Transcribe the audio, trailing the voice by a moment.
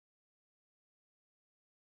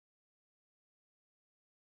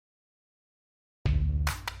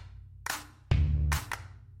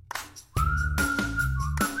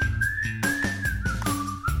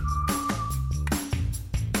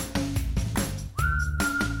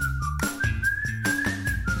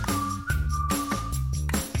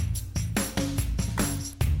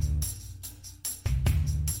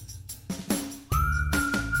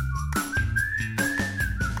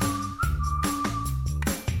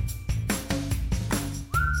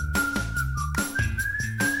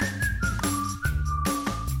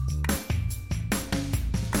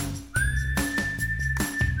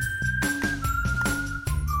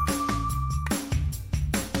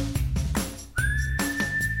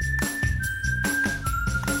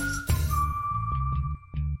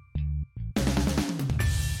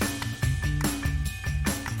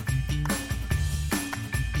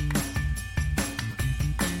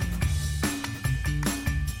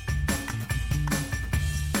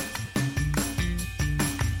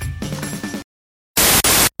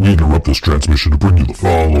We interrupt this transmission to bring you the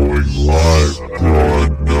following live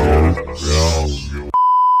broadcast.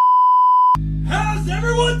 How's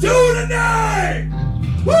everyone doing tonight?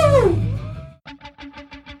 Woo!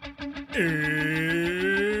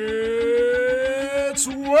 It's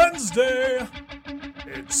Wednesday.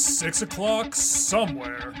 It's 6 o'clock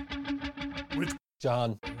somewhere. With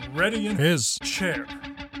John ready in his chair.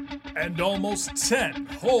 And almost 10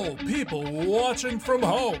 whole people watching from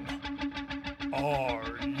home. Are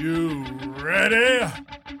you ready?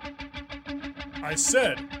 I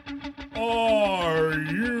said, are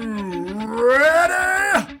you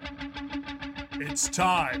ready? It's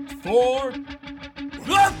time for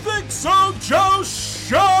the Think So Joe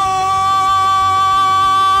Show!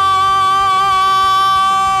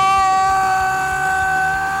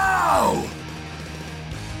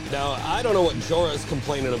 Now, I don't know what Jorah is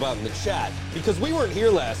complaining about in the chat, because we weren't here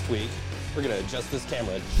last week. We're going to adjust this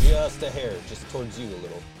camera just a hair, just towards you a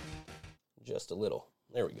little. Just a little.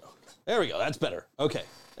 There we go. There we go. That's better. Okay.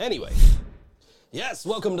 Anyway. Yes,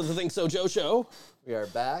 welcome to the Think So Joe Show. We are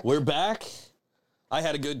back. We're back. I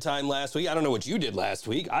had a good time last week. I don't know what you did last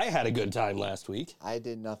week. I had a good time last week. I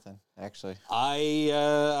did nothing, actually.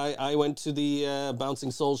 I went to the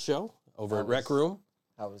Bouncing Souls show over at Rec Room.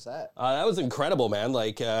 How was that? That was incredible, man.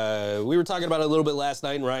 Like, we were talking about it a little bit last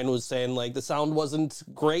night, and Ryan was saying, like, the sound wasn't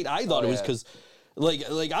great. I thought it was because,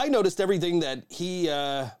 like I noticed everything that he,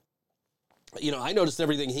 I noticed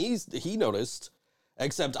everything he noticed,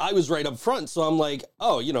 except I was right up front, so I'm like,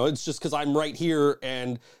 oh, it's just because I'm right here,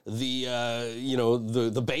 and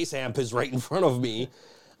the bass amp is right in front of me.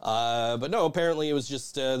 But no, apparently it was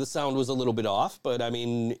just, the sound was a little bit off, but I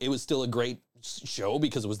mean, it was still a great show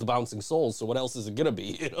because it was the Bouncing Souls, so what else is it gonna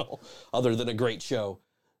be, other than a great show?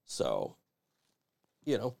 So,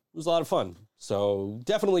 it was a lot of fun. So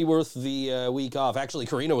definitely worth the week off. Actually,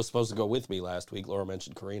 Karina was supposed to go with me last week. Laura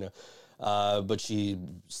mentioned Karina, but she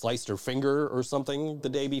sliced her finger or something the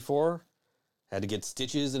day before, had to get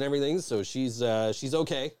stitches and everything, so she's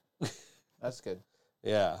okay. That's good.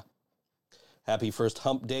 Yeah. Happy first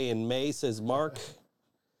hump day in May, says Mark.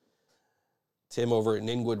 Tim over at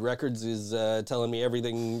Ninwood Records is telling me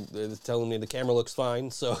everything, telling me the camera looks fine.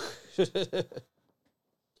 So,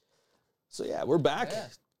 so yeah, we're back. Yeah.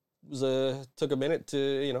 It was took a minute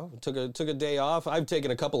to, took a day off. I've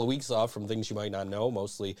taken a couple of weeks off from things you might not know.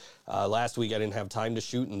 Mostly last week I didn't have time to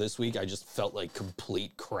shoot, and this week I just felt like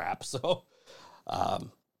complete crap. So,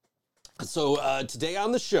 today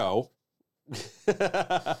on the show.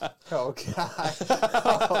 Oh, God.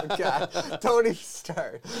 Oh, God. Don't even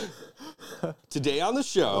start. Today on the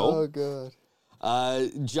show. Oh,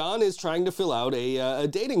 God. John is trying to fill out a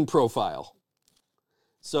dating profile.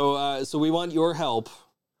 So we want your help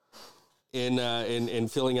in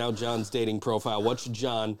filling out John's dating profile. What should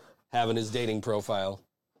John have in his dating profile?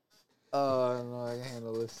 Oh, no, I can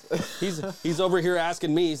handle this. He's over here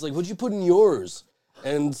asking me. He's like, "What'd you put in yours?"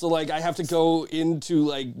 And so, like, I have to go into,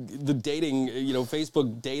 like, the dating,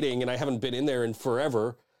 Facebook dating, and I haven't been in there in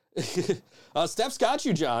forever. Steph's got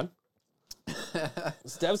you, John.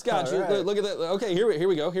 Steph's got you. Right. Look at that. Okay, here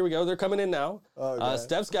we go. Here we go. They're coming in now. Oh,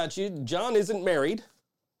 Steph's got you. John isn't married.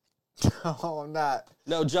 Oh, I'm not.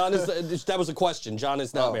 No, John is. That was a question. John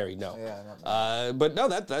is not married. No. Yeah, not but no,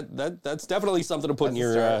 that's definitely something to put in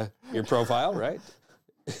your profile, right?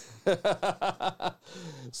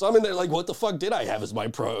 So I'm in there like, what the fuck did I have as my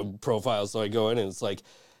profile? So I go in and it's like,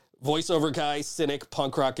 voiceover guy, cynic,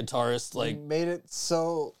 punk rock guitarist, like, You made it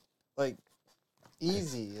so, like,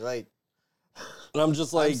 easy. Like, and I'm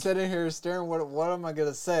just like, I'm sitting here staring, what am I going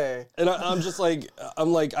to say? and I'm just like,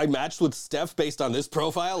 I matched with Steph based on this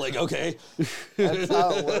profile. Like, okay. That's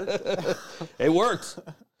how it worked. It worked.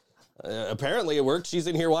 Apparently it worked. She's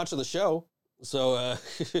in here watching the show. So,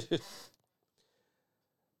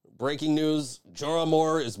 breaking news, Jorah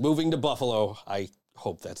Moore is moving to Buffalo. I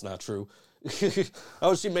hope that's not true.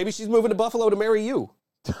 Maybe she's moving to Buffalo to marry you.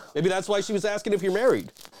 Maybe that's why she was asking if you're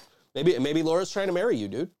married. Maybe Laura's trying to marry you,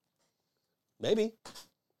 dude. Maybe.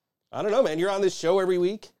 I don't know, man. You're on this show every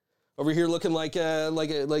week. Over here looking like a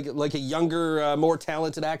younger, more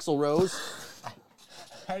talented Axl Rose.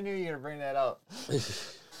 I knew you were going to bring that up.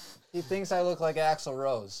 He thinks I look like Axl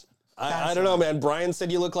Rose. I don't know, man. Brian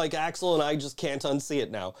said you look like Axl, and I just can't unsee it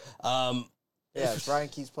now. Yeah, Brian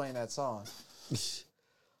keeps playing that song.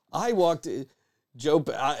 I walked... Joe...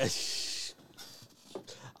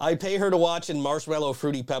 I pay her to watch in Marshmallow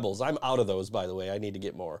Fruity Pebbles. I'm out of those, by the way. I need to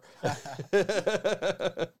get more.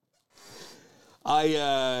 I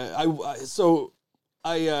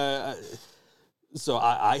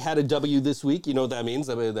had a W this week. You know what that means?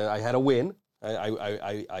 I had a win.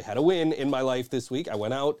 I had a win in my life this week. I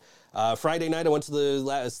went out Friday night. I went to the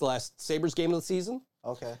last Sabres game of the season.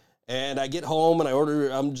 Okay. And I get home and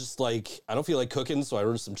I'm just like, I don't feel like cooking, so I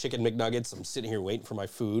ordered some chicken McNuggets. I'm sitting here waiting for my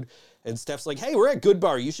food. And Steph's like, hey, we're at Good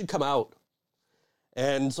Bar. You should come out.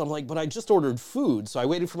 And so I'm like, but I just ordered food. So I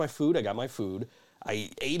waited for my food. I got my food.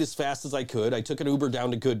 I ate as fast as I could. I took an Uber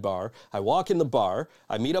down to Good Bar. I walk in the bar.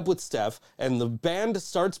 I meet up with Steph. And the band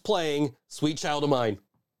starts playing Sweet Child of Mine.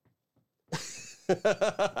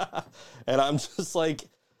 And I'm just like,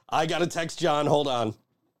 I got to text John. Hold on.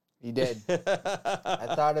 You did.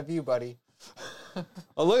 I thought of you, buddy.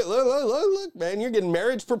 Oh, look, man, you're getting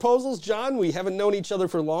marriage proposals, John. We haven't known each other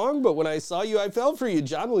for long, but when I saw you, I fell for you.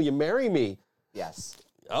 John, will you marry me? Yes.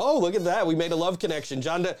 Oh, look at that. We made a love connection.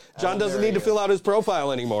 John doesn't need to fill out his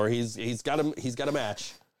profile anymore. He's got a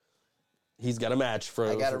match. He's got a match for.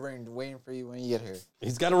 I got a ring waiting for you when you get here.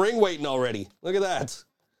 He's got a ring waiting already. Look at that.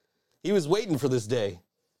 He was waiting for this day.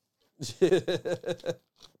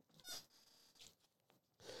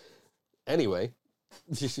 Anyway,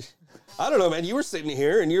 I don't know, man. You were sitting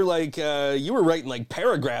here and you're like, you were writing like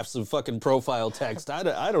paragraphs of fucking profile text.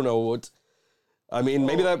 I don't know what. I mean,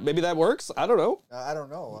 maybe that works. I don't know. I don't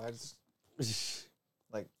know. I just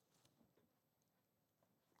like.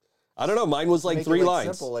 I don't know. Mine was like 3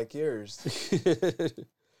 lines. Simple like yours.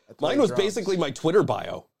 Mine was basically my Twitter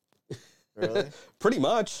bio. Really? Pretty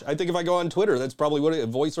much. I think if I go on Twitter, that's probably what it.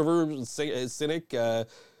 Voiceover cynic,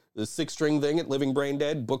 the 6-string thing at Living Brain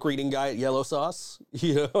Dead, book reading guy at Yellow Sauce.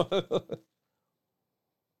 You know.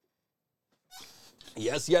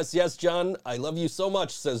 Yes, John. I love you so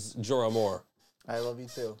much, says Jorah Moore. I love you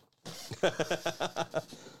too. Look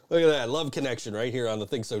at that. Love connection right here on the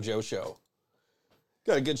Think So Joe show.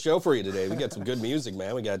 Got a good show for you today. We got some good music,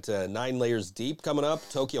 man. We got 9 Layers Deep coming up.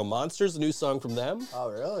 Tokyo Monsters, a new song from them. Oh,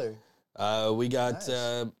 really? We got,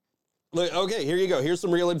 Nice. look, okay, here you go. Here's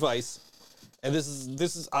some real advice. And this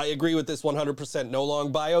is, I agree with this 100%. No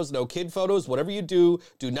long bios, no kid photos. Whatever you do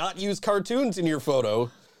not use cartoons in your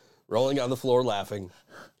photo. Rolling on the floor laughing.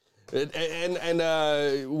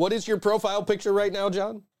 And what is your profile picture right now,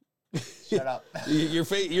 John? Shut up.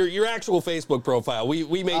 Your actual Facebook profile.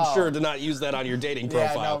 We made sure to not use that on your dating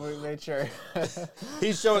profile. Yeah, no, we made sure.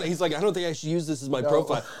 He's like, I don't think I should use this as my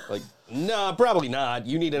profile. Like, no, probably not.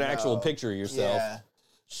 You need an actual picture of yourself. Yeah.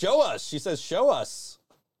 Show us. She says, show us.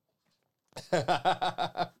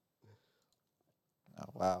 Oh,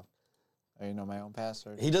 wow. I didn't know my own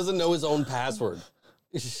password. He doesn't know his own password.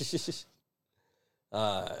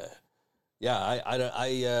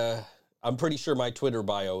 Yeah, I'm pretty sure my Twitter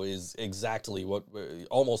bio is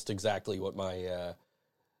almost exactly what my,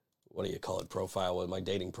 what do you call it, profile, what my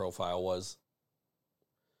dating profile was.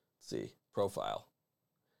 Let's see, profile.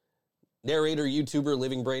 Narrator, YouTuber,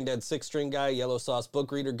 Living Brain Dead, 6-string guy, Yellow Sauce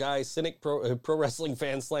book reader guy, cynic, pro wrestling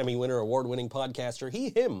fan, Slammy winner, award-winning podcaster, he,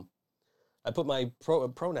 him. I put my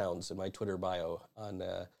pronouns in my Twitter bio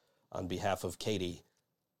on behalf of Katie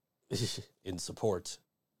in support.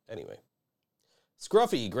 Anyway.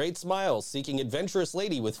 Scruffy, great smile, seeking adventurous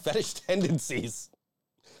lady with fetish tendencies,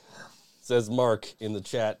 says Mark in the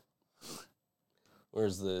chat.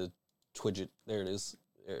 Where's the Twidget? There it is.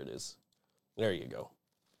 There it is. There you go.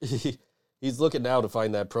 He's looking now to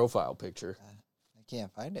find that profile picture. I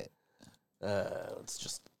can't find it. Let's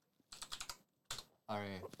just... All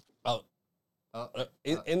right.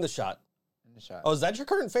 In the shot. In the shot. Oh, is that your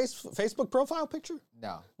current Facebook profile picture?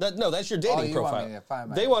 No. No, that's your dating you profile. want me to find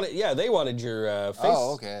my... They wanted your face.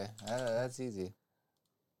 Oh, okay. That's easy.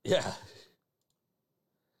 Yeah.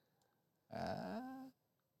 Uh,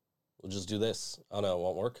 We'll just do this. Oh, no, it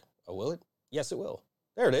won't work. Oh, will it? Yes, it will.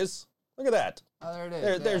 There it is. Look at that. oh, there it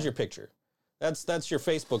is. There's your picture. That's your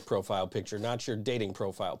Facebook profile picture, not your dating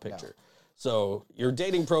profile picture. No. So your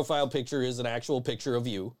dating profile picture is an actual picture of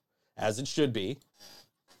you, as it should be.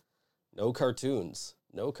 No cartoons.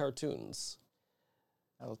 No cartoons.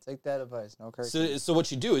 I will take that advice. No cartoons. So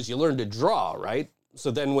what you do is you learn to draw, right?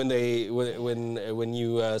 So then when you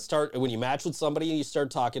match with somebody and you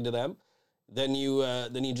start talking to them, then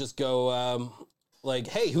you just go like,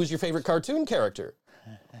 hey, who's your favorite cartoon character?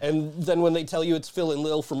 And then when they tell you it's Phil and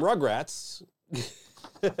Lil from Rugrats,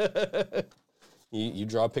 you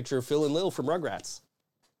draw a picture of Phil and Lil from Rugrats.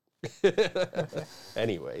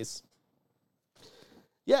 Anyways.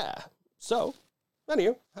 Yeah. So,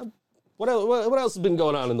 anyway, what else has been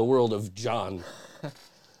going on in the world of John?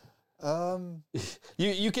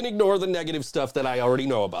 You can ignore the negative stuff that I already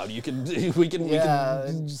know about. We can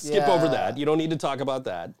skip over that. You don't need to talk about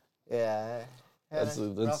that. Yeah. That's a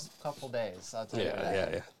rough couple days. I'll tell you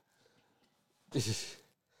that. Yeah.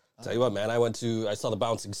 Tell you what, man, I saw the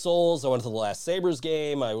Bouncing Souls. I went to the last Sabres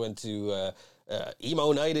game. I went to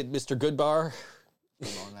emo night at Mr. Goodbar.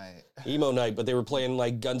 Emo night. Emo night, but they were playing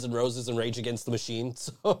like Guns N' Roses and Rage Against the Machine.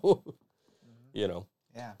 So, you know.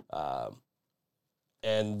 Yeah.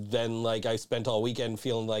 And then like I spent all weekend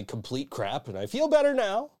feeling like complete crap, and I feel better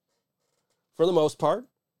now, for the most part.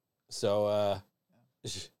 So, I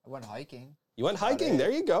went hiking. you went hiking.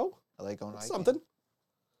 There you go. I like going That's hiking. something.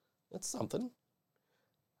 That's something.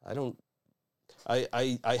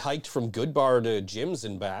 I hiked from Good Bar to Jim's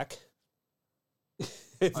and back.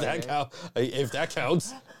 If that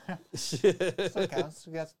counts. Still counts.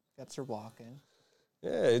 We got her walking.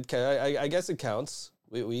 Yeah, I guess it counts.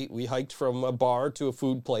 We hiked from a bar to a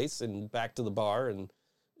food place and back to the bar, and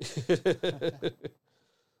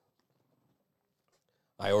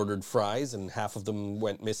I ordered fries and half of them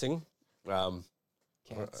went missing.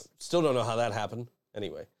 Still don't know how that happened.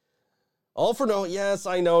 Anyway, all for no. Yes,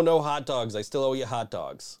 I know, no hot dogs. I still owe you hot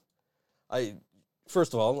dogs.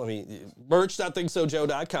 First of all,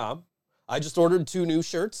 merch.thinksojoe.com. I just ordered 2 new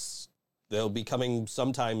shirts. They'll be coming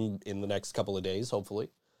sometime in the next couple of days, hopefully.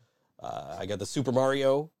 I got the Super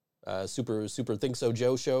Mario, Super Think So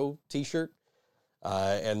Joe Show T-shirt,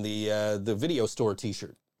 and the video store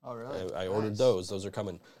T-shirt. Oh, really? I ordered those. Those are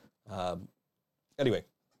coming. Anyway,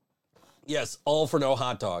 yes, all for no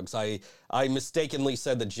hot dogs. I mistakenly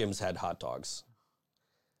said that Jim's had hot dogs,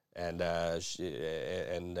 and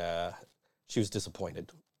she was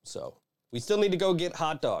disappointed. So we still need to go get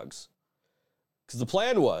hot dogs. Because the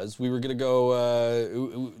plan was we were going to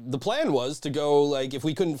go, the plan was to go, like, if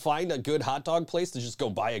we couldn't find a good hot dog place, to just go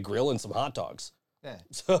buy a grill and some hot dogs. Yeah.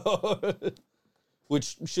 So,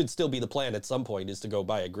 which should still be the plan at some point, is to go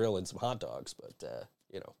buy a grill and some hot dogs. But,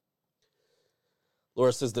 you know.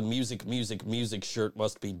 Laura says the music shirt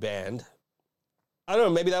must be banned. I don't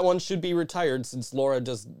know, maybe that one should be retired, since Laura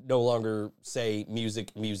does no longer say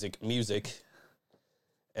music.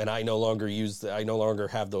 And I no longer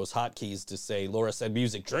have those hotkeys to say Laura said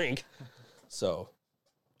music drink. So,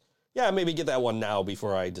 yeah, maybe get that one now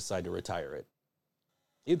before I decide to retire it.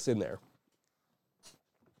 It's in there.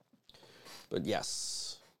 But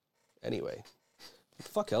yes. Anyway. What the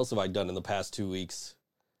fuck else have I done in the past 2 weeks?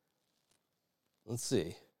 Let's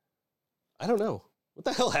see. I don't know. What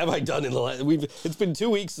the hell have I done in the last... It's been 2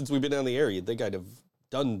 weeks since we've been on the air. You'd think I'd have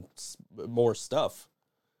done more stuff.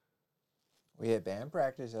 We had band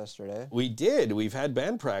practice yesterday. We did. We've had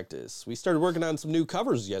band practice. We started working on some new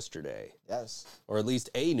covers yesterday. Yes. Or at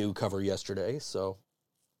least a new cover yesterday, so,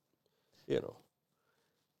 you know.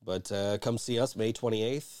 But come see us May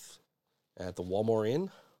 28th at the Walmore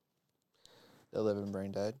Inn. They live in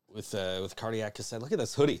Brain Dead. With Cardiac Cassette. Look at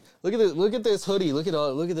this hoodie. Look at this hoodie. Look at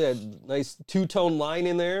that nice two-tone line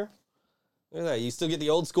in there. Look at that. You still get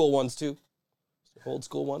the old school ones too. Old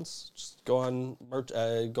school ones. Just go on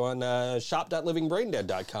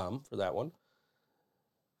shop.livingbraindead.com for that one.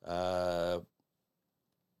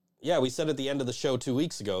 Yeah, we said at the end of the show 2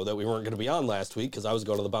 weeks ago that we weren't going to be on last week because I was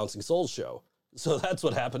going to the Bouncing Souls show. So that's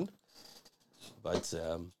what happened. But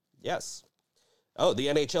yes. Oh, the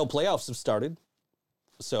NHL playoffs have started.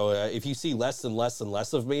 So if you see less and less and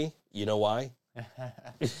less of me, you know why.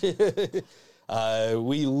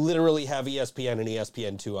 We literally have ESPN and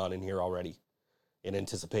ESPN2 on in here already, in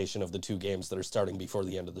anticipation of the 2 games that are starting before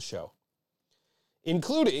the end of the show,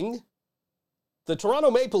 including the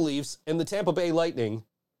Toronto Maple Leafs and the Tampa Bay Lightning.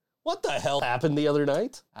 What the hell happened the other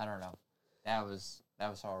night? I don't know. That was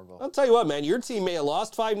horrible. I'll tell you what, man. Your team may have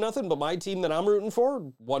lost 5-0, but my team that I'm rooting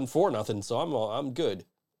for won 4-0. So I'm good.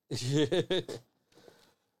 The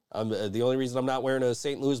only reason I'm not wearing a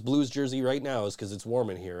St. Louis Blues jersey right now is because it's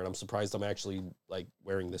warm in here, and I'm surprised I'm actually like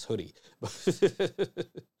wearing this hoodie.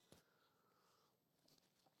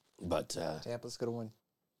 But Tampa's gonna win.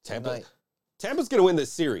 Tampa's gonna win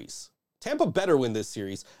this series. Tampa better win this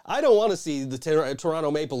series. I don't want to see the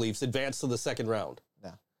Toronto Maple Leafs advance to the second round.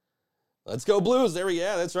 No. Let's go Blues. There we go.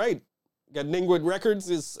 Yeah, that's right. Got Ningwood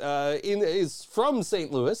Records is from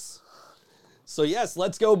St. Louis. So yes,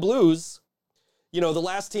 let's go Blues. You know, the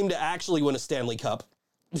last team to actually win a Stanley Cup.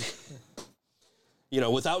 You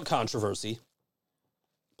know, without controversy.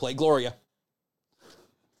 Play Gloria.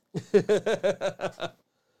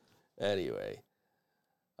 Anyway.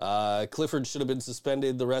 Clifford should have been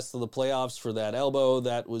suspended the rest of the playoffs for that elbow.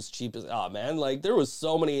 That was cheap as... Oh, man. Like, there was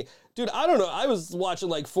so many... Dude, I don't know. I was watching,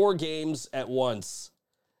 like, 4 games at once.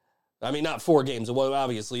 I mean, not 4 games, well,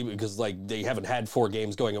 obviously, because, like, they haven't had 4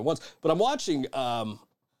 games going at once. But I'm watching,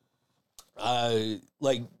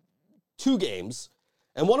 like, 2 games.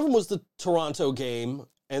 And one of them was the Toronto game.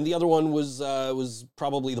 And the other one was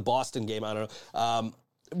probably the Boston game. I don't know.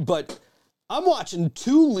 But I'm watching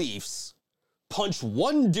two Leafs punch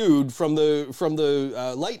one dude from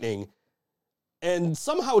the Lightning, and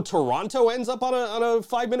somehow Toronto ends up on a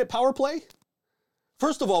 5-minute power play.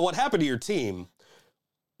 First of all, what happened to your team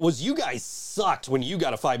was you guys sucked when you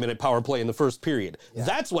got a 5-minute power play in the first period. Yeah.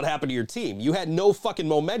 That's what happened to your team. You had no fucking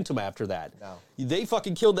momentum after that. No. They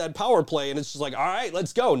fucking killed that power play, and it's just like, all right,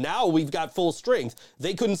 let's go. Now we've got full strength.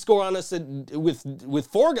 They couldn't score on us with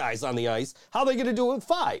 4 guys on the ice. How are they going to do it with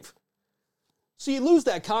 5? So you lose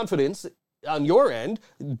that confidence on your end,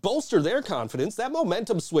 bolster their confidence. That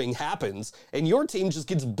momentum swing happens, and your team just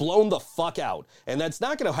gets blown the fuck out. And that's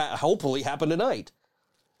not going to hopefully happen tonight.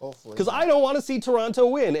 Because I don't want to see Toronto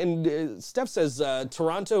win. And Steph says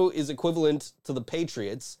Toronto is equivalent to the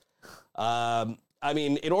Patriots. I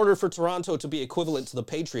mean, in order for Toronto to be equivalent to the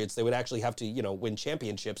Patriots, they would actually have to, win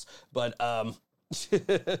championships. But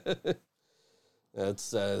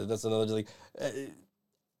that's another thing.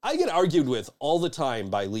 I get argued with all the time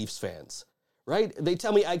by Leafs fans, right? They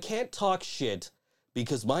tell me I can't talk shit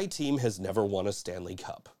because my team has never won a Stanley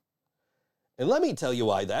Cup. And let me tell you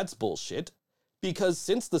why that's bullshit. Because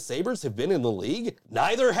since the Sabres have been in the league,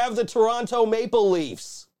 neither have the Toronto Maple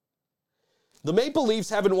Leafs. The Maple Leafs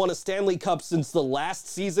haven't won a Stanley Cup since the last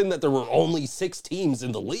season that there were only 6 teams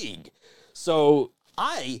in the league. So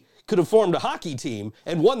I could have formed a hockey team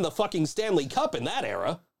and won the fucking Stanley Cup in that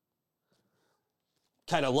era.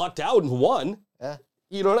 Kind of lucked out and won. Yeah.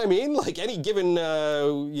 You know what I mean? Like any given,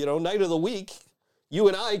 night of the week, you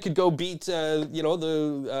and I could go beat, Montreal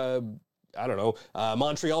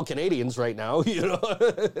Canadiens right now,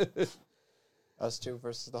 Us 2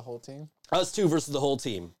 versus the whole team? Us 2 versus the whole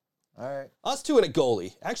team. All right. Us 2 and a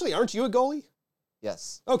goalie. Actually, aren't you a goalie?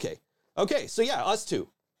 Yes. Okay, so yeah, us 2.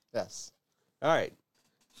 Yes. All right.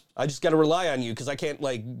 I just got to rely on you because I can't,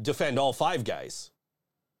 defend all 5 guys.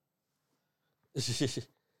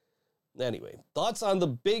 Anyway, thoughts on the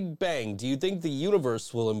Big Bang. Do you think the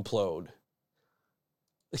universe will implode?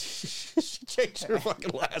 She changed her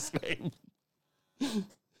fucking last name.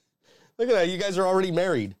 Look at that. You guys are already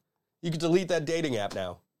married. You can delete that dating app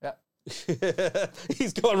now. Yeah.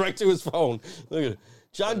 He's going right to his phone. Look at it.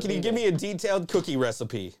 John, can you give me a detailed cookie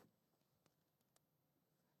recipe?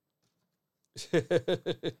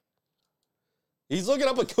 He's looking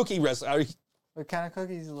up a cookie recipe. What kind of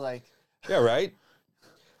cookies you like? Yeah, right?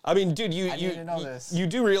 I mean, dude, I need to know this. You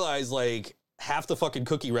do realize, half the fucking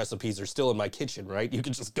cookie recipes are still in my kitchen, right? You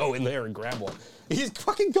can just go in there and grab one. He's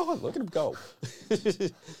fucking gone. Look at him go.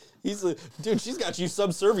 Dude, she's got you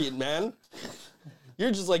subservient, man.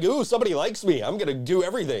 You're just like, ooh, somebody likes me. I'm going to do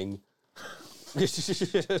everything.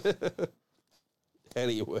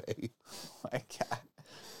 Anyway. Oh my God.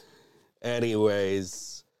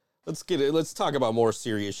 Anyways, let's talk about more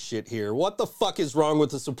serious shit here. What the fuck is wrong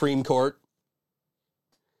with the Supreme Court?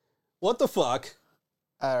 What the fuck?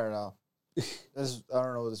 I don't know. I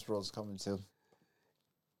don't know what this world's coming to.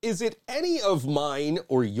 Is it any of mine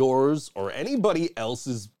or yours or anybody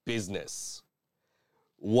else's business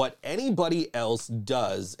what anybody else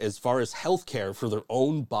does as far as healthcare for their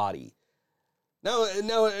own body? No,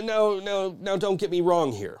 don't get me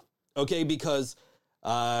wrong here, okay? Because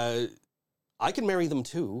I can marry them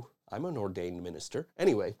too. I'm an ordained minister.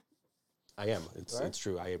 Anyway, I am. It's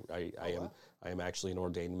true. I am actually an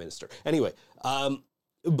ordained minister. Anyway,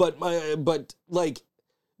 but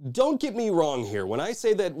don't get me wrong here. When I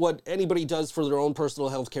say that what anybody does for their own personal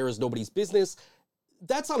health care is nobody's business,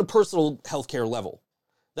 that's on a personal health care level.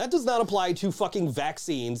 That does not apply to fucking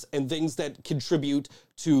vaccines and things that contribute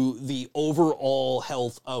to the overall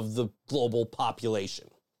health of the global population.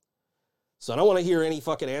 So I don't want to hear any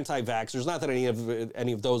fucking anti-vaxxers, not that any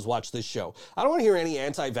of those watch this show. I don't want to hear any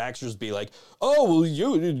anti-vaxxers be like, oh, well,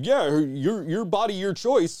 your body, your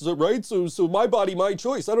choice, right? So my body, my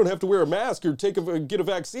choice. I don't have to wear a mask or get a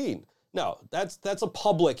vaccine. No, that's a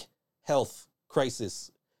public health crisis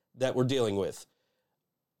that we're dealing with.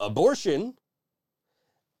 Abortion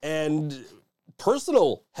and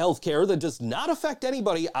personal health care that does not affect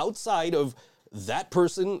anybody outside of that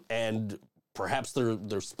person and perhaps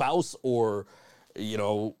their spouse or,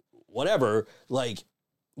 whatever,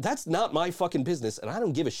 that's not my fucking business, and I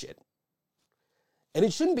don't give a shit. And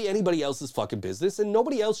it shouldn't be anybody else's fucking business, and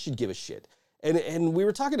nobody else should give a shit. And we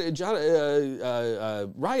were talking to John,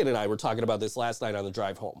 Ryan and I were talking about this last night on the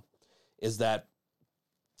drive home, is that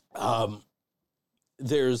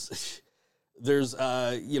there's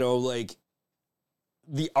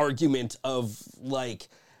the argument of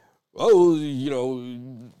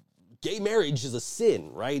gay marriage is a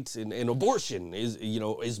sin, right? And abortion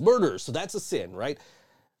is murder, so that's a sin, right?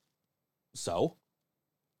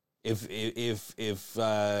 if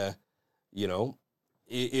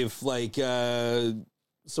if like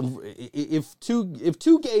if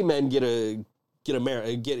two gay men get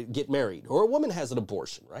married, or a woman has an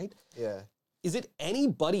abortion, right? Yeah. Is it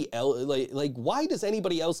anybody else? Like why does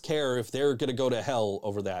anybody else care if they're gonna go to hell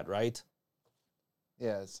over that, right?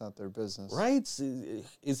 Yeah, it's not their business. Right?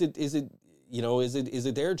 Is it you know, is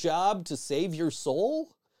it their job to save your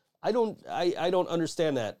soul? I don't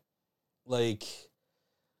understand that. Like,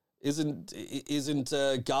 isn't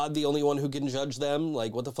God the only one who can judge them?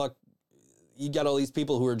 Like, what the fuck? You got all these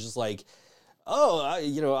people who are just like, oh,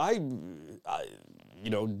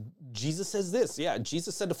 Jesus says this. Yeah,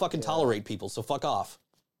 Jesus said to fucking tolerate people, so fuck off.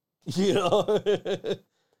 You know?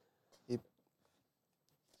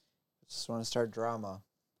 Just want to start drama.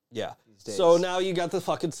 Yeah. These days. So now you got the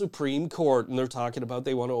fucking Supreme Court, and they're talking about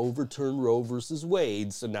they want to overturn Roe versus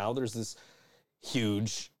Wade. So now there's this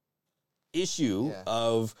huge issue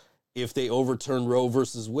of if they overturn Roe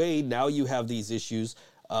versus Wade, now you have these issues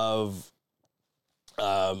of,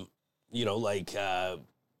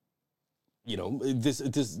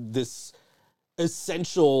 this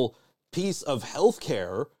essential piece of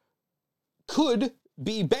healthcare could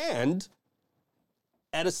be banned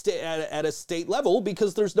at a state level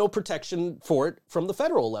because there's no protection for it from the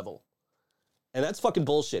federal level. And that's fucking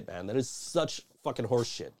bullshit, man. That is such fucking horse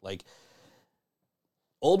shit. Like,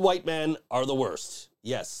 old white men are the worst.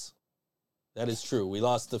 Yes. That is true. We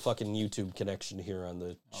lost the fucking YouTube connection here on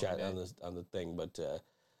the chat, on the thing, but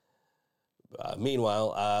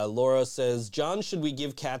meanwhile, Laura says, John, should we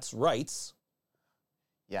give cats rights?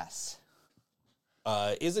 Yes.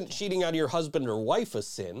 Isn't cheating on your husband or wife a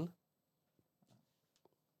sin?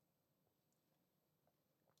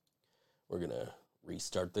 We're going to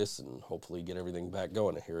restart this and hopefully get everything back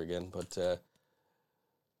going here again. But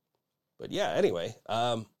yeah, anyway.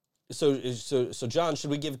 So John, should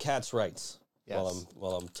we give cats rights? Yes.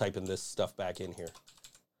 While I'm typing this stuff back in here.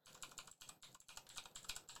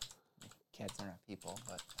 Cats are not people,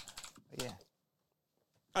 but yeah.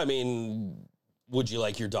 I mean, would you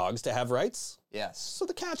like your dogs to have rights? Yes. So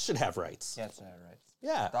the cats should have rights. Cats should have rights.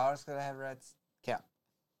 Yeah. Dogs gotta have rights. Cat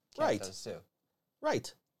Right. does too.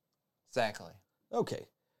 Right. Exactly. Okay.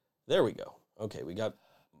 There we go. Okay, we got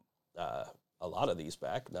a lot of these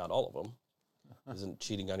back, not all of them. Isn't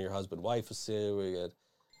cheating on your husband, wife a sin? We got...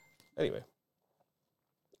 Anyway.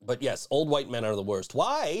 But yes, old white men are the worst.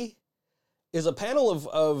 Why is a panel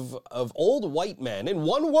of old white men and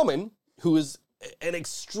one woman who is an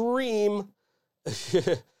extreme...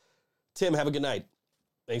 Tim, have a good night.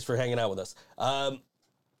 Thanks for hanging out with us.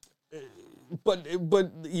 But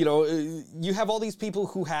you know, you have all these people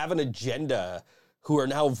who have an agenda who are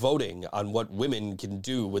now voting on what women can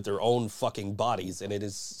do with their own fucking bodies, and it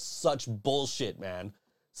is such bullshit, man.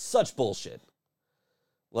 Such bullshit.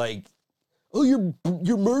 Like, oh,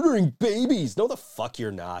 you're murdering babies. No, the fuck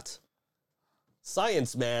you're not.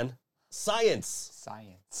 Science, man. Science.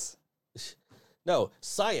 Science. No,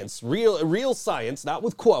 science. Real science, not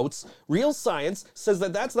with quotes. Real science says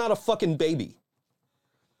that that's not a fucking baby.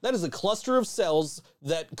 That is a cluster of cells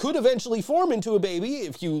that could eventually form into a baby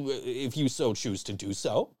if you so choose to do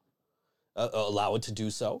so, allow it to do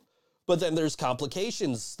so. But then there's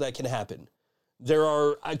complications that can happen. There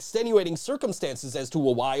are extenuating circumstances as to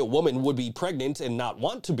why a woman would be pregnant and not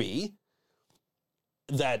want to be,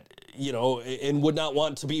 that, you know, and would not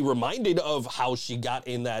want to be reminded of how she got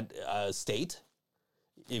in that state.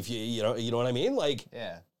 If you know what I mean? Like,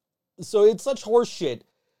 yeah. So it's such horse shit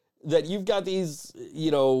that you've got these,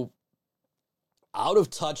 you know, out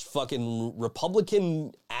of touch fucking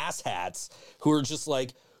Republican asshats who are just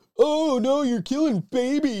like, oh no, you're killing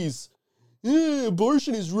babies.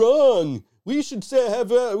 Abortion is wrong. We should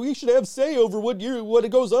have say over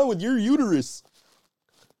what goes on with your uterus.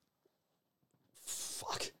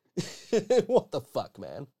 Fuck. What the fuck,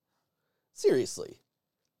 man? Seriously.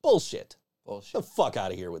 Bullshit. Bullshit. Get the fuck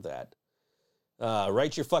out of here with that.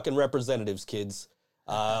 Write your fucking representatives, kids.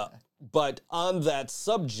 But on that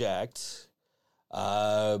subject,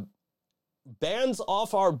 Bands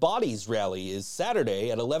Off Our Bodies rally is Saturday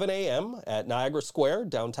at 11 a.m. at Niagara Square,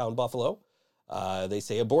 downtown Buffalo. They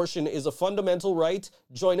say abortion is a fundamental right.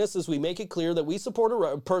 Join us as we make it clear that we support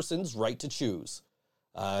a person's right to choose.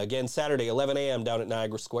 Again, Saturday, 11 a.m. down at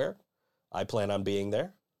Niagara Square. I plan on being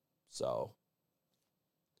there. So,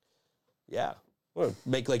 yeah. I'm going to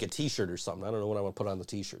make like a t-shirt or something. I don't know what I want to put on the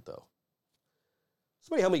t-shirt, though.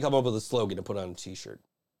 Somebody help me come up with a slogan to put on a t-shirt.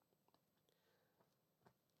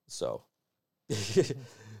 So,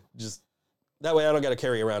 just, that way I don't got to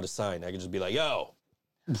carry around a sign. I can just be like, yo,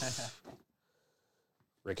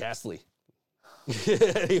 Rick Astley.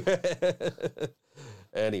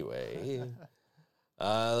 Anyway.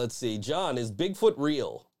 Let's see. John, is Bigfoot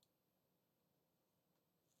real?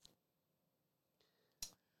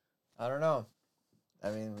 I don't know. I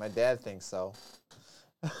mean, my dad thinks so.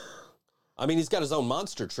 I mean, he's got his own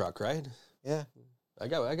monster truck, right? Yeah. I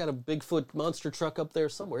got a Bigfoot monster truck up there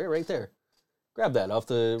somewhere, right there. Grab that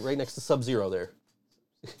right next to Sub-Zero there.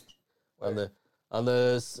 on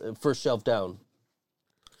the first shelf down.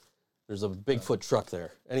 There's a Bigfoot truck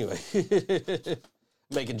there. Anyway,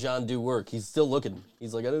 making John do work. He's still looking.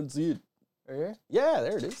 He's like, I don't see it. Right here? Yeah,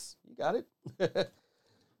 there it is. You got it.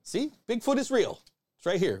 See, Bigfoot is real. It's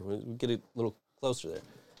right here. We'll get it a little closer there.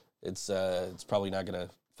 It's probably not gonna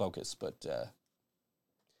focus, but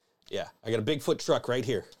yeah, I got a Bigfoot truck right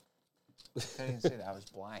here. I couldn't even see that. I was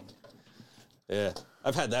blind. Yeah,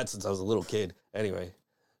 I've had that since I was a little kid. Anyway,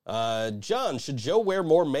 John, should Joe wear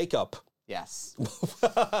more makeup? Yes.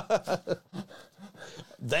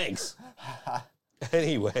 Thanks.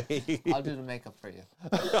 Anyway. I'll do the makeup for you.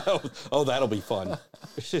 Oh, that'll be fun.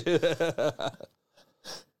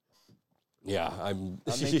 Yeah,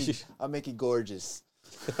 I'll make you gorgeous.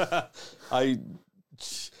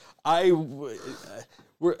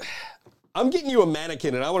 I'm getting you a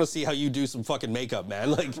mannequin, and I want to see how you do some fucking makeup,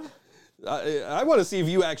 man. Like, I want to see if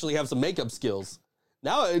you actually have some makeup skills.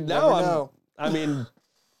 Now I mean,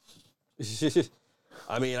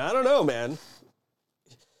 I don't know, man.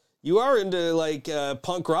 You are into like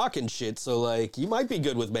punk rock and shit, so like you might be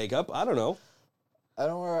good with makeup. I don't know. I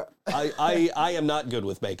don't wear. I am not good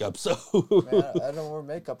with makeup, so. Man, I don't wear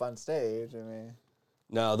makeup on stage. I mean.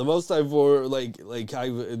 No, the most I've worn,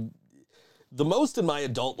 the most in my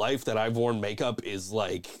adult life that I've worn makeup is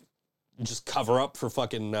like just cover up for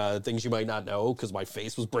fucking things you might not know because my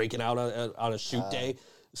face was breaking out on a shoot day.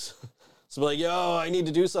 So I'm like, yo, I need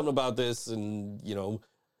to do something about this, and you know,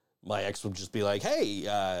 my ex would just be like,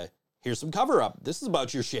 hey, here's some cover up. This is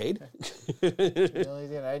about your shade. The only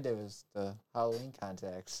thing I did was the Halloween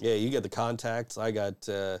contacts. Yeah, you get the contacts. I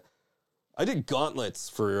did gauntlets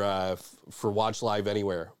for Watch Live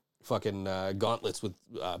Anywhere. Fucking gauntlets with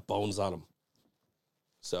bones on them.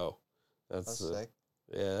 So that's sick.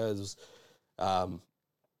 Yeah, it was,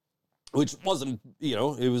 which wasn't, you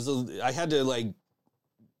know, it was. I had to like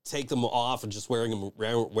take them off and just wear them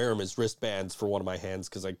as wristbands for one of my hands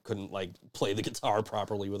because I couldn't like play the guitar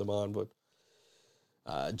properly with them on.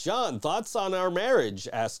 But John, thoughts on our marriage?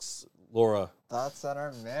 Asks Laura. Thoughts on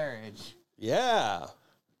our marriage? Yeah.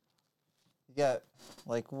 You got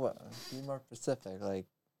like what? Be more specific. Like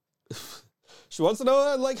she wants to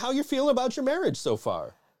know like how you feel about your marriage so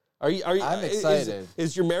far. Are you? I'm excited.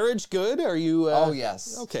 Is your marriage good? Are you? Oh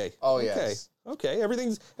yes. Okay. Oh okay. yes. Okay.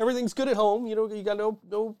 Everything's good at home. You know, you got no.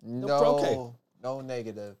 Okay. No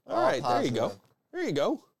negative. All right. Positive. There you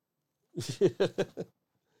go.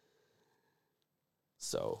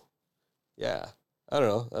 So, yeah. I don't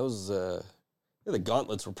know. That was the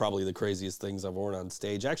gauntlets were probably the craziest things I've worn on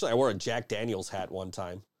stage. Actually, I wore a Jack Daniels hat one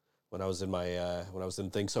time when I was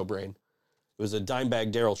in Think So Brain. It was a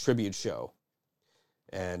Dimebag Darrell tribute show.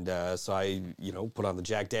 And so I, you know, put on the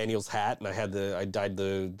Jack Daniels hat, and I dyed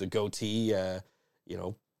the goatee, you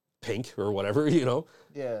know, pink or whatever, you know.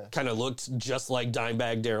 Yeah. Kind of looked just like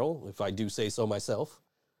Dimebag Darrell, if I do say so myself.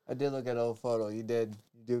 I did look at old photo. You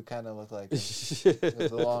do kind of look like him. With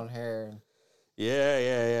the long hair.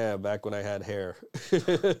 Yeah. Back when I had hair.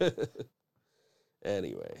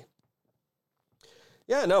 Anyway.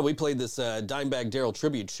 Yeah, no, we played this Dimebag Darrell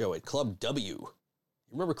tribute show at Club W. You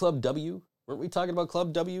remember Club W? Weren't we talking about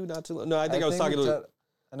Club W not too long? No, I think I was talking to.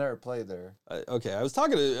 I never played there. Okay, I was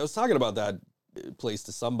talking about that place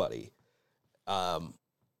to somebody. Oh,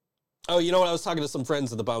 you know what? I was talking to some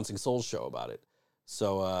friends at the Bouncing Souls show about it.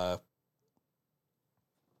 So,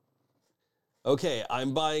 okay,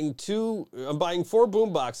 I'm buying 4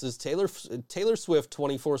 boom boxes. Taylor Swift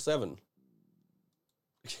 24/7.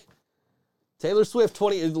 Taylor Swift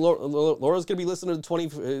Laura's gonna be listening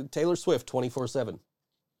to Taylor Swift 24/7.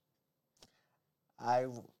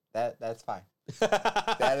 That's fine.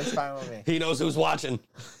 That is fine with me. He knows who's watching.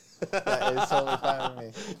 That is totally fine with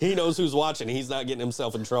me. He knows who's watching. He's not getting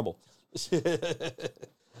himself in trouble.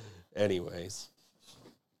 Anyways.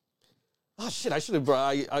 Oh shit! I should have.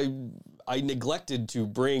 I neglected to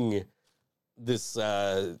bring this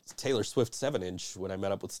Taylor Swift 7-inch when I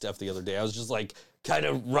met up with Steph the other day. I was just like kind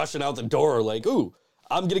of rushing out the door, like, "Ooh,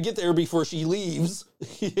 I'm gonna get there before she leaves."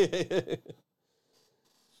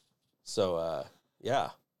 So,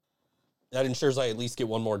 yeah. That ensures I at least get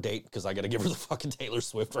one more date because I got to give her the fucking Taylor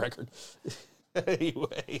Swift record.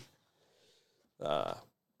 Anyway.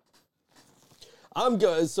 I'm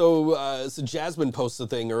good. So Jasmine posts a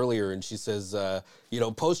thing earlier and she says, you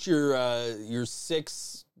know, post your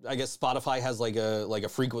 6 I guess Spotify has like a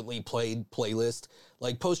frequently played playlist.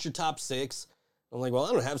 Like, post your top 6. I'm like, well,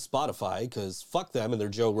 I don't have Spotify because fuck them and their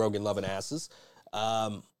Joe Rogan loving asses.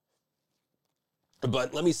 But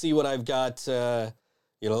let me see what I've got. Let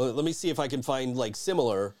me see if I can find like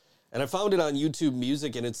similar. And I found it on YouTube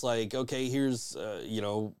Music, and it's like, okay, here's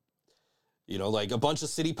like a bunch of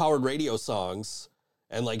City Powered Radio songs,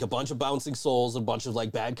 and like a bunch of Bouncing Souls, a bunch of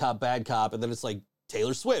like Bad Cop, and then it's like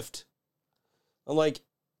Taylor Swift. I'm like,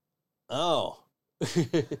 oh,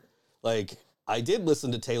 like I did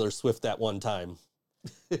listen to Taylor Swift that one time.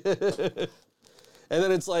 And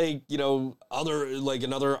then it's like,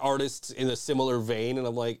 another artist in a similar vein. And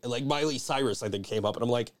I'm like Miley Cyrus, I think, came up, and I'm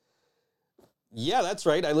like, yeah, that's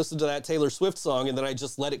right. I listened to that Taylor Swift song, and then I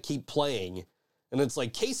just let it keep playing. And it's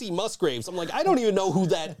like Casey Musgraves. I'm like, I don't even know who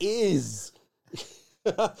that is.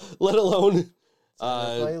 Let alone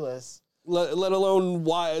playlist. Let alone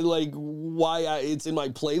why it's in my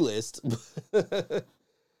playlist.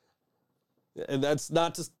 And that's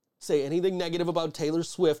not to say anything negative about Taylor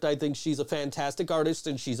Swift. I think she's a fantastic artist,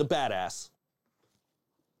 and she's a badass.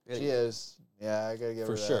 She is. Yeah, I gotta give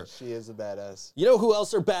her that. Sure. She is a badass. You know who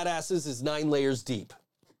else are badasses is 9 Layers Deep.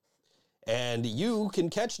 And you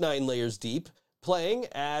can catch 9 Layers Deep playing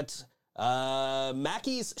at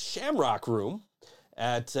Mackey's Shamrock Room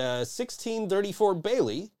at 1634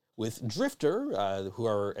 Bailey with Drifter, who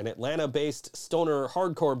are an Atlanta-based stoner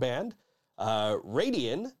hardcore band,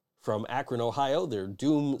 Radian from Akron, Ohio, their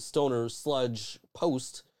doom stoner sludge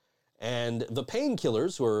post, and The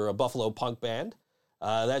Painkillers, who are a Buffalo punk band.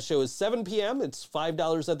 That show is 7 p.m. It's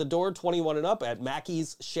 $5 at the door, 21 and up, at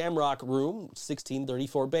Mackey's Shamrock Room,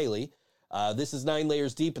 1634 Bailey. This is 9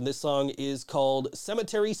 Layers Deep, and this song is called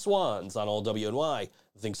Cemetery Swans on All WNY.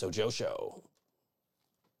 Think So Joe Show.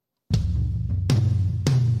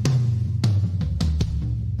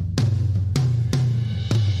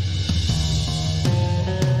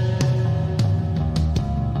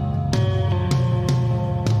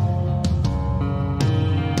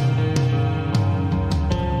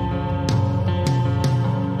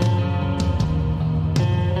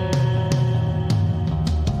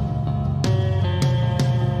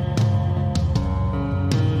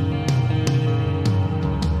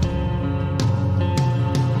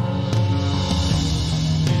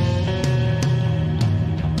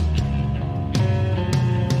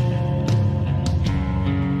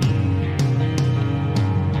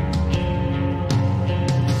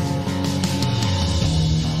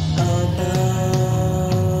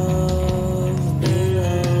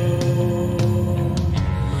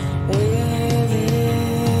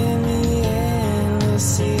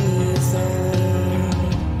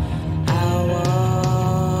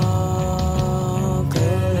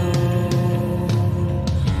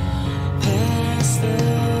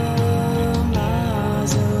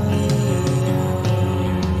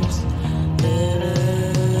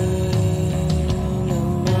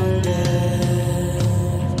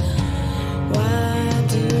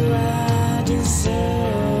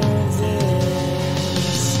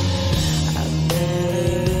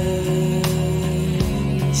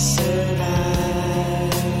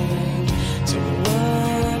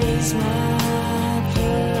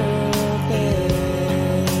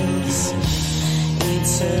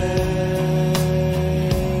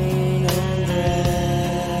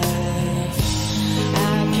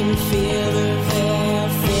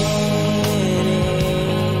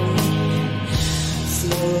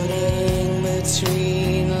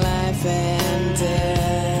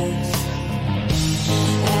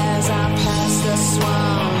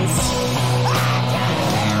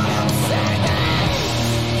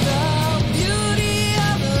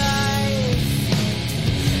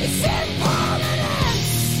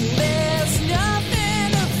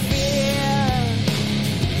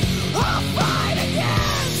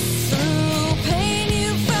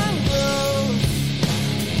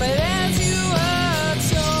 But as you were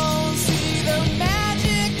told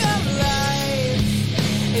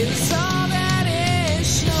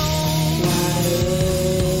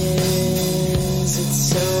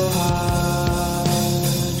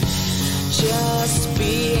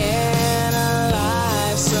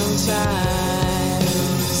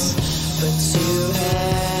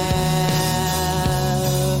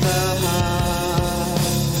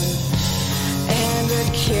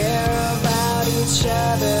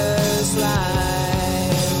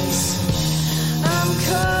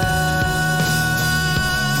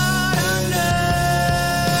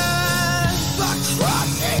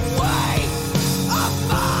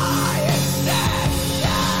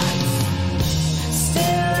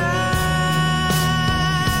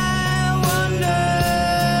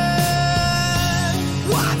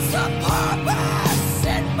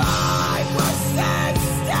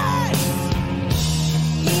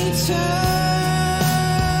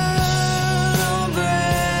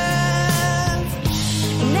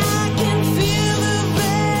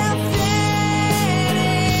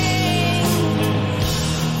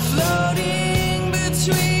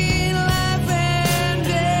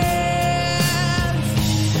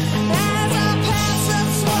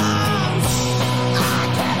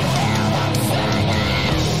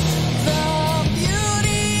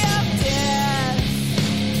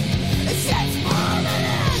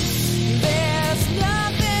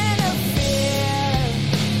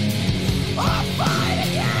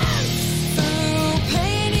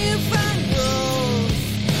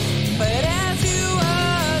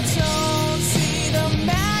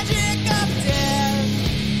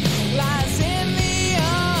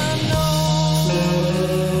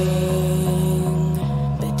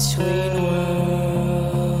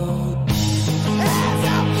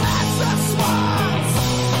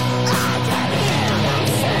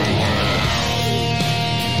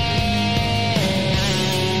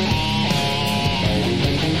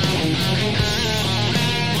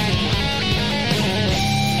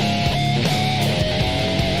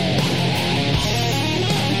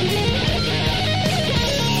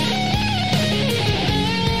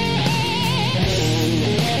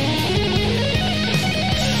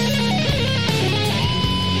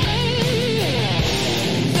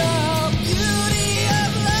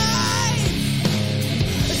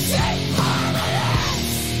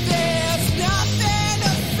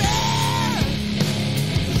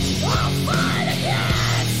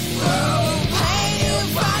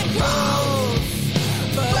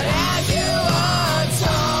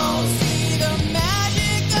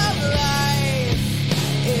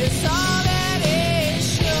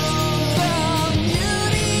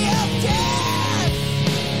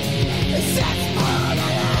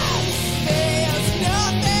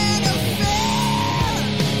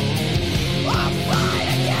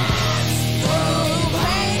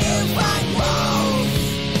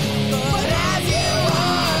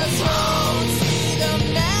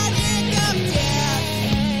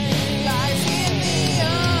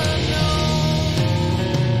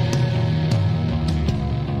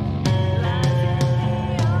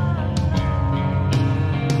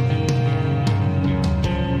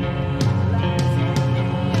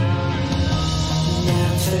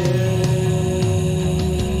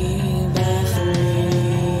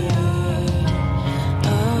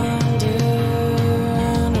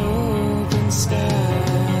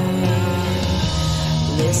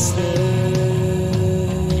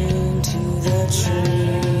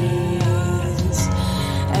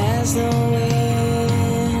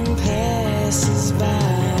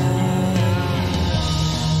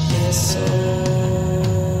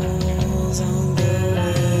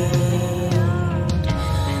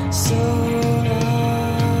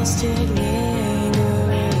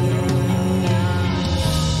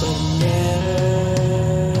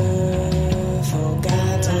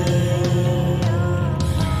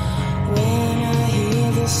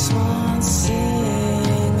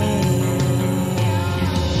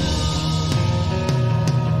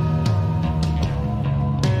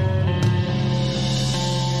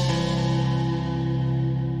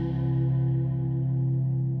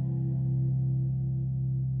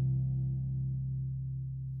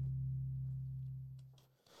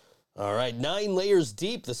All right, 9 Layers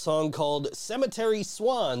Deep, the song called Cemetery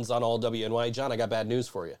Swans on all WNY. John, I got bad news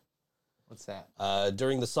for you. What's that?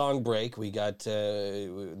 During the song break, we got,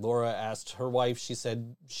 Laura asked her wife, she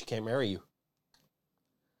said she can't marry you.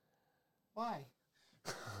 Why?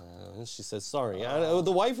 She says, sorry. I know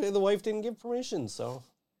the wife didn't give permission, so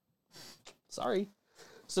sorry.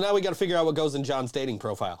 So now we got to figure out what goes in John's dating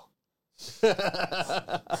profile.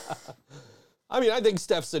 I mean, I think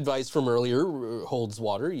Steph's advice from earlier holds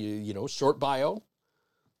water. You know, short bio,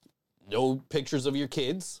 no pictures of your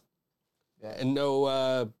kids, and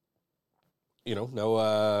no,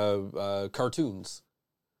 cartoons.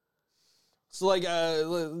 So, like,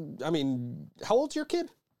 I mean, how old's your kid?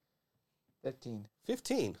 15.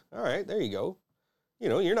 15. All right, there you go. You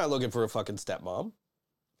know, you're not looking for a fucking stepmom.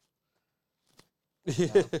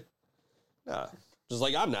 No. Nah, just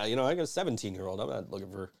like I'm not. You know, I got a 17-year-old. I'm not looking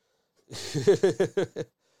for...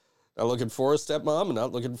 not looking for a stepmom, and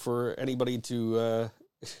not looking for anybody to...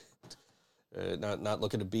 not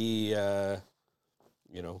looking to be,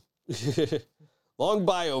 long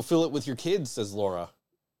bio, fill it with your kids, says Laura.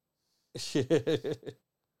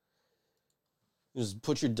 Just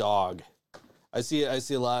put your dog. I see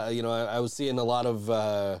a lot, I was seeing a lot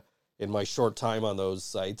of, in my short time on those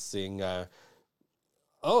sites, seeing,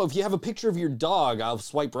 if you have a picture of your dog, I'll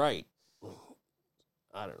swipe right.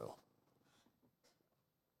 I don't know.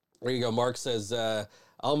 There you go. Mark says,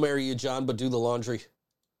 I'll marry you, John, but do the laundry.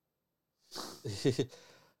 Here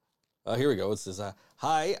we go. It says,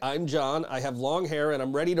 hi, I'm John. I have long hair, and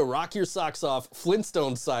I'm ready to rock your socks off,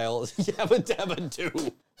 Flintstone style. Yabba dabba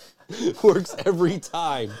do. Works every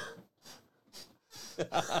time.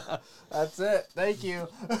 That's it. Thank you.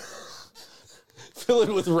 Fill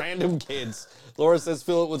it with random kids. Laura says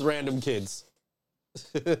fill it with random kids.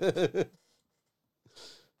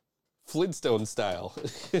 Flintstone style.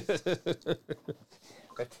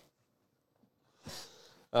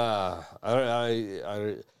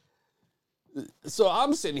 So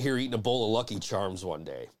I'm sitting here eating a bowl of Lucky Charms one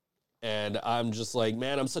day, and I'm just like,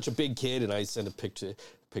 man, I'm such a big kid, and I send a picture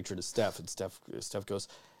to Steph, and Steph goes,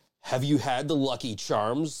 have you had the Lucky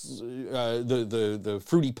Charms, the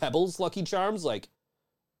Fruity Pebbles Lucky Charms? Like,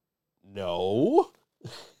 no.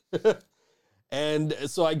 And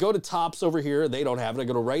so I go to Tops over here, they don't have it. I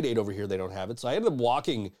go to Rite Aid over here, they don't have it. So I ended up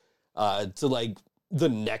walking to like the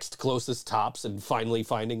next closest Tops and finally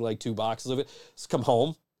finding like 2 boxes of it. So come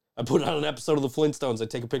home, I put on an episode of the Flintstones. I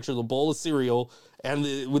take a picture of the bowl of cereal and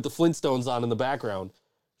with the Flintstones on in the background.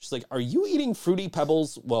 She's like, are you eating Fruity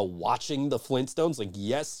Pebbles while watching the Flintstones? Like,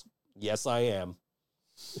 yes, I am.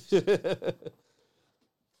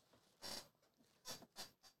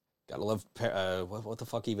 Gotta love, what the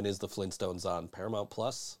fuck even is the Flintstones on? Paramount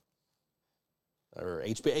Plus? Or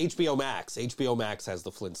HBO Max. HBO Max has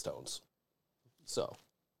the Flintstones. So,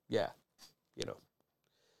 yeah,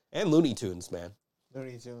 And Looney Tunes, man.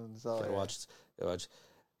 Looney Tunes. Oh, Gotta watch.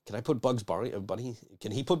 Can I put Bugs Bunny?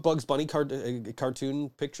 Can he put Bugs Bunny cartoon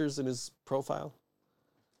pictures in his profile?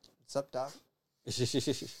 What's up, Doc?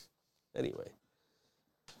 Anyway,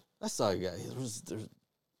 I saw a guy. There's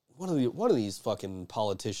one of these fucking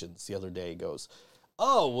politicians the other day goes,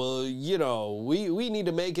 oh, well, we need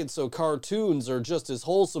to make it so cartoons are just as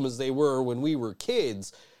wholesome as they were when we were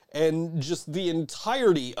kids. And just the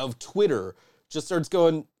entirety of Twitter just starts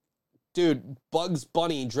going, dude, Bugs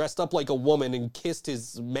Bunny dressed up like a woman and kissed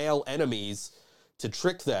his male enemies to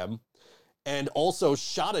trick them, and also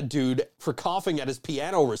shot a dude for coughing at his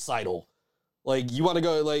piano recital. Like, you want to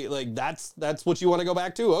go, like that's what you want to go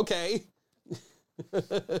back to? Okay.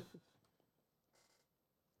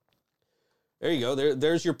 There you go.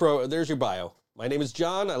 There's your bio. My name is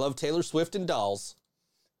John. I love Taylor Swift and dolls.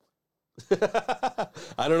 I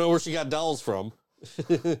don't know where she got dolls from.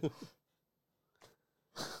 Do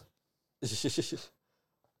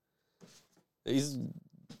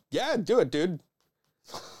it, dude.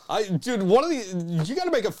 One of these, you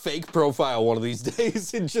gotta make a fake profile one of these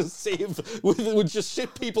days and just save with just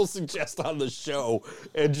shit people suggest on the show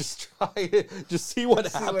and just try it, just see what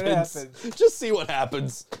happens. Just see what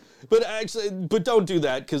happens. But don't do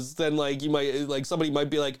that, because then like you might, like somebody might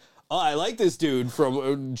be like, oh, I like this dude from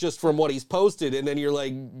what he's posted, and then you're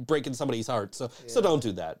like breaking somebody's heart. So don't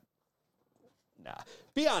do that. Nah,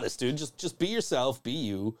 be honest, dude. Just be yourself. Be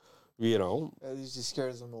you. At least he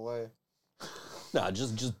scares them away. Nah,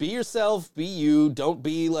 just be yourself, be you. Don't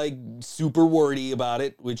be like super wordy about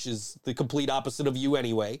it, which is the complete opposite of you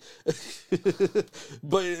anyway.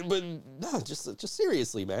 but no, just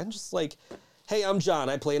seriously, man. Just like, hey, I'm John.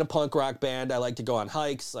 I play in a punk rock band. I like to go on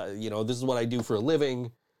hikes. This is what I do for a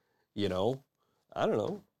living. I don't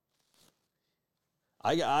know.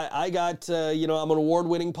 I got you know, I'm an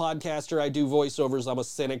award-winning podcaster. I do voiceovers. I'm a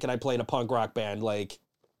cynic, and I play in a punk rock band. Like,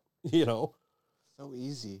 you know, So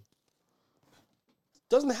easy.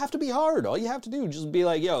 doesn't have to be hard. All you have to do is just be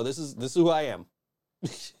like, yo, this is who I am.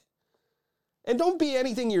 And don't be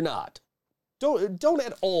anything you're not. Don't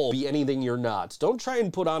at all be anything you're not. Don't try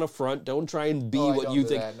and put on a front. Don't try and be Oh, I what don't you do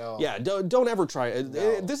think. that, no. Yeah, don't ever try.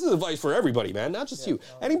 No. This is advice for everybody, man, not just you.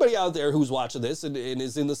 no. Anybody out there who's watching this and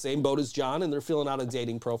is in the same boat as John and they're filling out a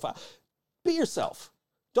dating profile, be yourself.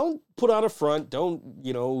 Don't put on a front. Don't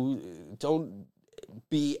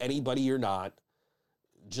be anybody you're not.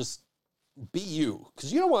 Just be you.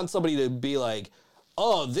 Because you don't want somebody to be like,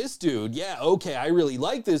 oh, this dude, yeah, okay, I really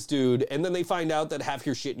like this dude. And then they find out that half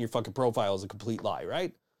your shit in your fucking profile is a complete lie,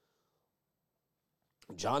 right?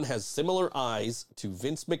 John has similar eyes to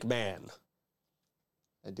Vince McMahon.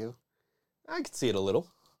 I do. I can see it a little.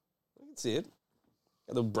 I can see it.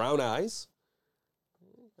 Got the brown eyes.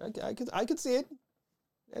 I could see it.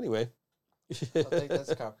 Anyway. I'll take that as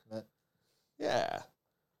a compliment. Yeah.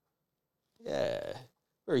 Yeah.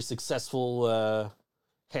 Very successful,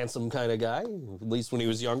 handsome kind of guy, at least when he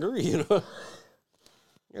was younger, you know.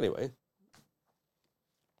 Anyway,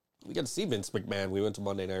 we got to see Vince McMahon. We went to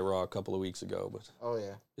Monday Night Raw a couple of weeks ago, but Oh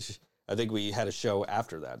yeah. I think we had a show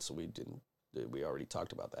after that, so we already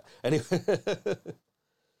talked about that. Anyway,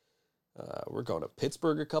 we're going to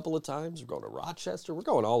Pittsburgh a couple of times. We're going to Rochester. We're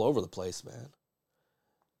going all over the place, man.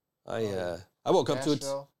 I woke up to it.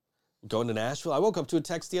 Nashville. Going to Nashville. I woke up to a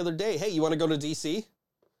text the other day. Hey, you want to go to DC?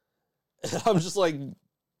 I'm just like,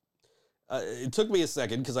 it took me a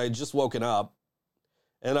second because I had just woken up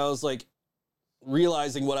and I was like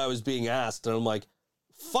realizing what I was being asked. And I'm like,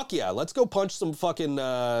 fuck yeah, let's go punch some fucking,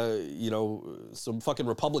 some fucking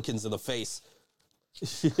Republicans in the face.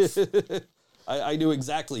 I knew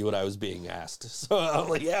exactly what I was being asked. So I'm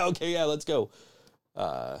like, yeah, okay, yeah, let's go.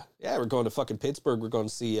 Yeah, we're going to fucking Pittsburgh. We're going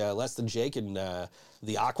to see Less Than Jake and the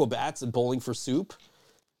Aquabats and Bowling for Soup.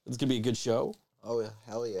 It's going to be a good show. Oh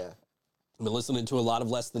hell yeah. I've been listening to a lot of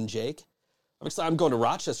Less Than Jake. I'm excited. I'm going to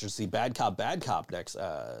Rochester to see Bad Cop next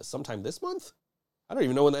sometime this month. I don't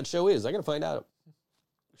even know when that show is. I got to find out.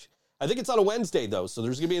 I think it's on a Wednesday though, so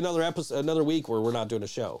there's gonna be another week where we're not doing a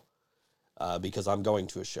show because I'm going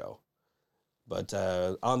to a show. But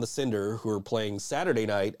On the Cinder, who are playing Saturday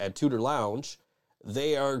night at Tudor Lounge,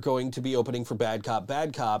 they are going to be opening for Bad Cop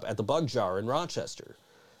at the Bug Jar in Rochester,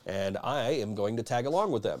 and I am going to tag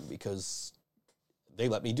along with them because they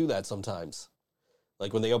let me do that sometimes.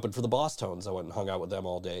 Like when they opened for the Boss Tones, I went and hung out with them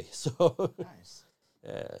all day. So Nice.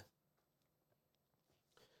 yeah.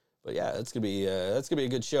 But yeah, that's gonna be a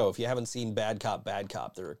good show. If you haven't seen Bad Cop,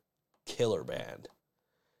 they're a killer band,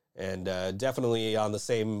 and definitely on the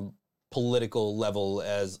same political level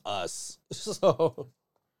as us. So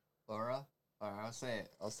Laura, all right,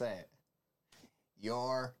 I'll say it.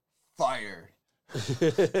 You're fired.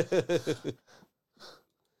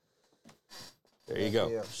 There you go.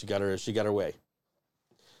 Yeah. She got her way.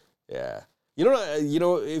 Yeah. You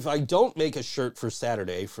know, if I don't make a shirt for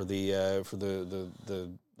Saturday for the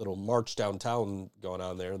little march downtown going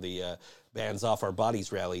on there, the Bands Off Our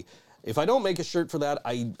Bodies rally, if I don't make a shirt for that,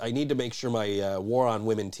 I need to make sure my War on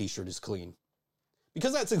Women t-shirt is clean.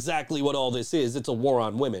 Because that's exactly what all this is. It's a war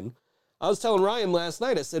on women. I was telling Ryan last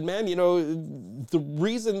night, I said, man, you know, the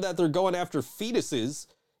reason that they're going after fetuses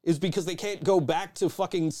is because they can't go back to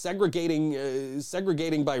fucking segregating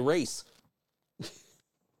by race.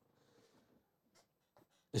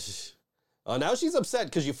 Oh, now she's upset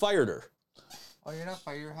because you fired her. Oh, you're not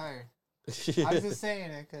fired. You're hired. I was just saying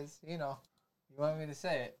it because you want me to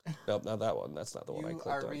say it. Nope, not that one. That's not the one I You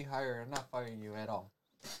clicked are on. rehired. I'm not firing you at all.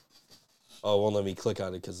 Oh, it won't let me click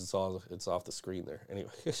on it because it's off the screen there. Anyway.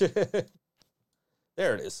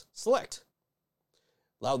 There it is. Select.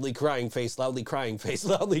 Loudly crying face, loudly crying face,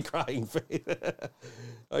 loudly crying face.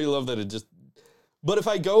 I love that it just... But if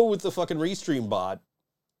I go with the fucking Restream bot,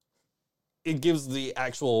 it gives the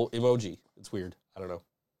actual emoji. It's weird. I don't know.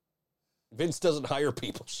 Vince doesn't hire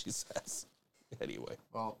people, she says. Anyway.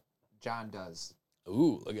 Well, John does.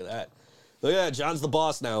 Ooh, look at that. Look at that. John's the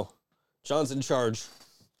boss now. John's in charge.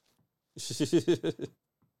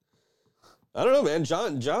 I don't know, man.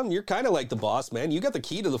 John, you're kind of like the boss, man. You got the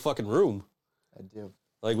key to the fucking room. I do.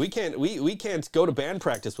 Like we can't go to band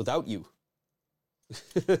practice without you.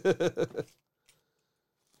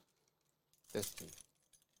 This key.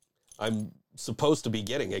 I'm supposed to be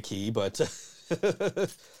getting a key, but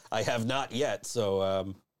I have not yet.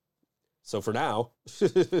 So for now,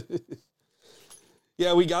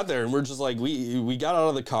 yeah, we got there and we're just like, we got out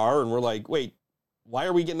of the car and we're like, wait, why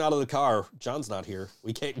are we getting out of the car? John's not here.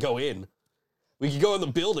 We can't go in. We can go in the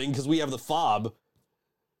building because we have the fob.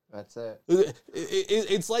 That's it.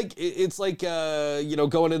 It's like you know,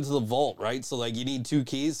 going into the vault, right? So like you need 2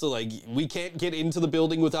 keys. So like we can't get into the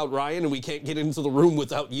building without Ryan, and we can't get into the room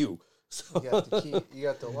without you. So You got the key, you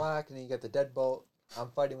got the lock, and then you got the deadbolt. I'm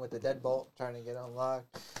fighting with the deadbolt, trying to get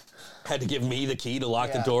unlocked. had to give me the key to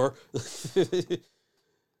lock the Yeah. door.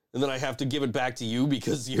 And then I have to give it back to you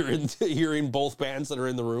because you're in both bands that are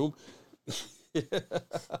in the room.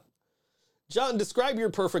 John, describe your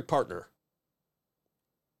perfect partner.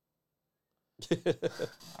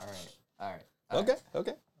 All right. Okay.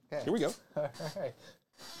 Okay. Here we go. All right.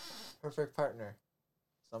 Perfect partner.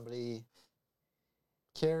 Somebody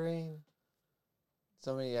caring.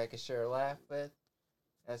 Somebody I can share a laugh with.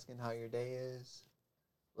 Asking how your day is.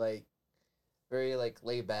 Like, very, like,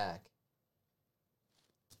 laid back.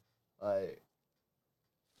 Like,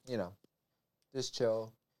 you know, just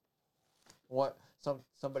chill.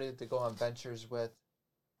 Somebody to go on ventures with.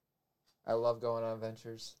 I love going on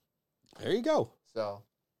ventures. There you go. So,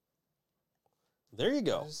 There you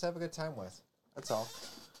go. just have a good time with. That's all.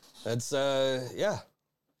 That's yeah.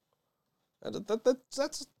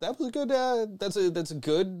 That was a good. That's a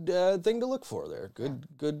good thing to look for there.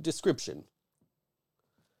 Good description.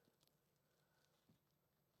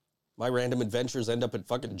 My random adventures end up at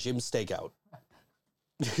fucking Jim's Steakout.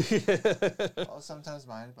 Well, sometimes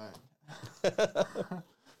mine, but It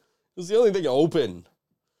was the only thing open.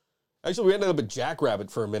 Actually, we ended up at Jackrabbit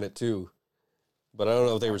for a minute too, but I don't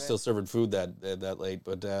know if they were still serving food that late.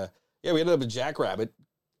 But yeah, we ended up at Jackrabbit.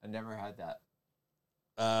 I never had that.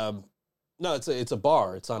 No, it's a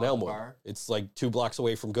bar. It's on Oh, Elmwood. bar? It's like 2 blocks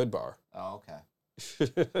away from Good Bar. Oh, okay.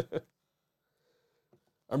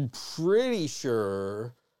 I'm pretty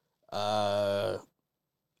sure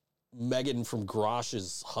Megan from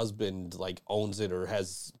Grosh's husband like owns it or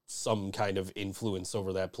has some kind of influence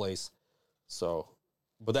over that place. So,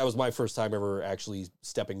 but that was my first time ever actually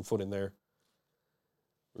stepping foot in there.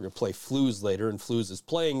 We're going to play Flues later, and Flues is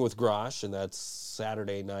playing with Grosh, and that's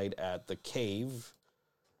Saturday night at the Cave,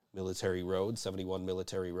 Military Road, 71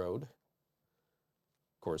 Military Road. Of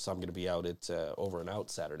course, I'm going to be out at Over and Out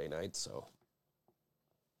Saturday night, so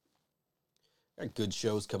got good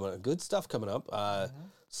shows coming up, good stuff coming up.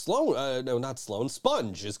 Sloan, no, not Sloan,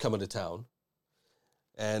 Sponge is coming to town,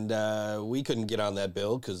 and we couldn't get on that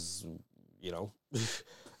bill because, you know,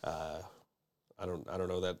 I don't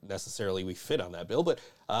know that necessarily we fit on that bill, but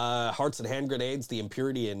Hearts and Hand Grenades, The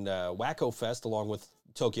Impurity, and Wacko Fest, along with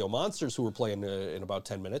Tokyo Monsters, who we're playing in about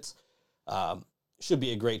 10 minutes, should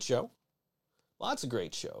be a great show. Lots of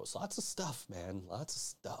great shows. Lots of stuff, man. Lots of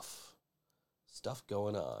stuff. Stuff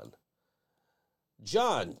going on.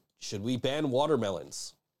 John, should we ban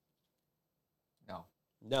watermelons? No.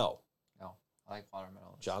 No. No. I like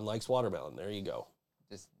watermelon. John likes watermelon. There you go.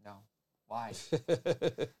 Just, no. Why? What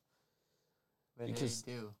Because-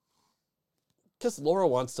 did he do? Because Laura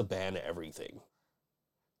wants to ban everything.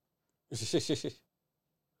 You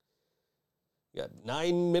got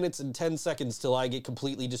 9 minutes and 10 seconds till I get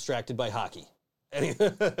completely distracted by hockey.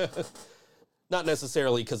 Not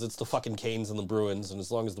necessarily because it's the fucking Canes and the Bruins, and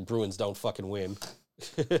as long as the Bruins don't fucking win.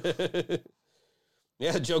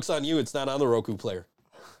 Yeah, joke's on you. It's not on the Roku player.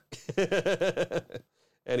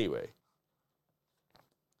 Anyway.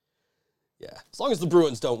 Yeah, as long as the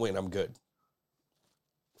Bruins don't win, I'm good.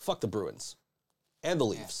 Fuck the Bruins. And the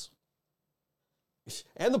Leafs.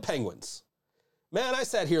 And the Penguins. Man, I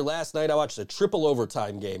sat here last night. I watched a triple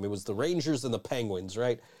overtime game. It was the Rangers and the Penguins,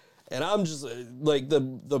 right? And I'm just like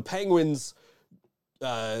the Penguins.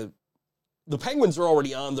 The Penguins are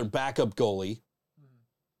already on their backup goalie,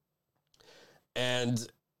 and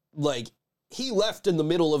like he left in the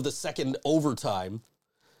middle of the second overtime,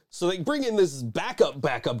 so they bring in this backup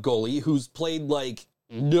goalie who's played like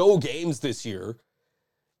no games this year,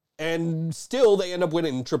 and still they end up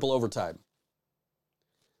winning triple overtime.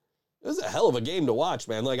 It was a hell of a game to watch,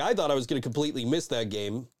 man. Like, I thought I was going to completely miss that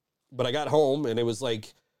game, but I got home and it was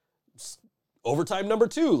like overtime number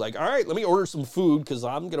 2. Like, all right, let me order some food because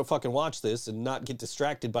I'm going to fucking watch this and not get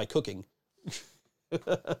distracted by cooking.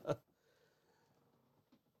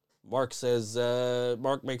 Mark says,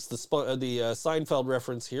 Mark makes the Seinfeld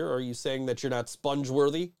reference here. Are you saying that you're not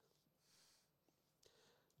sponge-worthy?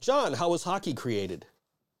 John, how was hockey created?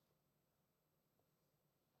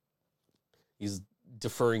 He's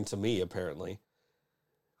deferring to me, apparently.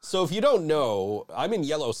 So if you don't know, I'm in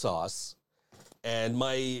Yellow Sauce, and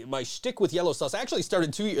my shtick with Yellow Sauce actually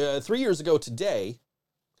started 3 years ago today.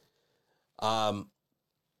 I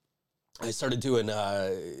started doing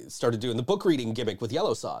the book reading gimmick with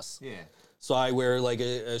Yellow Sauce. Yeah. So I wear like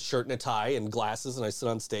a shirt and a tie and glasses, and I sit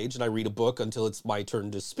on stage and I read a book until it's my turn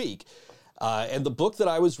to speak. And the book that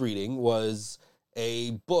I was reading was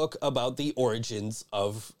a book about the origins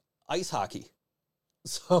of ice hockey.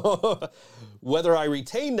 So whether I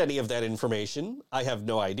retained any of that information, I have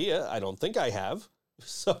no idea. I don't think I have.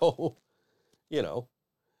 So, you know,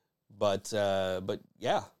 but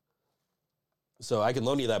yeah. So I can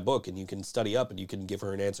loan you that book and you can study up and you can give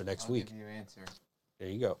her an answer next week. Give you an answer. There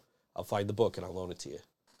you go. I'll find the book and I'll loan it to you.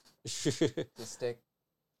 The stick,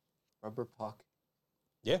 rubber puck.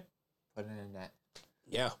 Yeah. Put it in a net.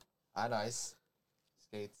 Yeah. On ice.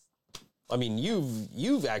 Skates. I mean,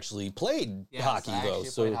 you've actually played hockey though,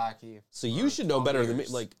 played hockey so you should know better than me.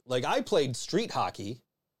 years. Like I played street hockey.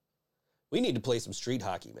 We need to play some street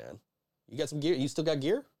hockey, man. You got some gear? You still got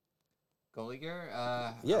gear? Goalie gear?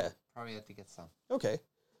 Yeah. I'll probably have to get some. Okay.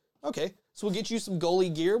 So we'll get you some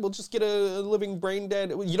goalie gear. We'll just get a living brain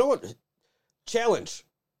dead. You know what? Challenge.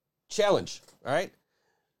 All right.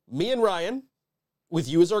 Me and Ryan, with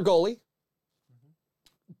you as our goalie.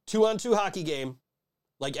 2-on-2 hockey game.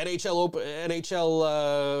 Like NHL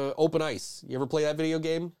Open Ice. You ever play that video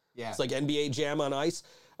game? Yeah. It's like NBA Jam on ice.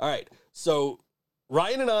 All right. So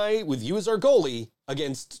Ryan and I, with you as our goalie,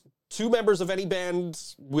 against 2 members of any band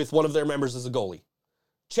with one of their members as a goalie.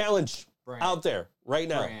 Challenge out there right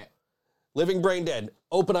now. Living Brain Dead.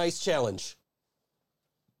 Open Ice Challenge.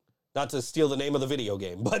 Not to steal the name of the video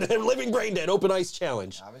game, but Living Brain Dead Open Ice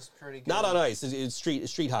Challenge. I was pretty good. Not on ice. It's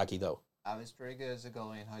street hockey, though. I was pretty good as a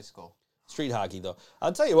goalie in high school. Street hockey, though.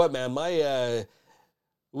 I'll tell you what, man.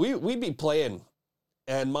 We'd be playing,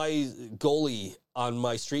 and my goalie on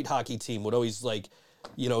my street hockey team would always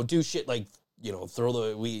do shit like throw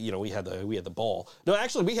the we had the ball. No,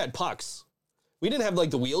 actually, we had pucks. We didn't have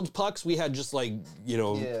like the wheeled pucks. We had just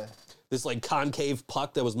this like concave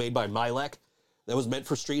puck that was made by Milek that was meant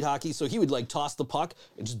for street hockey. So he would like toss the puck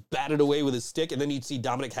and just bat it away with his stick, and then you'd see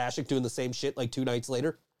Dominic Hasek doing the same shit like 2 nights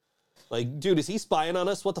later. Like, dude, is he spying on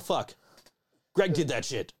us? What the fuck? Greg did that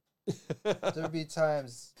shit. There'd be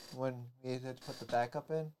times when we had to put the backup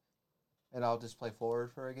in, and I'll just play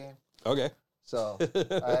forward for a game. Okay. So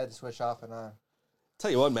I had to switch off and on. Tell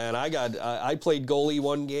you what, man, I played goalie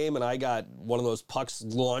one game, and I got one of those pucks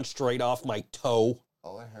launched right off my toe.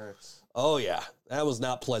 Oh, it hurts. Oh, yeah. That was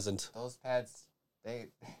not pleasant. Those pads, it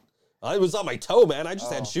was on my toe, man. I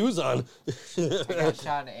just had shoes on. I got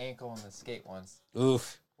shot in the ankle in the skate once.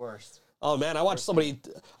 Oof. Worst. Oh, man, I watched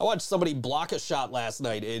somebody block a shot last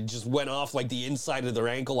night. It just went off like the inside of their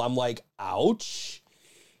ankle. I'm like, ouch.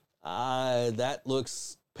 That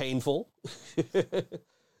looks painful.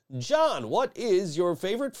 John, what is your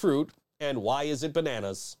favorite fruit and why is it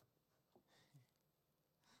bananas?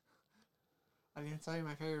 I'm going to tell you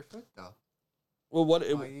my favorite fruit, though. Well, what?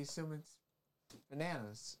 Why do you assume it's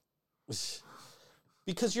bananas?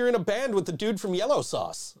 Because you're in a band with the dude from Yellow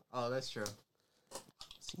Sauce. Oh, that's true.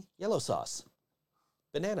 See? Yellow Sauce.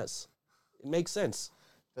 Bananas. It makes sense.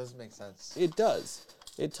 Doesn't make sense. It does.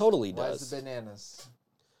 It totally Why does. is it bananas?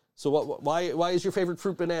 So why is your favorite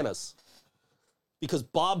fruit bananas? Because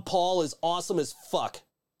Bob Paul is awesome as fuck.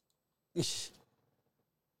 That's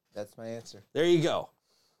my answer. There you go.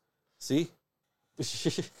 See?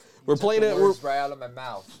 We're playing it. Right out of my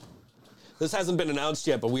mouth. This hasn't been announced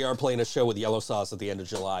yet, but we are playing a show with Yellow Sauce at the end of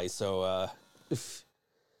July. So Oh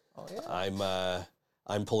yeah.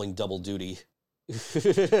 I'm pulling double duty.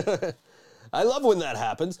 I love when that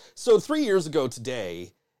happens. So 3 years ago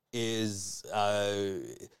today is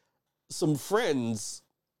some friends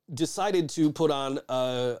decided to put on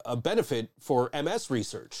a benefit for MS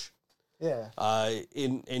research. Yeah.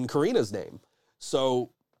 In Karina's name.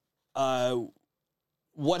 So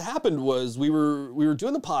what happened was we were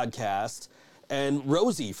doing the podcast, and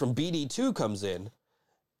Rosie from BD2 comes in,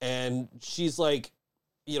 and she's like,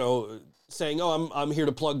 saying, "Oh, I'm here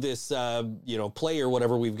to plug this, play or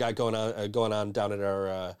whatever we've got going on down at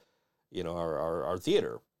our, our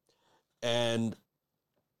theater," and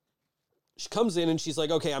she comes in and she's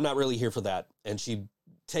like, "Okay, I'm not really here for that," and she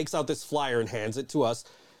takes out this flyer and hands it to us,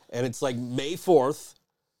 and it's like May 4th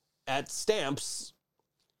at Stamps.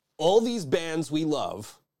 All these bands we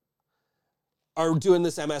love are doing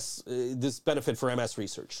this this benefit for MS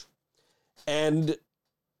research. And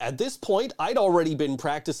at this point, I'd already been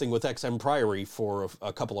practicing with XM Priory for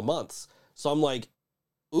a couple of months. So I'm like,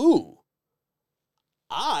 ooh,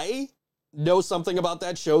 I know something about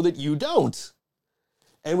that show that you don't.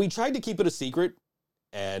 And we tried to keep it a secret,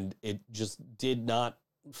 and it just did not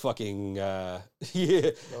fucking, Go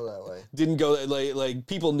that way. didn't go, like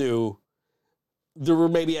people knew. There were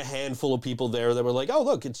maybe a handful of people there that were like, "Oh,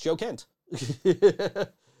 look, it's Joe Kent."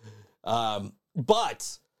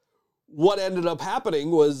 But what ended up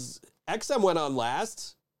happening was XM went on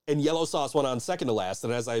last and Yellow Sauce went on second to last.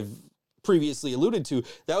 And as I've previously alluded to,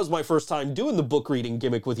 that was my first time doing the book reading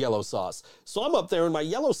gimmick with Yellow Sauce. So I'm up there in my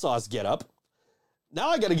Yellow Sauce getup. Now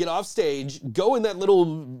I got to get off stage, go in that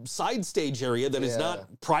little side stage area that is not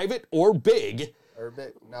private or big.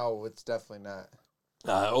 No, it's definitely not.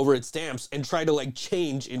 Over at Stamps, and try to like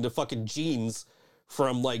change into fucking jeans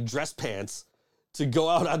from like dress pants to go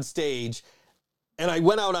out on stage. And I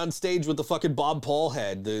went out on stage with the fucking Bob Paul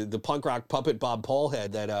head, the punk rock puppet Bob Paul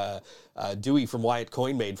head that Dewey from Wyatt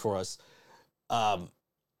Coyne made for us.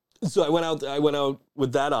 So I went out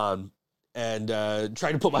with that on and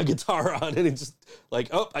tried to put my guitar on, and it's just like,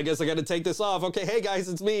 oh, I guess I got to take this off. Okay, hey guys,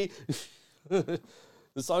 it's me. The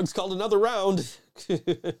song's called Another Round.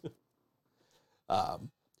 But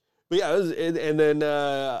yeah, and then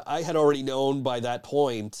I had already known by that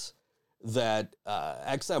point that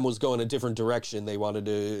XM was going a different direction. They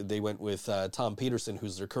went with Tom Peterson,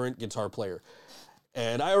 who's their current guitar player.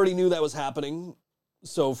 And I already knew that was happening.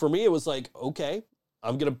 So for me, it was like, okay,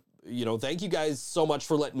 I'm going to, thank you guys so much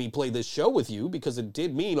for letting me play this show with you, because it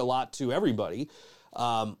did mean a lot to everybody.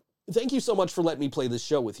 Thank you so much for letting me play this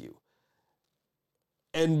show with you.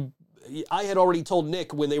 And I had already told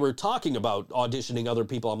Nick when they were talking about auditioning other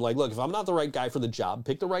people, I'm like, look, if I'm not the right guy for the job,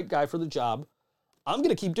 pick the right guy for the job. I'm going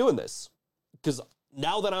to keep doing this, because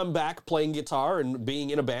now that I'm back playing guitar and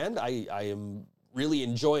being in a band, I am really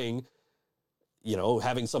enjoying,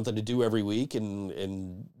 having something to do every week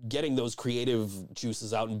and getting those creative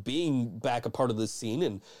juices out and being back a part of this scene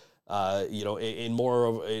and, in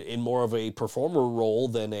more of a performer role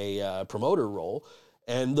than a promoter role.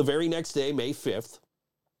 And the very next day, May 5th,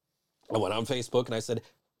 I went on Facebook and I said,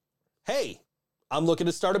 hey, I'm looking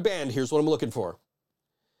to start a band. Here's what I'm looking for.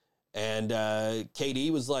 And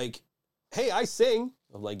KD was like, hey, I sing.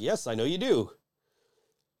 I'm like, yes, I know you do.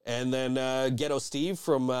 And then Ghetto Steve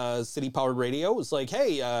from City Powered Radio was like,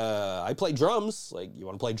 hey, I play drums. Like, you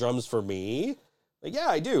want to play drums for me? Like, yeah,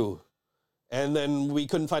 I do. And then we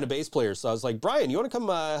couldn't find a bass player. So I was like, Brian, you want to come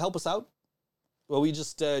help us out? Well, we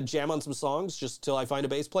just jam on some songs just till I find a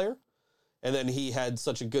bass player. And then he had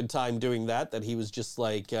such a good time doing that he was just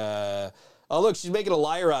like, oh, look, she's making a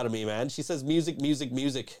liar out of me, man. She says music, music,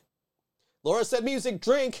 music. Laura said music,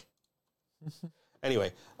 drink.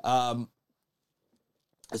 Anyway, but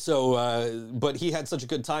he had such a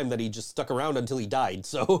good time that he just stuck around until he died.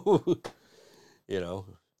 So,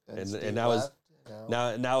 and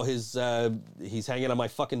now his he's hanging on my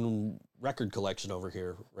fucking record collection over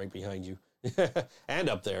here, right behind you, and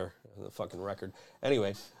up there, the fucking record.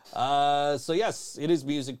 Anyway, so yes, it is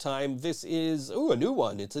music time. This is a new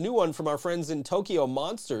one. It's a new one from our friends in Tokyo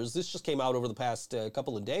Monsters. This just came out over the past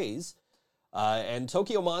couple of days. And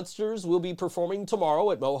Tokyo Monsters will be performing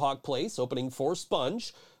tomorrow at Mohawk Place, opening for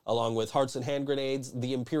Sponge, along with Hearts and Hand Grenades,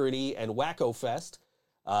 The Impurity, and Wacko Fest.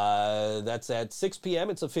 That's at 6 p.m.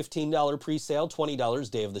 It's a $15 pre-sale,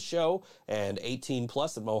 $20 day of the show, and 18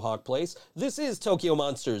 plus at Mohawk Place. This is Tokyo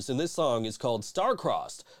Monsters, and this song is called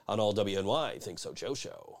Star-Crossed on All WNY Think So Joe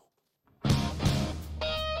Show.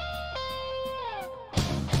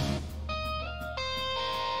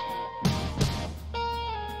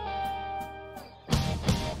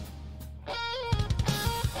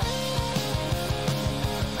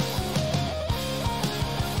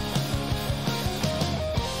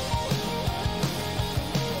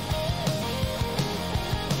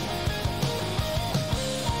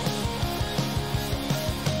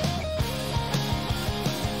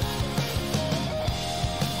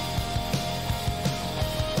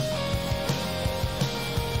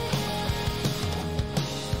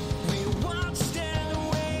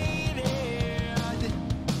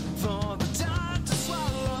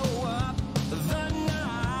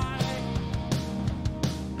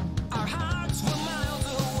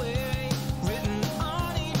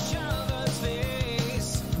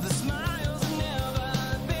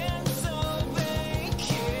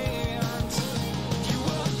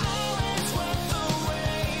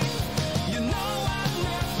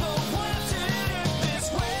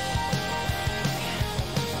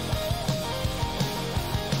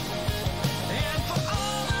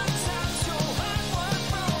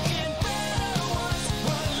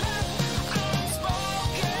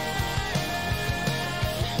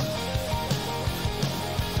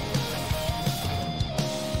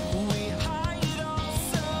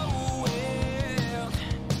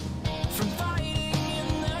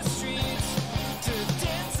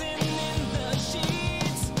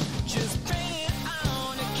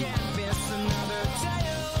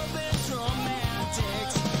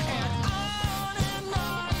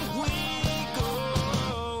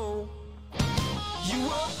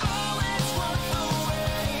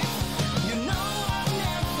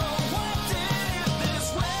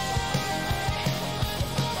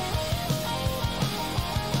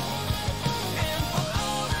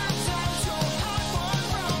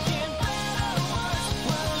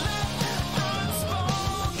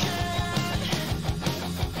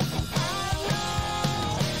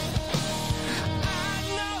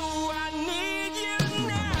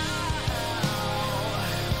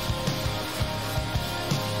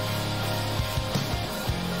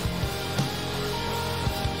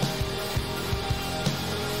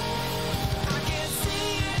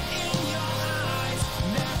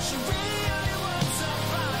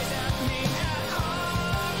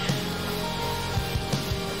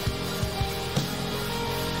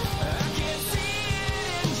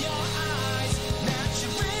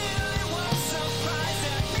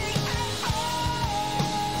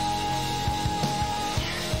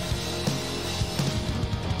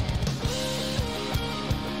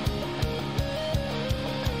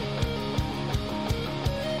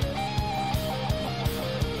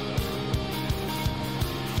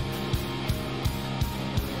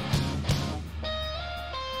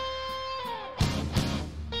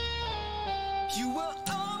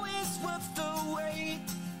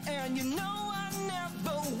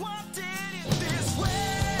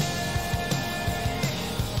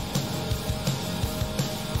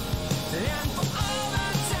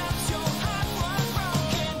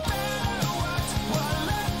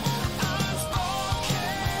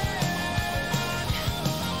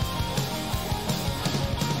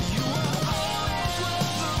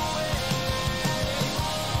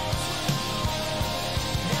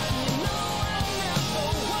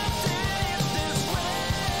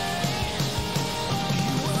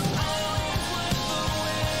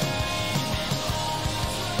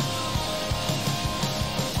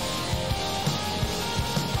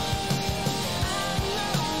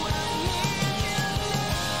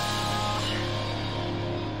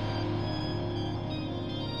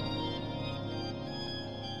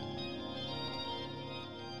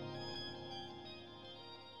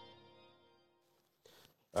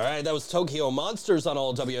 All right, that was Tokyo Monsters on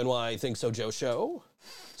All WNY Think So Joe Show.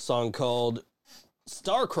 Song called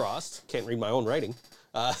Star-Crossed. Can't read my own writing.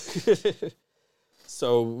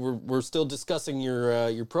 So we're still discussing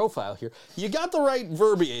your profile here. You got the right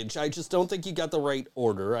verbiage. I just don't think you got the right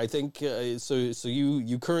order. I think so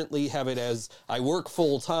you currently have it as I work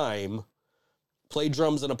full time, play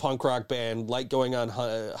drums in a punk rock band, like going on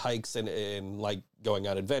hikes and like going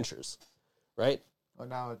on adventures, right? Well,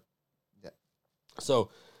 now, yeah. So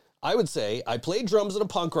I would say I play drums in a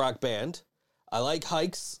punk rock band. I like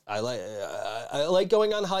hikes. I like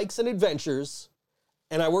going on hikes and adventures,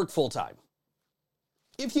 and I work full time.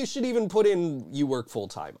 If you should even put in you work full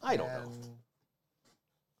time, I don't know.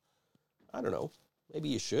 I don't know. Maybe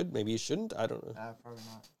you should. Maybe you shouldn't. I don't know. Probably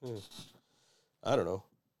not. I don't know.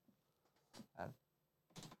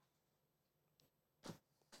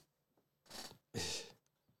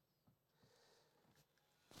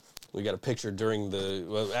 We got a picture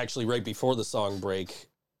actually right before the song break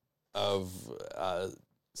of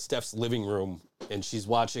Steph's living room, and she's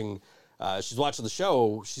watching the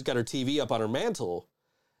show. She's got her TV up on her mantle,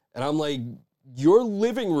 and I'm like, your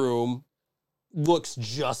living room looks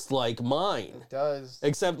just like mine. It does.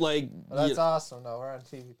 Except like, well, that's awesome though. We're on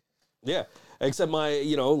TV. Yeah. Except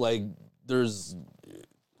there's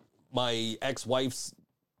my ex-wife's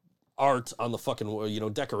art on the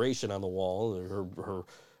fucking, decoration on the wall, her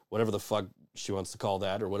whatever the fuck she wants to call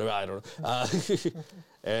that or whatever, I don't know.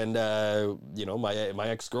 And, my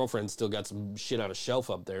ex-girlfriend still got some shit on a shelf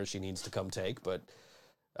up there she needs to come take, but,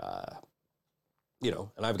 and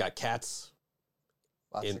I've got cats.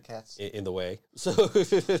 Lots of cats. In the way. So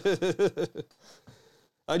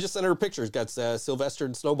I just sent her a picture. It's got Sylvester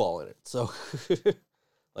and Snowball in it. So,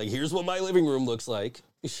 like, here's what my living room looks like.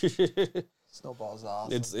 Snowball's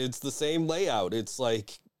awesome. It's the same layout. It's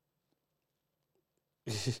like,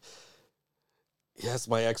 yes,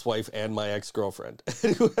 my ex-wife and my ex-girlfriend.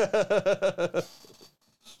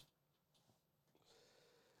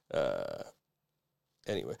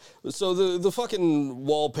 Anyway, so the fucking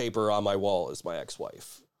wallpaper on my wall is my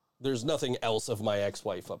ex-wife. There's nothing else of my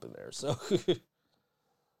ex-wife up in there. So,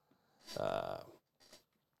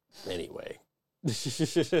 anyway,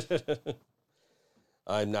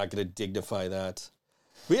 I'm not going to dignify that.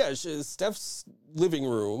 But yeah, Steph's living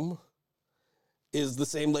room is the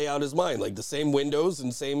same layout as mine, like the same windows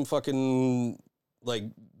and same fucking, like,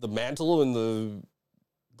 the mantle and the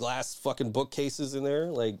glass fucking bookcases in there.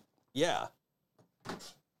 Like, yeah.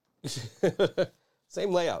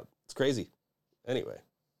 Same layout. It's crazy. Anyway.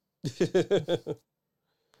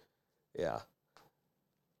 Yeah.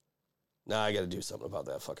 Now I got to do something about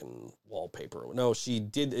that fucking wallpaper. No, she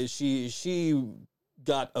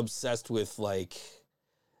got obsessed with, like,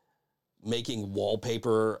 making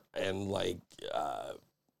wallpaper and, like,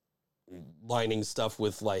 lining stuff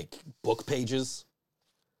with, like, book pages.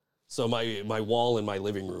 So my wall in my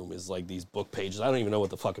living room is, like, these book pages. I don't even know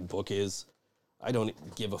what the fucking book is. I don't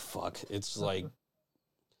give a fuck. It's like,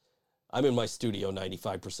 I'm in my studio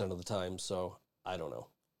 95% of the time, so I don't know.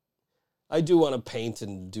 I do want to paint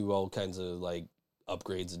and do all kinds of, like,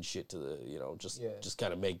 upgrades and shit to the, just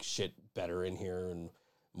kind of make shit better in here and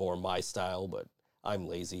more my style, but I'm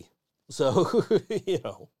lazy. So,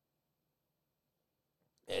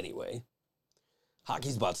 Anyway,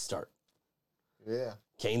 hockey's about to start. Yeah.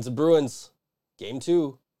 Canes and Bruins, game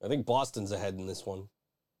 2. I think Boston's ahead in this one.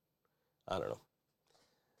 I don't know.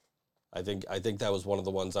 I think that was one of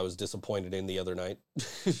the ones I was disappointed in the other night.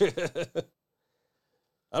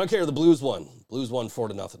 I don't care. The Blues won. Blues won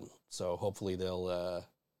 4-0. So hopefully they'll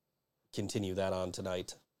continue that on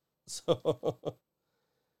tonight. So,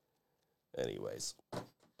 anyways,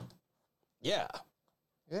 yeah.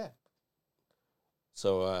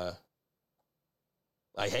 So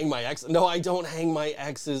I hang my ex. No, I don't hang my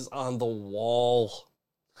exes on the wall.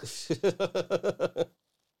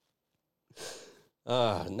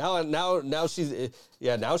 Now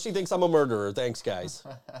she thinks I'm a murderer. Thanks, guys.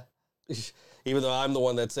 Even though I'm the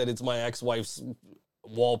one that said it's my ex-wife's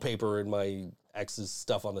wallpaper and my ex's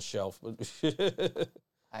stuff on the shelf.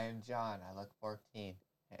 I am John. I look 14,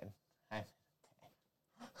 and I'm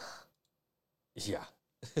yeah.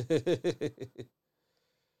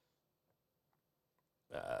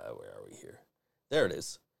 Where are we here? There it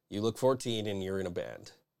is. You look 14 and you're in a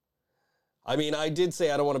band. I mean, I did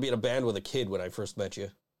say I don't want to be in a band with a kid when I first met you.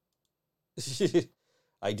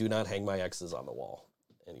 I do not hang my exes on the wall.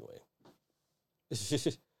 Anyway.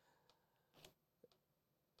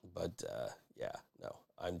 But, yeah, no,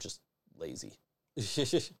 I'm just lazy.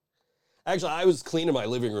 Actually, I was cleaning my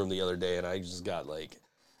living room the other day, and I just got, like,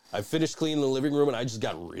 I finished cleaning the living room, and I just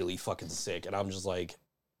got really fucking sick, and I'm just like,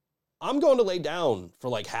 I'm going to lay down for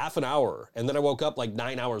like half an hour, and then I woke up like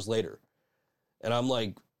 9 hours later. And I'm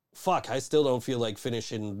like, fuck, I still don't feel like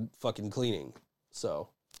finishing fucking cleaning. So.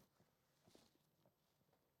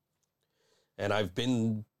 And I've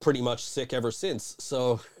been pretty much sick ever since.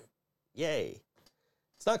 So, yay.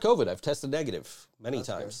 It's not COVID. I've tested negative many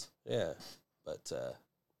times. Good. Yeah. But,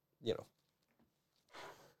 you know.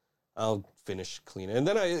 I'll finish cleaning. And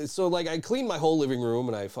then I cleaned my whole living room,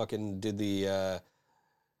 and I fucking did the,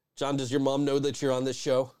 John, does your mom know that you're on this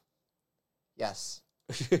show? Yes.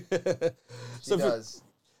 She does.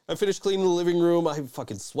 I finished cleaning the living room. I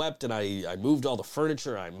fucking swept, and I moved all the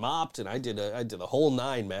furniture. I mopped, and I did the whole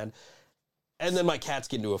 9, man. And then my cats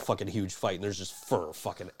get into a fucking huge fight, and there's just fur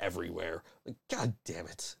fucking everywhere. Like, God damn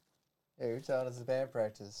it. Yeah, you're telling us the band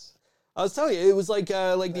practice. I was telling you, it was like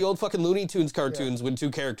the old fucking Looney Tunes cartoons when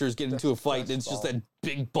 2 characters get into a fight, and it's just that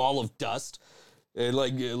big ball of dust. And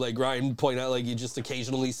like Ryan pointed out, like you just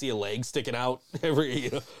occasionally see a leg sticking out every,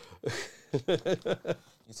 you know.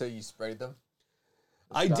 So you sprayed them?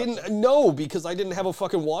 I didn't know because I didn't have a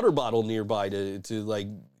fucking water bottle nearby to like.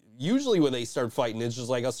 Usually when they start fighting, it's just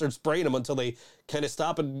like I'll start spraying them until they kind of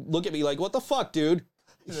stop and look at me like, "What the fuck, dude?"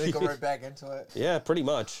 They go right back into it. Yeah, pretty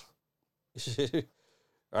much.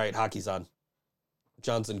 All right, hockey's on.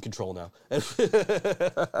 John's in control now.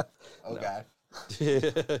 Oh God.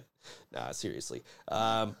 Nah, seriously.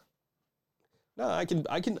 No, I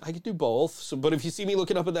can do both. So, but if you see me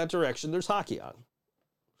looking up in that direction, there's hockey on.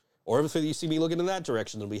 Or if you see me looking in that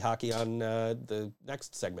direction, there'll be hockey on the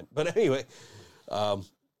next segment. But anyway,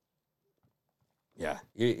 yeah,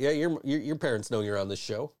 your parents know you're on this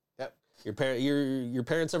show. Yep. Your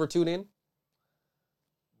parents ever tune in?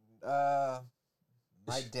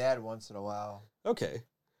 My dad once in a while. Okay.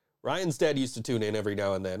 Ryan's dad used to tune in every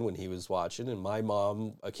now and then when he was watching, and my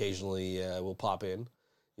mom occasionally will pop in.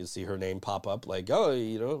 You'll see her name pop up, like, oh,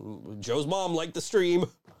 you know, Joe's mom liked the stream.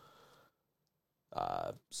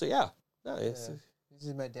 So yeah, no, it's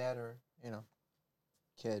usually my dad or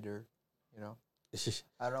kid or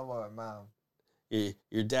I don't know about my mom.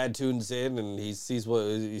 Your dad tunes in and he sees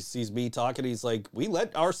me talking. He's like, "We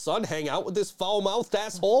let our son hang out with this foul-mouthed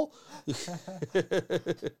asshole."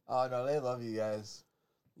 Oh no, they love you guys.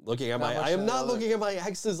 I am not looking at my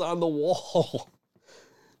exes on the wall.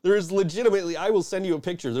 There is legitimately, I will send you a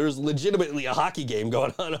picture. There is legitimately a hockey game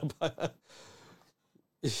going on up.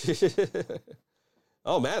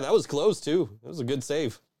 Oh man, that was close too. That was a good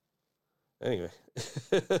save. Anyway.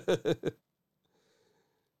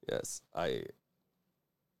 Yes,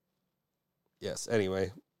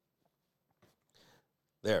 anyway.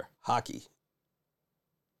 There, hockey.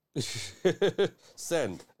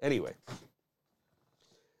 Send. Anyway.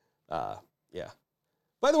 Yeah.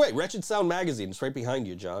 By the way, Wretched Sound Magazine is right behind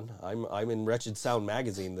you, John. I'm in Wretched Sound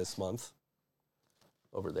Magazine this month.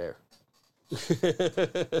 Over there.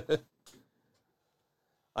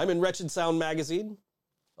 I'm in Wretched Sound Magazine,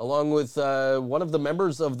 along with one of the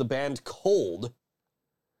members of the band Cold.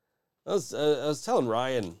 I was telling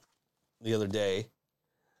Ryan the other day,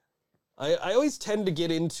 I always tend to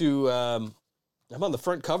get into, I'm on the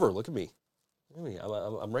front cover, look at me.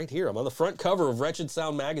 I'm right here, I'm on the front cover of Wretched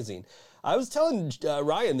Sound Magazine. I was telling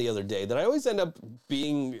Ryan the other day that I always end up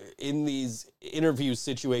being in these interview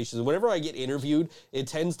situations. Whenever I get interviewed, it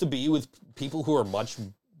tends to be with people who are much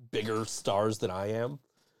bigger stars than I am.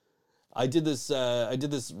 I did this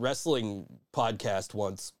wrestling podcast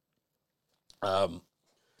once,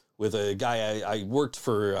 with a guy I worked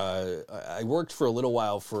for. I worked for a little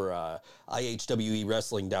while for IHWE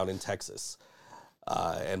Wrestling down in Texas,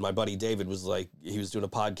 and my buddy David was like, he was doing a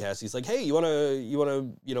podcast. He's like, "Hey, you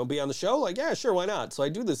wanna be on the show?" Like, yeah, sure, why not? So I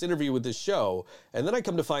do this interview with this show, and then I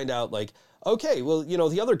come to find out, like, okay, well,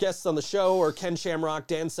 the other guests on the show are Ken Shamrock,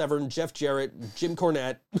 Dan Severn, Jeff Jarrett, Jim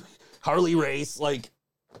Cornette, Harley Race, like.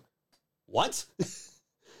 What?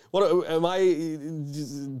 What am I?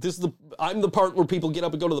 I'm the part where people get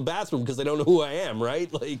up and go to the bathroom because they don't know who I am, right?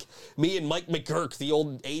 Like me and Mike McGurk, the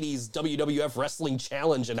old 80s WWF Wrestling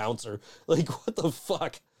Challenge announcer. Like, what the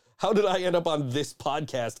fuck? How did I end up on this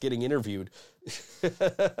podcast getting interviewed?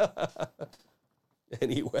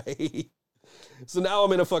 Anyway. So now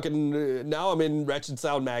I'm in Wretched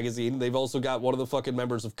Sound Magazine. They've also got one of the fucking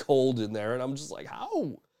members of Cold in there. And I'm just like,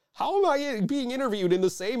 how? How am I being interviewed in the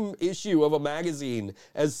same issue of a magazine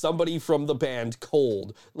as somebody from the band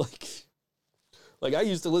Cold? Like I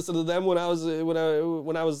used to listen to them when I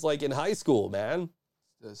was like in high school, man.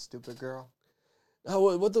 The Stupid Girl.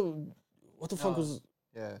 Oh, what the fuck was?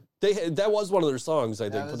 Yeah. That was one of their songs, I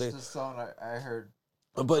think. That was the song I heard.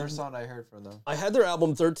 But first song I heard from them. I had their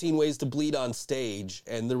album 13 Ways to Bleed on Stage,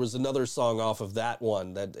 and there was another song off of that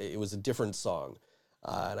one that it was a different song.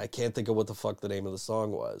 And I can't think of what the fuck the name of the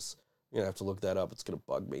song was. You're going to have to look that up. It's going to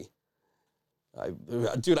bug me.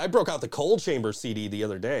 Dude, I broke out the Coal Chamber CD the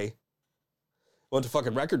other day. Went to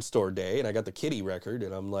fucking record store day, and I got the Kitty record,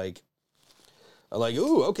 and I'm like,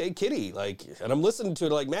 ooh, okay, Kitty. Like, and I'm listening to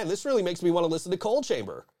it like, man, this really makes me want to listen to Coal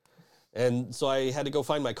Chamber. And so I had to go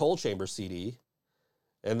find my Coal Chamber CD.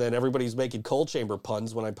 And then everybody's making Coal Chamber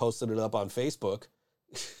puns when I posted it up on Facebook.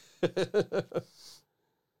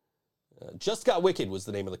 Just Got Wicked was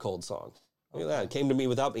the name of the Cold song. Look at that. It came to me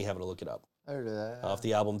without me having to look it up. I heard of that. Off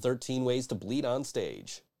the album 13 Ways to Bleed on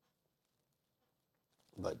Stage.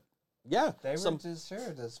 But yeah, They were just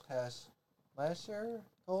here this past last year,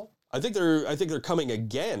 Cole. I think they're coming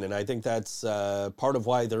again, and I think that's part of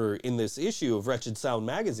why they're in this issue of Wretched Sound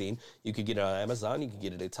magazine. You could get it on Amazon, you could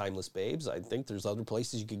get it at Timeless Babes. I think there's other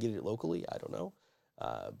places you could get it locally. I don't know,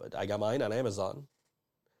 but I got mine on Amazon.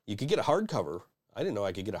 You could get a hardcover. I didn't know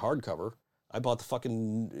I could get a hardcover. I bought the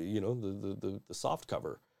fucking the soft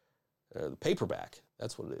cover, the paperback.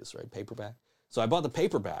 That's what it is, right? Paperback. So I bought the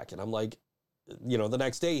paperback, and I'm like, the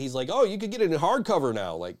next day he's like, oh, you could get it in hardcover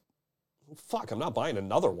now. Like, fuck, I'm not buying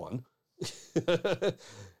another one.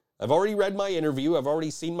 I've already read my interview. I've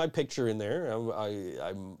already seen my picture in there.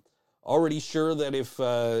 I'm already sure that if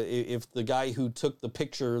the guy who took the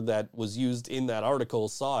picture that was used in that article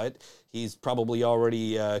saw it, he's probably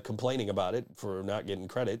already complaining about it for not getting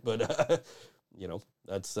credit. But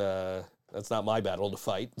that's not my battle to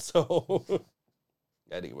fight. So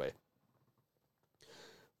anyway,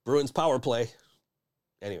 Bruins power play.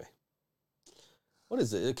 Anyway. What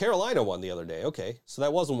is it? Carolina won the other day. Okay, so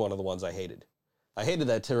that wasn't one of the ones I hated. I hated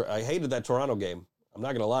that Toronto game. I'm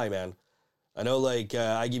not gonna lie, man. I know, I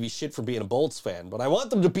give you shit for being a Bolts fan, but I want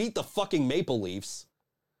them to beat the fucking Maple Leafs.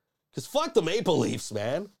 Because fuck the Maple Leafs,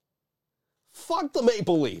 man. Fuck the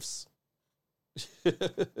Maple Leafs.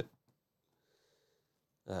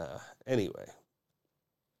 Anyway.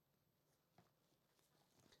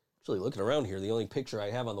 Actually, looking around here, the only picture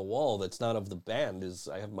I have on the wall that's not of the band is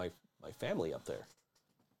I have my family up there.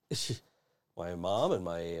 My mom and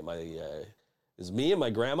is me and my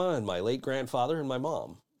grandma and my late grandfather and my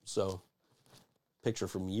mom. So, picture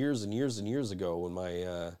from years and years and years ago when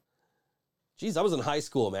I was in high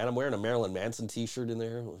school, man. I'm wearing a Marilyn Manson t-shirt in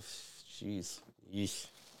there. Jeez. Yeesh.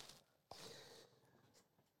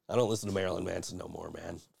 I don't listen to Marilyn Manson no more,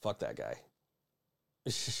 man. Fuck that guy.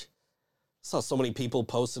 Saw so many people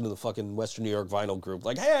posting in the fucking Western New York vinyl group,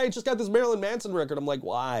 like, hey, I just got this Marilyn Manson record. I'm like,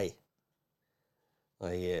 why?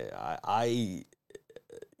 Maybe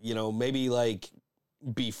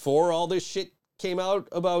before all this shit came out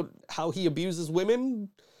about how he abuses women,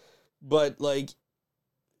 but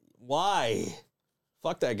why?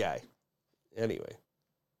 Fuck that guy. Anyway.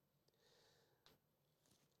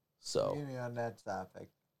 So. Maybe on that topic,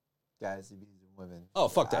 guys abusing women. Oh,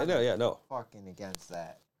 fuck that. No. Fucking against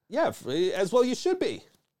that. Yeah, as well you should be.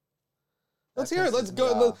 Let's hear it. Let's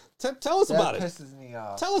go. Tell us about it. That pisses me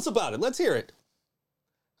off. Tell us about it. Let's hear it.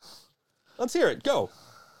 Let's hear it. Go.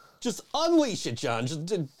 Just unleash it, John.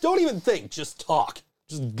 Just don't even think. Just talk.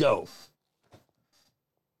 Just go.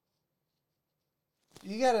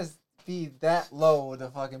 You gotta be that low to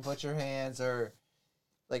fucking put your hands or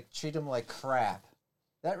treat them like crap.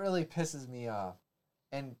 That really pisses me off.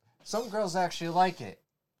 And some girls actually like it.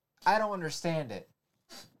 I don't understand it.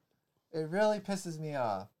 It really pisses me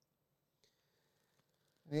off.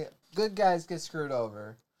 The good guys get screwed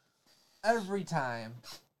over every time.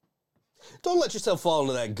 Don't let yourself fall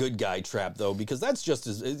into that good guy trap, though, because that's just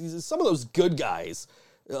some of those good guys,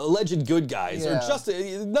 alleged good guys, are just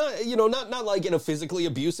not like in a physically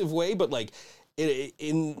abusive way, but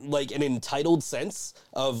in an entitled sense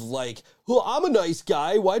of well, I'm a nice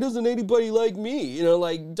guy. Why doesn't anybody like me?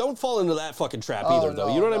 Don't fall into that fucking trap either,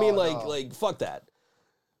 though. You know what I mean? No. Fuck that.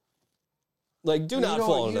 Do not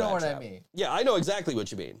fall into that trap. You know what I mean. Yeah, I know exactly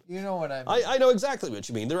what you mean. You know what I mean. I know exactly what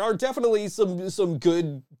you mean. There are definitely some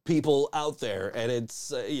good people out there, and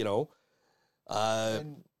it's, I know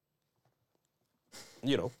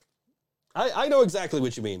exactly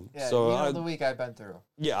what you mean. Yeah, so the week I've been through.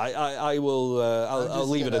 Yeah, I will. I'll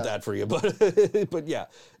leave it at that for you. But yeah,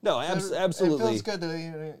 no, absolutely. It feels good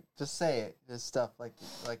to say it, this stuff like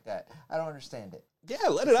that. I don't understand it. Yeah,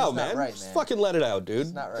 let it out, man. Right, Just fucking let it out, dude.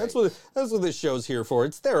 It's not right. That's what this show's here for.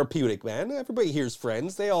 It's therapeutic, man. Everybody here's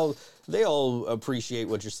friends. They all appreciate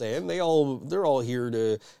what you're saying. They're all here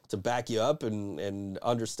to back you up and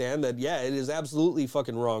understand that, yeah, it is absolutely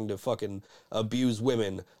fucking wrong to fucking abuse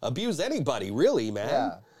women. Abuse anybody, really, man.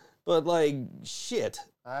 Yeah. But shit.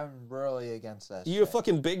 I'm really against that. You a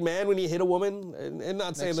fucking big man when you hit a woman? And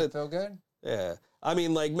not saying that. Makes you feel good? Yeah. I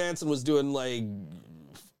mean, Manson was doing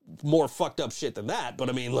more fucked up shit than that. But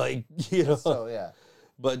I mean, like, you know, So yeah,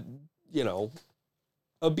 but you know,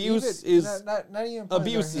 abuse even, is not even putting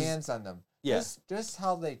abuse their is- hands on them. yeah. Just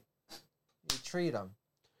how you treat them.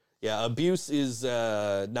 Yeah, abuse is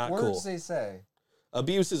not Words cool. they say.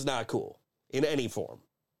 Abuse is not cool in any form.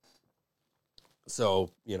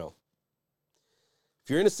 So, you know, if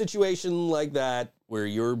you're in a situation like that where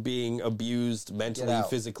you're being abused mentally, out.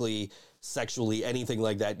 physically, sexually, anything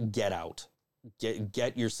like that, get out.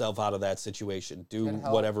 Get yourself out of that situation. Do Get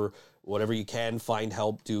help. whatever you can, find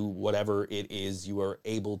help, do whatever it is you are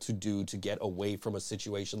able to do to get away from a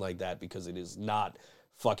situation like that, because it is not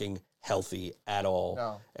fucking healthy at all.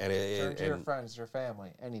 No. And Turn to your friends, your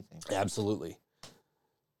family, anything. absolutely.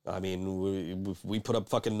 I mean, we put up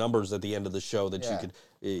fucking numbers at the end of the show that you Yeah. could,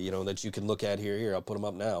 you know, that you can look at here. Here, I'll put them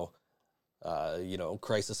up now. You know,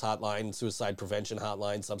 crisis hotline, suicide prevention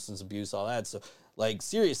hotline, substance abuse, all that. So, like,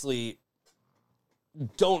 seriously,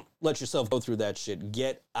 don't let yourself go through that shit.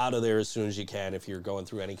 Get out of there as soon as you can if you're going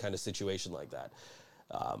through any kind of situation like that.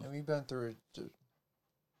 And we've been through, you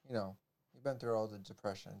know, we've been through all the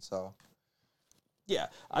depression. So Yeah,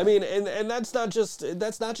 I mean, and that's not just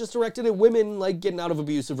directed at women, like getting out of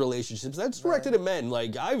abusive relationships. That's directed at men.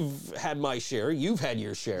 Like, I've had my share, you've had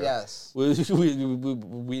your share. yes, we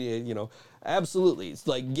you know, absolutely. It's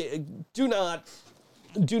like, do not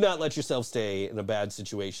let yourself stay in a bad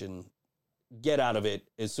situation. Get out of it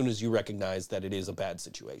as soon as you recognize that it is a bad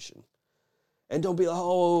situation, and don't be like,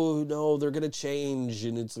 oh no, they're gonna change,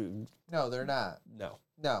 and it's no, they're not. no.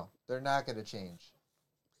 They're not going to change.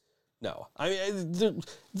 No, I mean,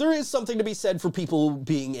 there is something to be said for people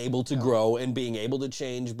being able to grow and being able to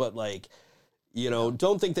change, but, like, you know,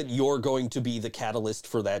 don't think that you're going to be the catalyst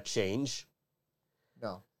for that change.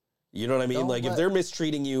 No, You know what I mean? Don't Like, if let- they're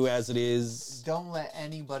mistreating you as it is, don't let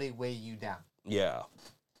anybody weigh you down. yeah,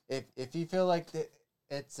 If you feel like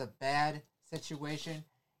it's a bad situation,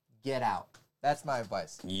 get out. That's my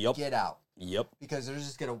advice. Yep. Get out, yep, because they're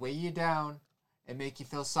just going to weigh you down and make you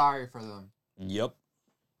feel sorry for them. yep.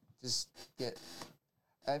 Just get.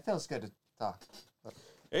 It feels good to talk. But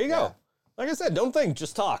There you go. Yeah. Like I said, don't think,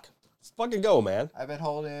 just talk. Just fucking go, man. I've been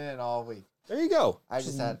holding it in all week. There you go. I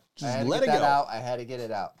just had to let get it that go. out. I had to get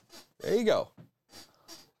it out. There you go.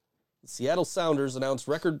 The Seattle Sounders announced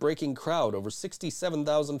record-breaking crowd. Over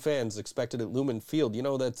 67,000 fans expected at Lumen Field. You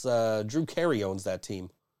know, that's Drew Carey owns that team,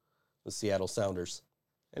 the Seattle Sounders.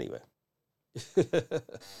 Anyway.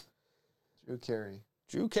 Drew Carey.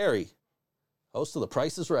 Drew Carey, host of The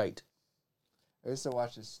Price is Right. I used to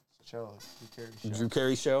watch this show, Drew Carey show. Drew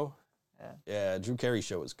Carey Show? Yeah. Yeah, Drew Carey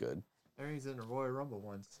Show is good. There he's in the Royal Rumble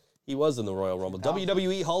once. He was in the Royal Rumble.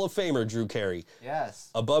 WWE Hall of Famer Drew Carey. Yes.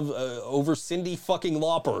 Over Cindy fucking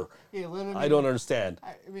Lauper. He eliminated. I don't understand.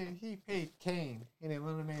 I mean, he paid Kane and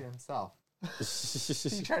eliminated himself.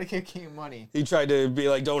 He tried to give Kane money. He tried to be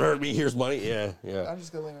like, don't hurt me, here's money. Yeah, yeah. I'm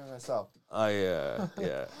just gonna eliminate myself.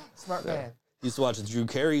 Yeah. Smart man. Used to watch the Drew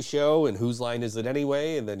Carey Show and Whose Line Is It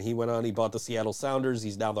Anyway? And then he went on, he bought the Seattle Sounders.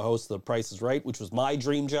 He's now the host of The Price is Right, which was my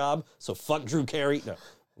dream job. So fuck Drew Carey. No,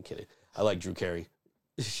 I'm kidding. I like Drew Carey.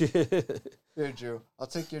 Here, Drew. I'll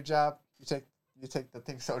take your job. You take the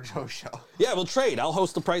Think So Joe show. Yeah, we'll trade. I'll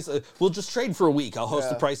host the Price. We'll just trade for a week. I'll host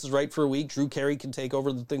Yeah. The Price is Right for a week. Drew Carey can take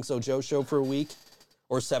over the Think So Joe show for a week.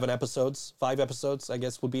 Or 7 episodes. 5 episodes, I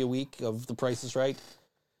guess, would be a week of The Price is Right.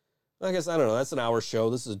 I guess, I don't know. That's an hour show.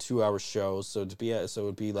 This is a 2-hour show. So it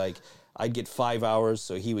would be like, I'd get 5 hours.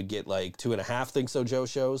 So he would get like 2.5 Think So Joe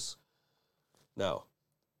shows. No.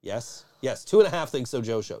 Yes? Yes, 2.5 Think So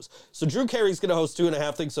Joe shows. So Drew Carey's going to host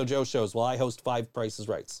 2.5 Think So Joe shows while I host 5 Price is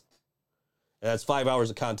Rights. And that's 5 hours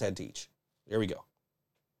of content each. There we go.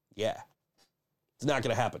 Yeah. It's not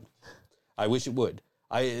going to happen. I wish it would.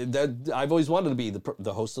 I've always wanted to be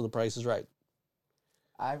the host of The Price is Right.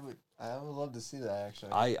 I would love to see that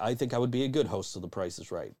actually. I think I would be a good host of The Price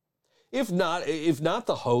is Right. If not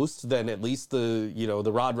the host, then at least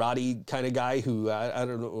the Rod Roddy kind of guy who I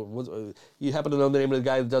don't know. You happen to know the name of the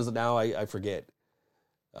guy that does it now? I forget.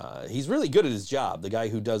 He's really good at his job. The guy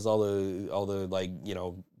who does all the like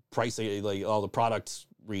pricing, like all the product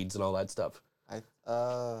reads and all that stuff. I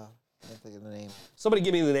can't think of the name. Somebody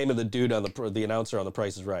give me the name of the dude on the announcer on The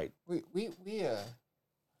Price is Right. We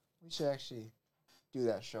should actually do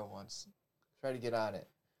that show once. Try to get on it.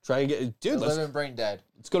 Try and get dude. Living Brain Dead.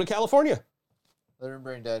 Let's go to California. Living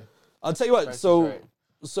Brain Dead. I'll tell you what. Price is So Right.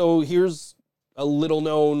 so here's a little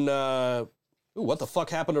known. Ooh, what the fuck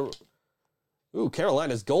happened to? Ooh,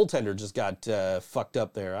 Carolina's goaltender just got fucked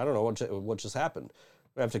up there. I don't know what just happened.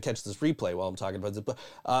 I have to catch this replay while I'm talking about this. But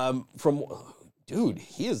dude,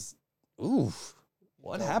 he is. Ooh,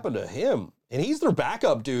 what happened to him? And he's their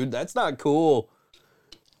backup, dude. That's not cool.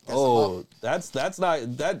 Oh, that's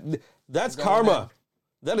karma.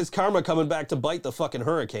 That is karma coming back to bite the fucking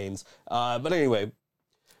Hurricanes. But anyway,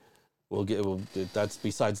 that's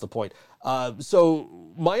besides the point.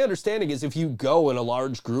 So my understanding is if you go in a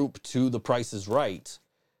large group to The Price is Right,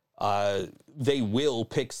 they will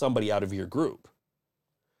pick somebody out of your group.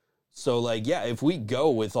 So like, yeah, if we go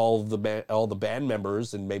with all the band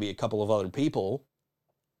members and maybe a couple of other people,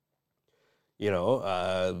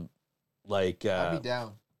 I'd be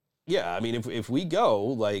down. Yeah, I mean, if we go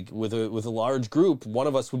like with a large group, one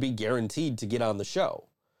of us would be guaranteed to get on the show,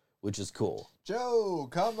 which is cool. Joe,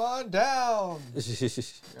 come on down.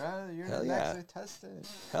 You're Hell the yeah. next contestant.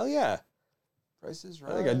 Hell yeah. Price is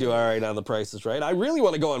Right. I think I'd do all right on The Price is Right. I really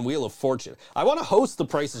want to go on Wheel of Fortune. I want to host The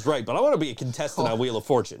Price is Right, but I want to be a contestant on Wheel of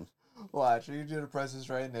Fortune. Watch, you do The Price is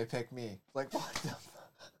Right and they pick me. Like, what the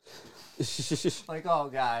fuck? Like, oh,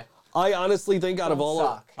 guy. I honestly think out of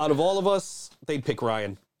all of us, they'd pick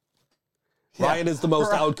Ryan. Yeah. Ryan is the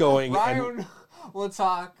most outgoing. Ryan will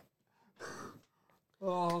talk.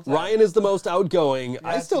 Ryan is the most outgoing. Yes,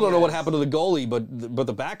 I still don't know what yes. happened to the goalie, but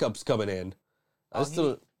the backup's coming in.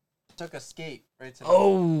 He took a skate right to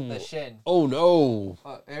the shin. Oh no.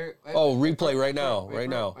 Replay right now.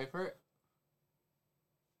 Wait for it.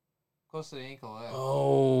 Close to the ankle. Yeah.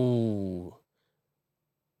 Oh.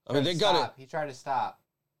 I mean, they got it. He tried to stop.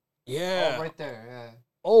 Yeah. Oh, right there. Yeah.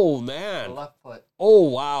 Oh man. The left foot. Oh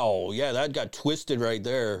wow. Yeah, that got twisted right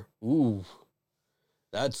there. Ooh.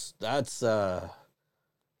 That's bad.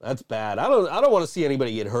 I don't want to see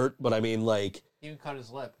anybody get hurt, but I mean like He even cut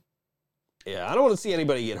his lip. Yeah, I don't want to see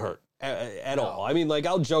anybody get hurt at all. I mean, like,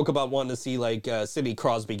 I'll joke about wanting to see, like, Sidney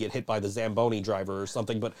Crosby get hit by the Zamboni driver or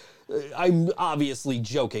something, but I'm obviously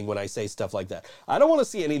joking when I say stuff like that. I don't want to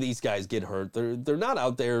see any of these guys get hurt. They're not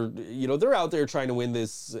out there, they're out there trying to win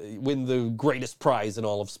the greatest prize in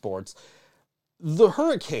all of sports. The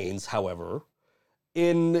Hurricanes, however,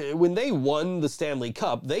 when they won the Stanley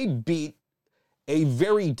Cup, they beat a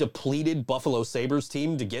very depleted Buffalo Sabres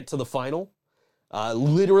team to get to the final.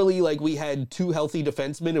 Literally, like, we had two healthy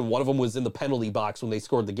defensemen, and one of them was in the penalty box when they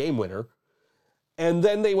scored the game winner. And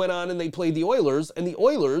then they went on and they played the Oilers, and the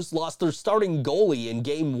Oilers lost their starting goalie in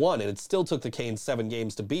game one, and it still took the Canes 7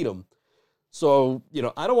 games to beat them. So,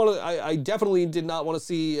 I definitely did not want to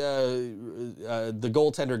see the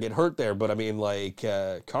goaltender get hurt there, but I mean, like,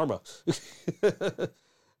 karma.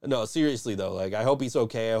 No, seriously though, like, I hope he's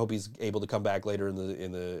okay. I hope he's able to come back later in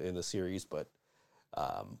the series, but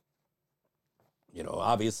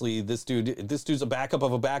obviously this dude's a backup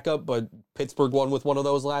of a backup, but Pittsburgh won with one of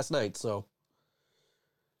those last night. So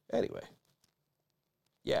anyway,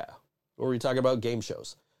 yeah. What were we talking about? Game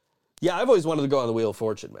shows. Yeah, I've always wanted to go on the Wheel of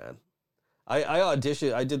Fortune, man. I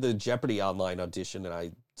auditioned. I did the Jeopardy online audition, and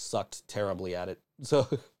I sucked terribly at it. So,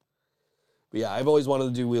 but yeah, I've always wanted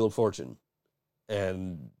to do Wheel of Fortune,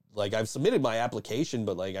 and like I've submitted my application,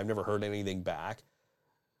 but like I've never heard anything back.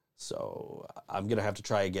 So I'm going to have to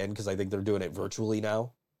try again because I think they're doing it virtually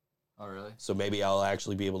now. Oh, really? So maybe I'll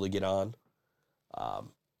actually be able to get on.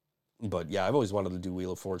 But yeah, I've always wanted to do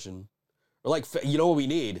Wheel of Fortune. Or like, you know what we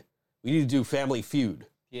need? We need to do Family Feud.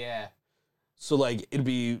 Yeah. So like, it'd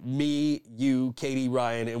be me, you, Katie,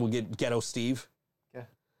 Ryan, and we'll get Ghetto Steve. Yeah.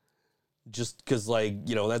 Just because like,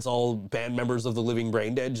 that's all band members of the Living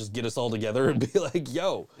Brain Dead. Just get us all together and be like,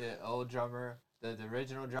 yo. The old drummer, the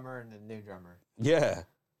original drummer, and the new drummer. Yeah.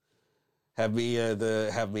 Have me at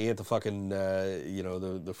the fucking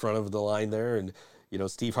the front of the line there, and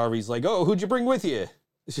Steve Harvey's like, oh, who'd you bring with you?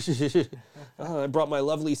 I brought my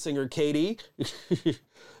lovely singer Katie,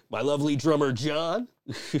 my lovely drummer John,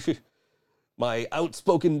 my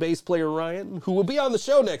outspoken bass player Ryan, who will be on the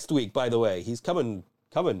show next week. By the way, he's coming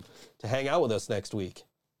to hang out with us next week.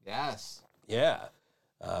 Yes. Yeah.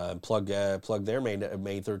 Plug their May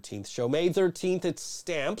 13th show. May 13th, it's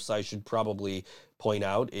Stamps. I should probably point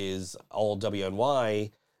out is all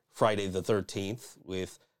WNY Friday the 13th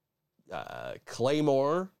with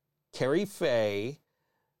Claymore, Carrie Faye,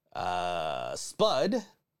 Spud,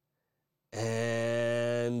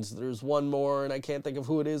 and there's one more, and I can't think of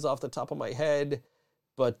who it is off the top of my head,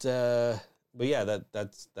 but yeah,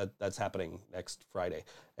 that's happening next Friday.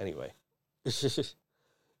 Anyway. It's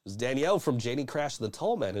Danielle from Janie Crash the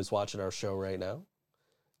Tall Man who's watching our show right now.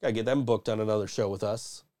 Gotta get them booked on another show with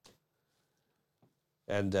us.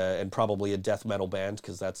 And probably a death metal band,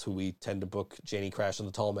 because that's who we tend to book Janie Crash and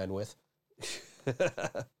the Tall Man with.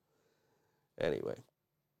 Anyway.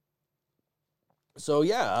 So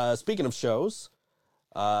yeah, speaking of shows,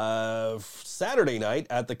 Saturday night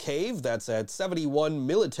at the Cave, that's at 71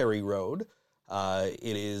 Military Road.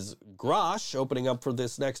 It is Grosh opening up for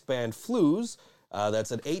this next band, Flues.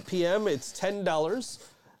 That's at 8 p.m. It's $10.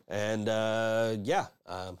 And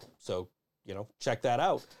so, check that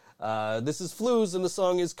out. This is Flues, and the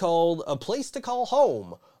song is called A Place to Call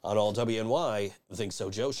Home on All WNY, The Think So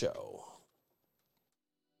Joe Show.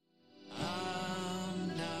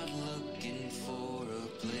 I'm not looking for a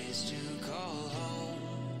place to call home.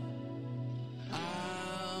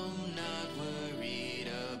 I'm not worried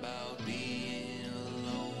about being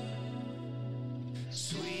alone.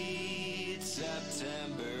 Sweet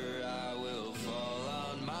September, I will fall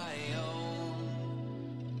on my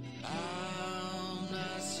own. I'm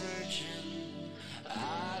not searching,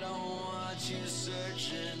 I don't want you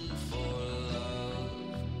searching for love.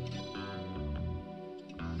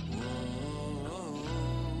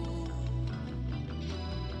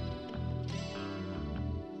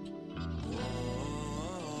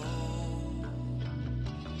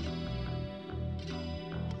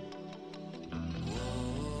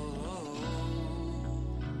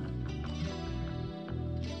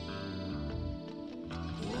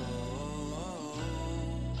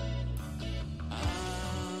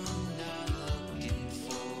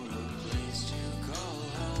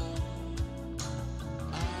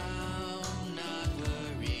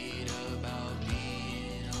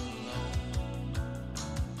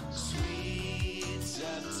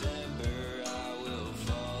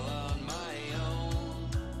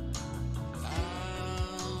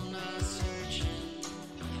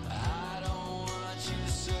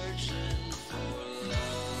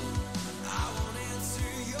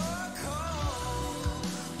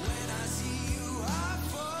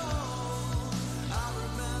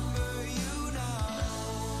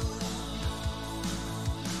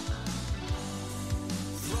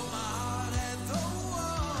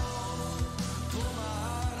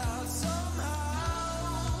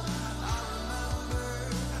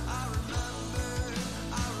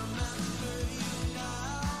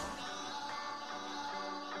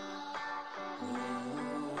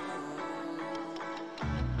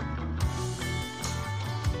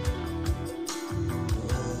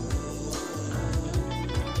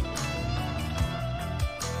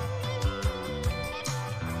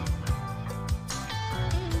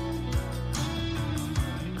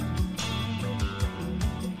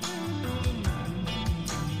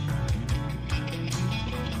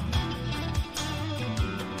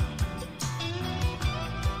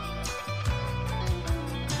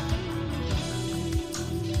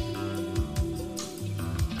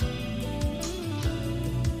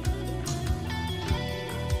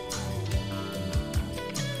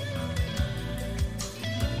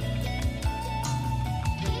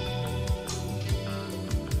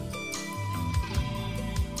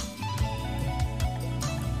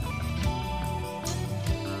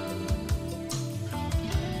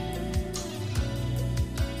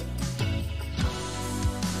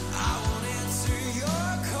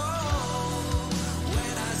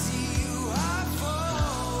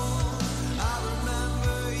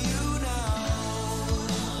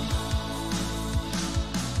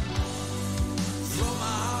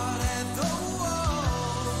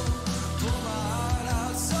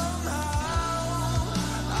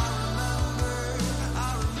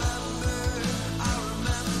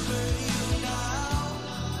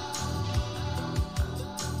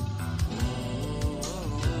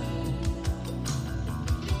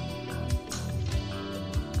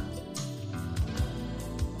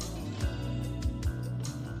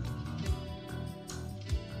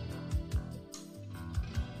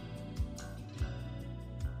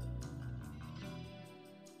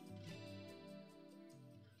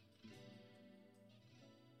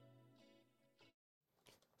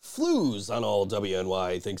 Flues on All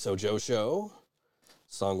WNY Think So Joe Show.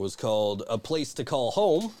 Song was called A Place to Call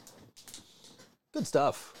Home. Good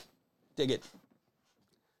stuff. Dig it.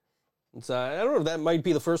 It's, I don't know if that might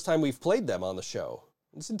be the first time we've played them on the show.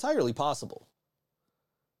 It's entirely possible.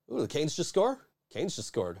 Ooh, the Canes just score? Canes just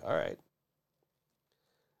scored. All right.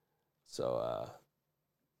 So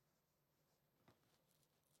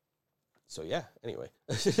yeah, anyway.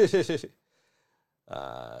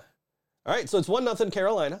 All right, so it's 1-0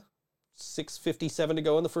 Carolina. 6:57 to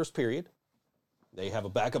go in the first period. They have a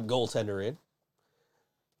backup goaltender in.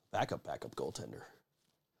 Backup goaltender.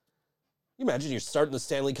 You imagine you're starting the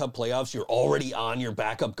Stanley Cup playoffs, you're already on your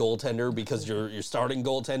backup goaltender because your starting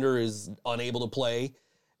goaltender is unable to play,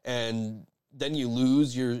 and then you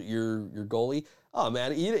lose your goalie. Oh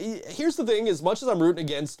man, here's the thing: as much as I'm rooting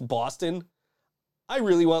against Boston, I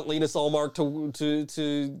really want Linus Ullmark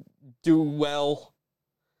to do well.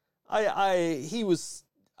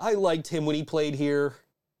 I liked him when he played here.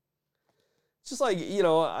 It's just like, you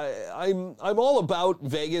know, I'm all about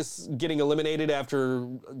Vegas getting eliminated after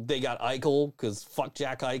they got Eichel, because fuck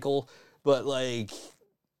Jack Eichel. But like,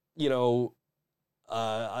 you know,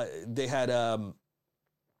 they had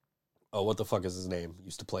oh, what the fuck is his name?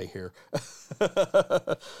 Used to play here.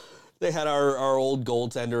 They had our old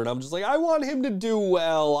goaltender, and I'm just like, I want him to do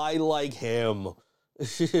well. I like him.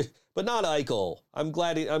 But not Eichel. I'm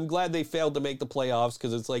glad they failed to make the playoffs,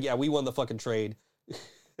 because it's like, yeah, we won the fucking trade.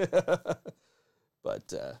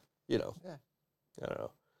 But you know, Yeah. I don't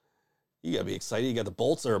know. You gotta be excited. You got the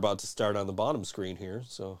Bolts are about to start on the bottom screen here,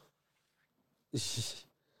 so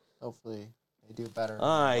Hopefully they do better in the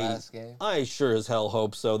last game. I sure as hell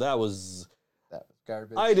hope so. That was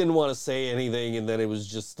Garbage. I didn't want to say anything, and then it was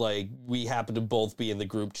just like we happened to both be in the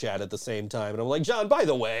group chat at the same time, and I'm like, John, by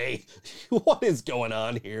the way, what is going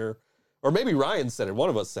on here? Or maybe Ryan said it.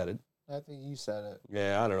 One of us said it. I think you said it.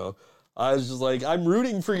 Yeah, I don't know. I was just like, I'm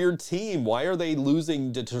rooting for your team. Why are they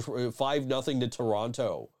losing to 5-0 to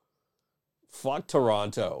Toronto? Fuck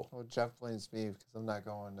Toronto. Well, Jeff blames me because I'm not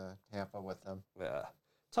going to Tampa with them. Yeah.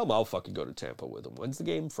 Tell him I'll fucking go to Tampa with him. When's the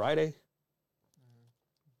game? Friday?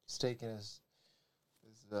 He's taking his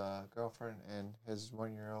girlfriend and his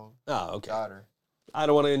 1-year-old Oh, okay. daughter. I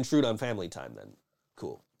don't want to intrude on family time then.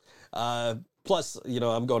 Cool. Plus, you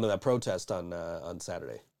know, I'm going to that protest on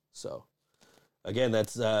Saturday. So, again,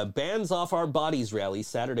 that's Bands Off Our Bodies rally,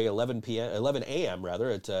 Saturday, 11 a.m. rather,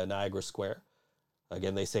 at Niagara Square.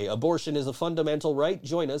 Again, they say, abortion is a fundamental right.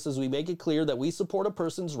 Join us as we make it clear that we support a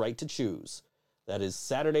person's right to choose. That is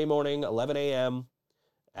Saturday morning, 11 a.m.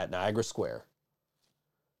 at Niagara Square.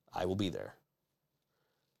 I will be there.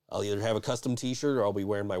 I'll either have a custom t-shirt or I'll be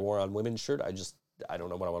wearing my War on Women shirt. I don't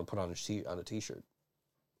know what I want to put on a t-shirt.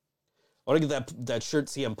 I want to get that shirt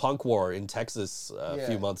CM Punk wore in Texas a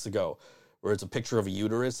few months ago, where it's a picture of a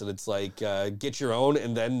uterus and it's like, get your own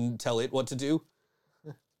and then tell it what to do.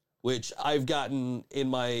 Which I've gotten in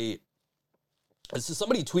my... So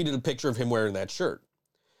somebody tweeted a picture of him wearing that shirt.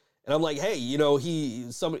 And I'm like, hey, you know, he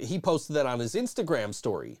posted that on his Instagram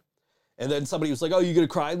story. And then somebody was like, oh, you gonna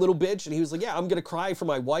cry, little bitch? And he was like, yeah, I'm gonna cry for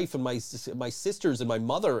my wife and my sisters and my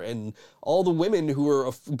mother and all the women who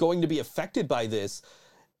are going to be affected by this.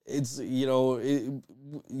 It's,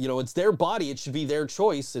 it's their body. It should be their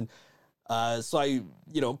choice. And so I,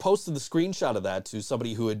 posted the screenshot of that to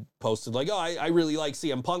somebody who had posted like, oh, I really like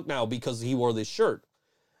CM Punk now because he wore this shirt.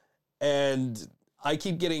 And I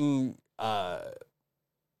keep getting,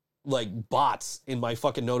 like bots in my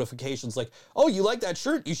fucking notifications like, oh, you like that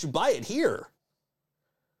shirt? You should buy it here.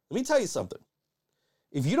 Let me tell you something.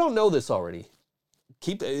 If you don't know this already,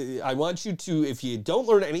 I want you to, if you don't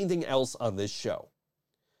learn anything else on this show,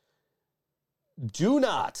 do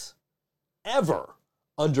not ever,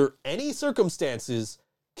 under any circumstances,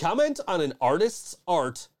 comment on an artist's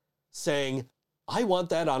art saying, I want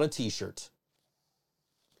that on a t-shirt.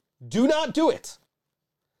 Do not do it.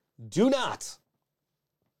 Do not.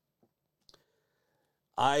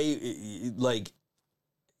 Like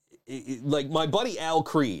my buddy Al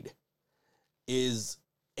Creed is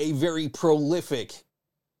a very prolific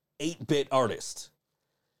 8-bit artist.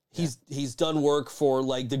 He's done work for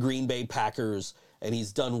like the Green Bay Packers, and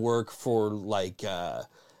he's done work for like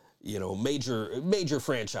major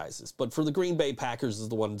franchises. But for the Green Bay Packers is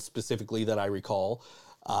the one specifically that I recall.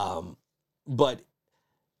 But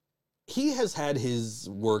he has had his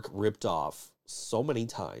work ripped off so many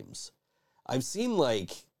times. I've seen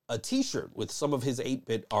like a t-shirt with some of his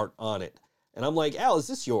 8-bit art on it. And I'm like, Al, is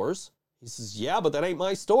this yours? He says, yeah, but that ain't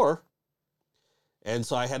my store. And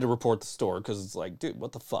so I had to report the store because it's like, dude,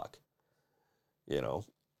 what the fuck?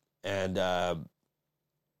 And,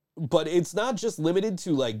 but it's not just limited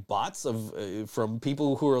to like bots from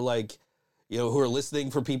people who are like, who are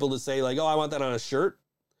listening for people to say like, oh, I want that on a shirt.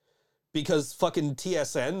 Because fucking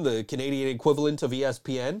TSN, the Canadian equivalent of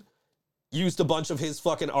ESPN, used a bunch of his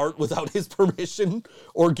fucking art without his permission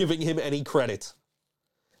or giving him any credit.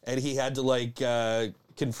 And he had to like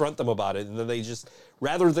confront them about it. And then they just,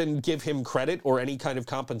 rather than give him credit or any kind of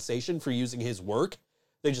compensation for using his work,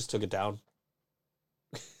 they just took it down.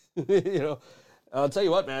 I'll tell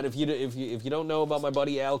you what, man, if you don't know about my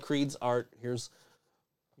buddy Al Creed's art, here's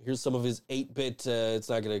some of his 8-bit, it's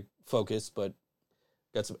not going to focus, but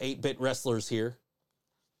got some 8-bit wrestlers here.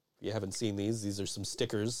 If you haven't seen these are some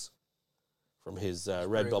stickers from his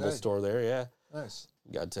Redbubble store there, yeah. Nice.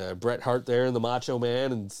 You got Bret Hart there and the Macho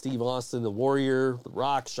Man and Steve Austin, the Warrior, The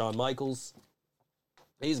Rock, Shawn Michaels.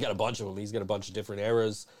 He's got a bunch of them. He's got a bunch of different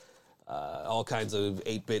eras, all kinds of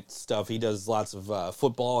 8-bit stuff. He does lots of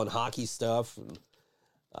football and hockey stuff. And,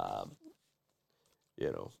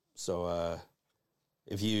 so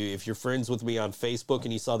If you're friends with me on Facebook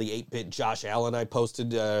and you saw the 8-bit Josh Allen I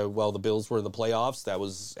posted while the Bills were in the playoffs, that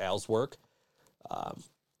was Al's work.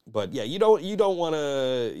 But yeah, you don't want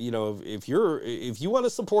to, if you want to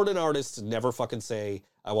support an artist, never fucking say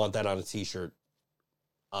I want that on a t-shirt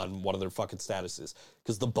on one of their fucking statuses,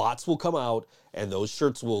 because the bots will come out and those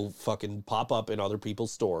shirts will fucking pop up in other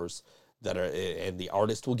people's stores and the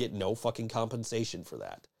artist will get no fucking compensation for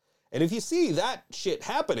that. And if you see that shit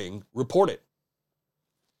happening, report it.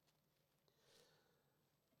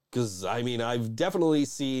 Because, I mean, I've definitely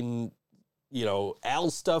seen,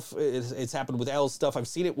 Al's stuff. It's happened with Al's stuff. I've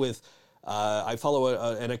seen it with, I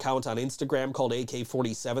follow an account on Instagram called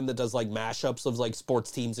AK47 that does, like, mashups of, like,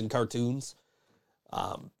 sports teams and cartoons.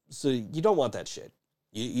 So you don't want that shit.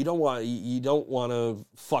 You don't want to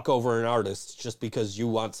fuck over an artist just because you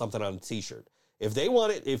want something on a t-shirt. If they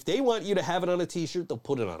want you to have it on a t-shirt, they'll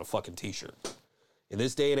put it on a fucking t-shirt. In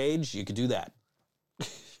this day and age, you can do that.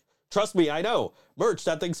 Trust me, I know.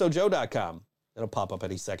 Merch.thinksojoe.com. It'll pop up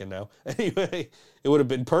any second now. Anyway, it would have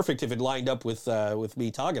been perfect if it lined up with me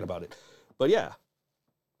talking about it. But yeah.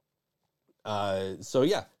 So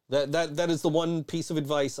yeah, that is the one piece of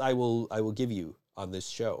advice I will give you on this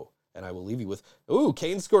show, and I will leave you with. Ooh,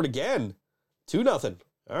 Kane scored again, 2-0.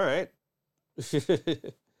 All right.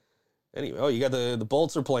 Anyway, you got the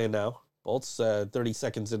Bolts are playing now. Bolts 30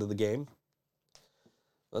 seconds into the game.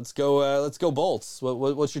 Let's go Bolts.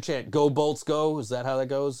 What's your chant? Go Bolts go. Is that how that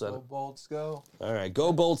goes? Go Bolts go. All right,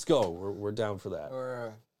 go Bolts go. We're down for that.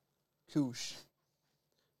 Or Koosh.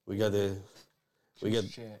 We got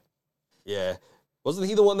Chant. Yeah. Wasn't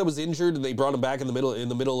he the one that was injured and they brought him back in the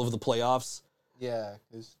middle of the playoffs? Yeah,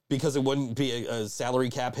 because it wouldn't be a salary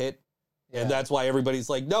cap hit. Yeah. And that's why everybody's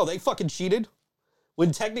like, no, they fucking cheated.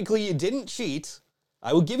 When technically you didn't cheat.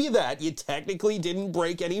 I will give you that. You technically didn't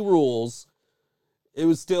break any rules. It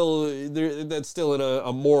was still there. That's still in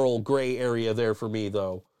a moral gray area there for me,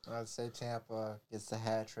 though. I'd say Tampa gets the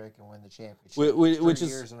hat trick and win the championship. Which is 3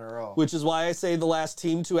 years in a row. Which is why I say the last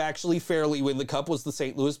team to actually fairly win the cup was the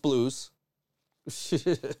St. Louis Blues.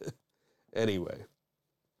 Anyway,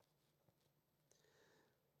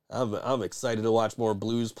 I'm excited to watch more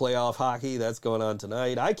Blues playoff hockey. That's going on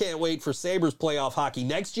tonight. I can't wait for Sabres playoff hockey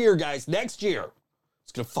next year, guys. Next year,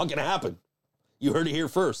 it's gonna fucking happen. You heard it here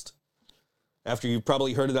first. After you've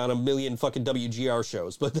probably heard it on a million fucking WGR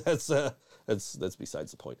shows, but that's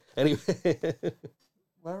besides the point. Anyway,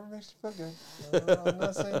 whatever makes you feel good. I'm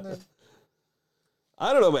not saying that.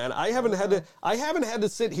 I don't know, man. I haven't had to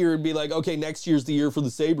sit here and be like, okay, next year's the year for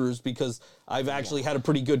the Sabres, because I've actually had a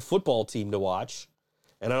pretty good football team to watch,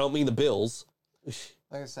 and I don't mean the Bills.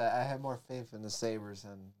 Like I said, I have more faith in the Sabres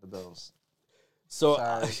than the Bills. So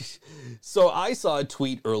I saw a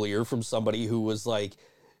tweet earlier from somebody who was like,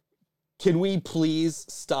 can we please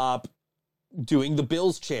stop doing the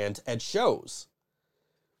Bills chant at shows?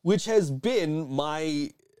 Which has been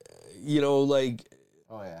my, Oh,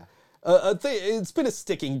 yeah. It's been a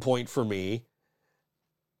sticking point for me.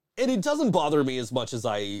 And it doesn't bother me as much as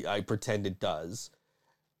I pretend it does.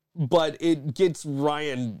 But it gets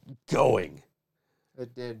Ryan going.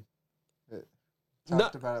 It did.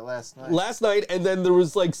 Talked about it last night. Last night, and then there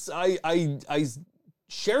was like, I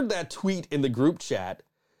shared that tweet in the group chat.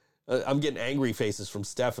 I'm getting angry faces from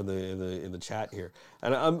Steph in the chat here,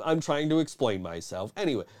 and I'm trying to explain myself.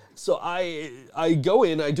 Anyway, so I go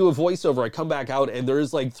in, I do a voiceover, I come back out, and there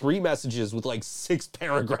is like 3 messages with like 6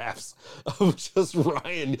 paragraphs of just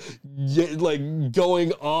Ryan like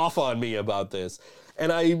going off on me about this,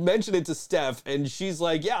 and I mentioned it to Steph, and she's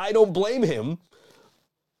like, "Yeah, I don't blame him,"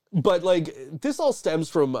 but like this all stems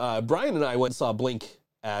from Brian and I went and saw Blink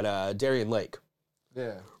at Darien Lake.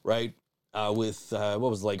 Yeah. Right. With what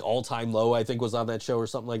was it, like All Time Low, I think was on that show or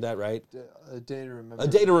something like that, right? A Day to Remember. A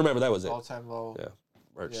Day to Remember, that was it. All Time Low. Yeah.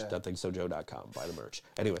 Merch. Yeah. Thinksojoe.com. Buy the merch.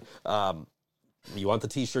 Anyway, you want the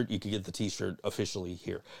t-shirt, you can get the t-shirt officially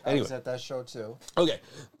here. I Anyway. was at that show too. Okay.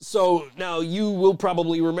 So now you will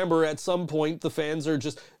probably remember at some point the fans are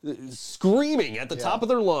just screaming at the top of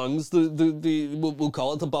their lungs. We'll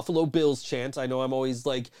call it the Buffalo Bills chant. I know I'm always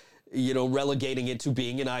like, relegating it to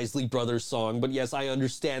being an Isley Brothers song. But yes, I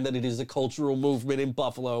understand that it is a cultural movement in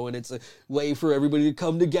Buffalo, and it's a way for everybody to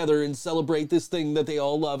come together and celebrate this thing that they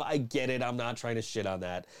all love. I get it. I'm not trying to shit on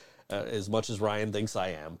that as much as Ryan thinks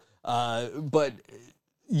I am. But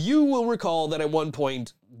you will recall that at one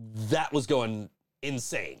point, that was going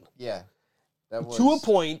insane. Yeah. That was. To a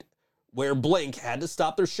point where Blink had to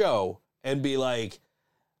stop their show and be like,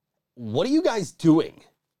 what are you guys doing?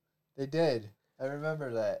 They did. I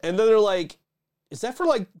remember that. And then they're like, is that for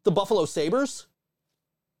like the Buffalo Sabres?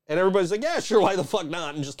 And everybody's like, yeah, sure, why the fuck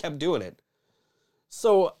not? And just kept doing it.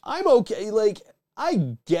 So I'm okay. Like,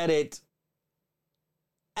 I get it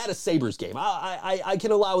at a Sabres game. I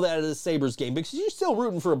can allow that at a Sabres game because you're still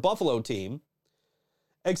rooting for a Buffalo team.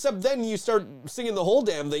 Except then you start singing the whole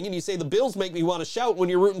damn thing and you say the Bills make me want to shout when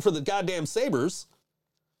you're rooting for the goddamn Sabres.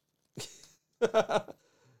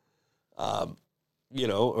 You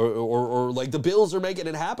know, or like the Bills are making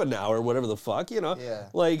it happen now or whatever the fuck, you know. Yeah.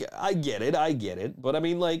 Like, I get it. But I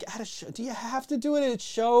mean, like, at a show, do you have to do it at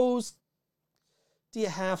shows? Do you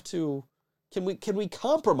have to? Can we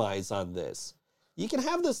compromise on this? You can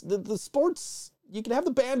have this, the sports, you can have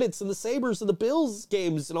the Bandits and the Sabres and the Bills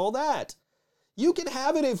games and all that. You can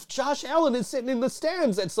have it if Josh Allen is sitting in the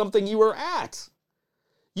stands at something you were at.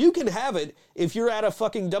 You can have it if you're at a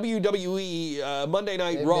fucking WWE Monday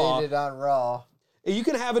Night Raw. They made it on Raw. You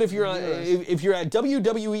can have it if you're if you're at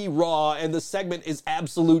WWE Raw and the segment is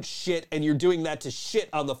absolute shit and you're doing that to shit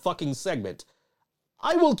on the fucking segment.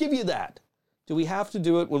 I will give you that. Do we have to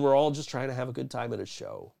do it when we're all just trying to have a good time at a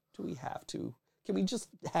show? Do we have to? Can we just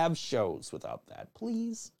have shows without that?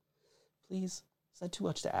 Please? Please? Is that too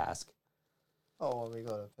much to ask? Oh, when we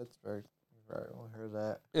go to Pittsburgh, you probably won't hear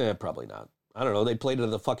that. Yeah, probably not. I don't know. They played it at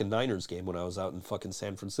the fucking Niners game when I was out in fucking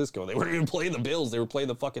San Francisco. They weren't even playing the Bills. They were playing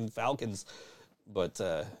the fucking Falcons. But,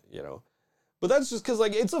 you know. But that's just because,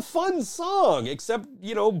 like, it's a fun song. Except,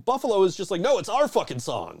 you know, Buffalo is just like, no, it's our fucking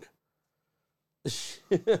song.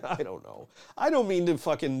 I don't know. I don't mean to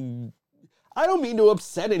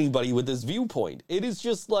upset anybody with this viewpoint. It is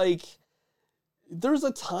just like, there's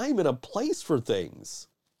a time and a place for things.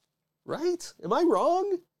 Right? Am I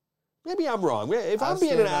wrong? Maybe I'm wrong. If I'm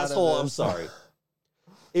being an asshole, I'm sorry.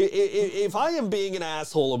 If I am being an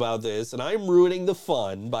asshole about this and I'm ruining the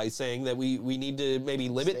fun by saying that we need to maybe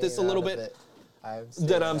limit this a little bit,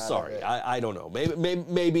 then I'm sorry. I don't know.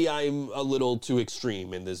 Maybe I'm a little too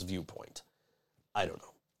extreme in this viewpoint. I don't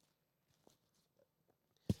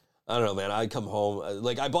know, man. I come home,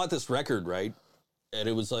 like I bought this record, right? And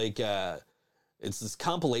it was like, it's this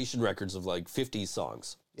compilation records of like 50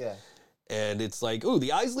 songs. Yeah. And it's like, ooh,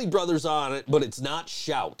 the Isley Brothers on it, but it's not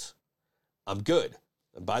Shout. I'm good.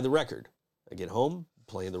 I buy the record. I get home,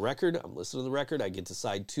 playing the record. I'm listening to the record. I get to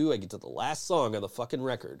side 2. I get to the last song on the fucking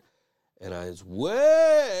record. And I was,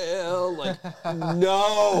 well, like,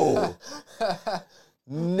 no.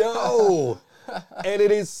 No. And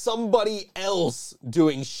it is somebody else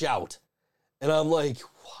doing Shout. And I'm like,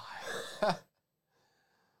 why?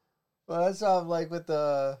 Well, that's how I'm like with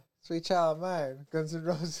the Sweet Child of Mine, Guns N'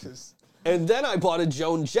 Roses. And then I bought a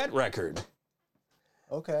Joan Jett record.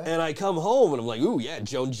 Okay. And I come home and I'm like, ooh, yeah,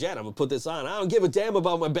 Joan Jett. I'm going to put this on. I don't give a damn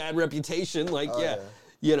about my bad reputation. Like, yeah.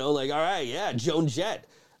 You know, like, all right, yeah, Joan Jett.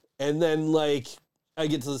 And then, like, I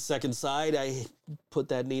get to the second side. I put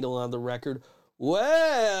that needle on the record.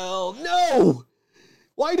 Well, no.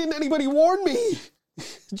 Why didn't anybody warn me?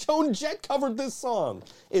 Joan Jett covered this song.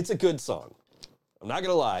 It's a good song. I'm not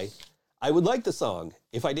going to lie. I would like the song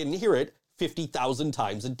if I didn't hear it 50,000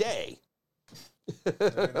 times a day. You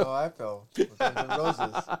know how I feel with Guns N' Roses.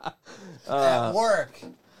 At work.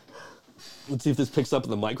 Let's see if this picks up in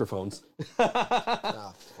the microphones.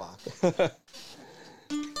 Oh, fuck.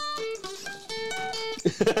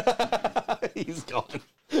 He's gone.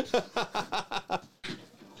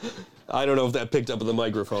 I don't know if that picked up in the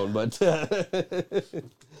microphone, but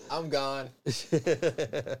I'm gone.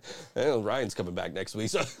 Well, Ryan's coming back next week,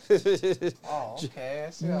 so Oh, okay. I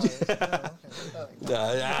see how it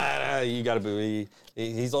is. you gotta be.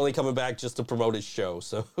 He's only coming back just to promote his show.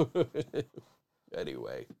 So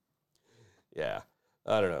anyway, yeah,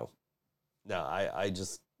 I don't know. No, I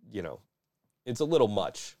just, you know, it's a little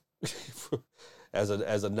much as a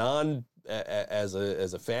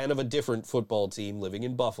fan of a different football team living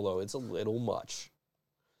in Buffalo. It's a little much.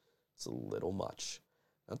 It's a little much.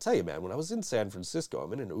 I'll tell you, man, when I was in San Francisco,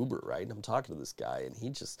 I'm in an Uber, right? And I'm talking to this guy, and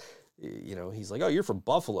he just, you know, he's like, oh, you're from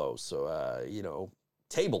Buffalo, so, you know,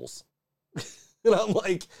 tables. And I'm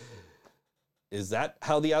like, is that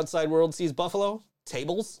how the outside world sees Buffalo?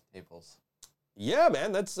 Tables? Tables. Yeah,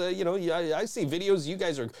 man, that's, you know, I see videos. You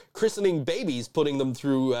guys are christening babies, putting them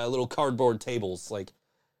through little cardboard tables. Like,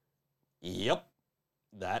 yep,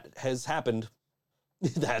 that has happened.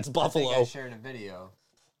 That's Buffalo. I think I shared a video.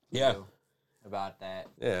 Yeah. About that.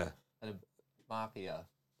 Yeah. The mafia.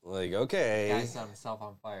 Like, okay. Guy set himself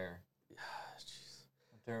on fire.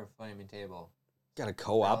 Through a flaming table. Gotta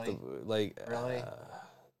co-op Really? the, like. Really?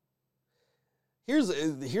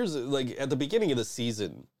 Here's like at the beginning of the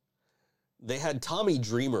season, they had Tommy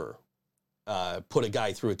Dreamer put a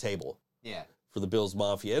guy through a table. Yeah. For the Bills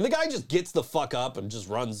Mafia, and the guy just gets the fuck up and just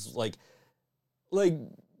runs like,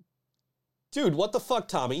 dude, what the fuck,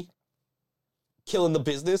 Tommy? Killing the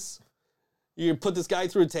business. You put this guy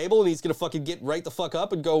through a table and he's gonna fucking get right the fuck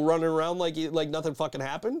up and go running around like nothing fucking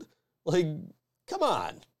happened? Like, come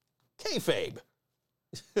on. Kayfabe.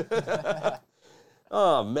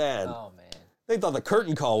 Oh, man. Oh man. They thought the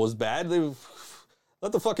curtain call was bad. They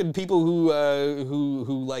let the fucking people who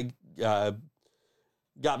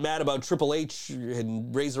got mad about Triple H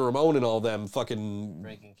and Razor Ramon and all them fucking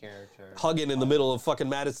Breaking character. hugging in the middle of fucking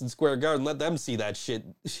Madison Square Garden. Let them see that shit.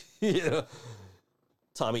 Yeah.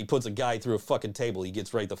 Tommy puts a guy through a fucking table. He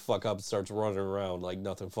gets right the fuck up and starts running around like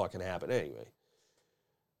nothing fucking happened. Anyway,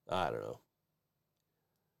 I don't know.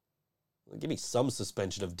 Give me some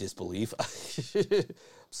suspension of disbelief. I'm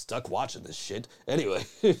stuck watching this shit. Anyway.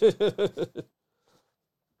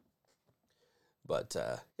 But,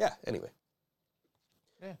 yeah, anyway.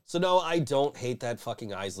 Yeah. So, no, I don't hate that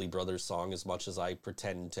fucking Isley Brothers song as much as I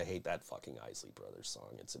pretend to hate that fucking Isley Brothers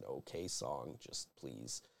song. It's an okay song. Just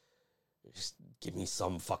please. Just give me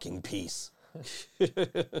some fucking peace.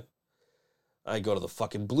 I go to the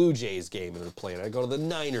fucking Blue Jays game and they're playing. I go to the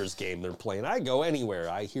Niners game, they're playing. I go anywhere,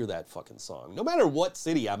 I hear that fucking song. No matter what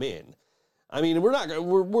city I'm in. I mean, we're not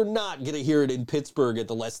gonna hear it in Pittsburgh at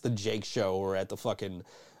the Less Than Jake show or at the fucking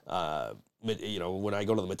when I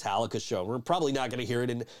go to the Metallica show. We're probably not gonna hear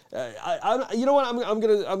it in you know what? I'm not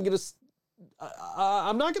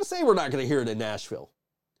gonna say we're not gonna hear it in Nashville.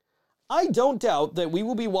 I don't doubt that we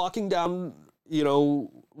will be walking down,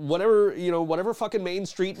 whatever fucking main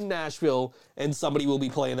street in Nashville, and somebody will be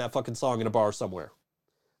playing that fucking song in a bar somewhere.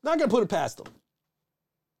 Not gonna put it past them.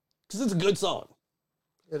 Because it's a good song.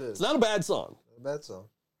 It is. It's not a bad song. A bad song.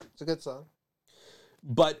 It's a good song.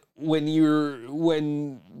 But when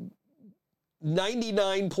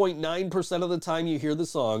 99.9% of the time you hear the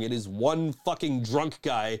song, it is one fucking drunk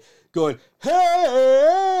guy going,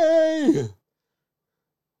 "Hey!"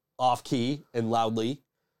 off key and loudly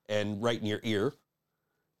and right in your ear.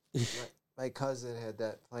 My cousin had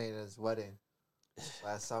that playing at his wedding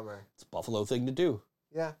last summer. It's a Buffalo thing to do.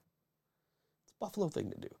 Yeah. It's a Buffalo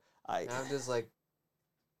thing to do. And I'm just like,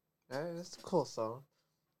 it's a cool song.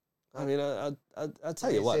 I mean, I'll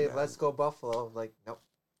tell you They what. say, man. let's go Buffalo. I'm like, nope.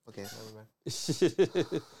 Okay, never mind.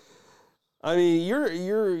 I mean,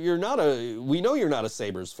 you're not we know you're not a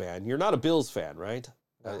Sabres fan. You're not a Bills fan, right?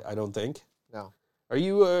 No. I don't think. No, Are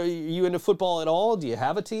you into football at all? Do you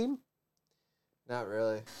have a team? not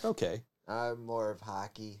really. Okay. I'm more of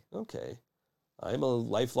hockey. Okay. I'm a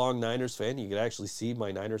lifelong Niners fan. You can actually see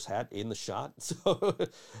my Niners hat in the shot. So,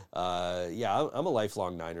 yeah, I'm a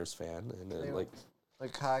lifelong Niners fan. And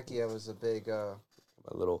Like hockey, I was a big, my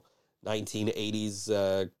little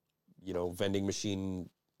 1980s, vending machine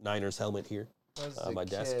Niners helmet here. I was my a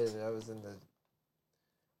desk. kid. I was in the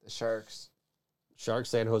Sharks. Sharks,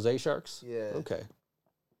 San Jose Sharks? Yeah. Okay.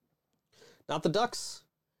 Not the Ducks?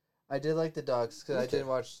 I did like the Ducks because I Okay. did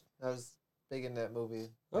watch. I was big in that movie,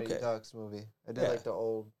 Mighty Okay. Ducks movie. I did Yeah. like the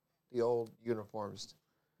old uniforms.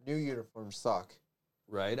 New uniforms suck.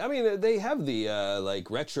 Right. I mean, they have the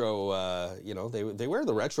retro. They wear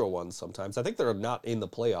the retro ones sometimes. I think they're not in the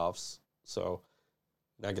playoffs, so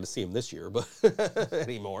not going to see them this year, but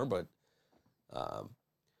anymore. But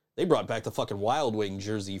they brought back the fucking Wild Wing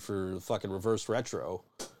jersey for the fucking reverse retro,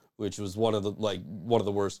 which was one of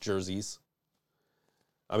the worst jerseys.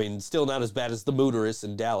 I mean, still not as bad as the Mooterus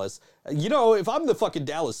in Dallas. If I'm the fucking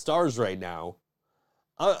Dallas Stars right now,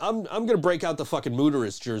 I'm gonna break out the fucking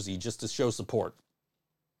Mooterus jersey just to show support.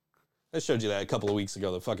 I showed you that a couple of weeks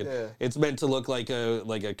ago. It's meant to look like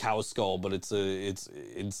a cow skull, but it's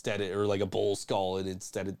instead or like a bull skull, and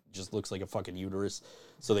instead it just looks like a fucking uterus.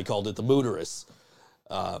 So they called it the Mooterus.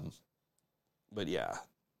 But yeah,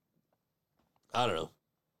 I don't know.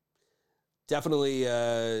 Definitely,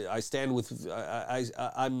 I stand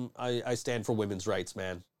for women's rights,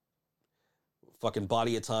 man. Fucking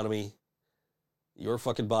body autonomy. Your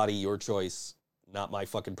fucking body, your choice. Not my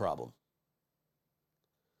fucking problem.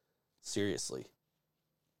 Seriously.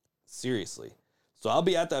 So I'll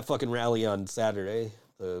be at that fucking rally on Saturday.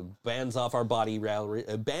 The Bands Off Our Bodies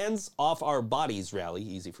rally,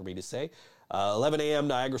 easy for me to say. 11 a.m.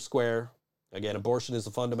 Niagara Square. Again, abortion is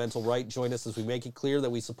a fundamental right. Join us as we make it clear that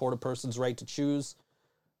we support a person's right to choose.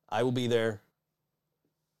 I will be there.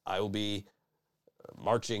 I will be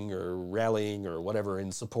marching or rallying or whatever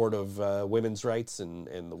in support of women's rights and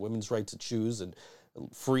the women's right to choose and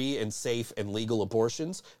free and safe and legal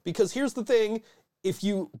abortions. Because here's the thing, if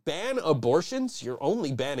you ban abortions, you're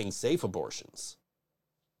only banning safe abortions.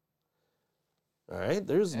 All right?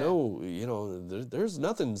 There's there's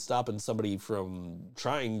nothing stopping somebody from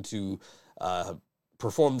trying to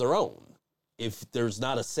perform their own if there's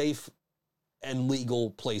not a safe and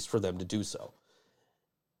legal place for them to do so.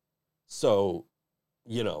 So,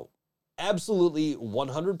 absolutely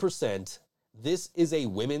 100%, this is a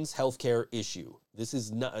women's healthcare issue. This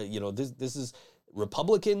is not, this is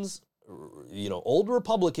Republicans, old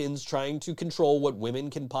Republicans trying to control what women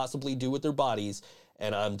can possibly do with their bodies.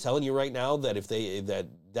 And I'm telling you right now that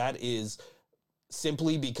that is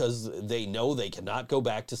simply because they know they cannot go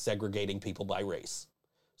back to segregating people by race.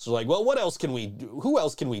 So like, well, what else can we do? Who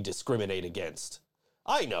else can we discriminate against?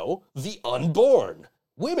 I know, the unborn.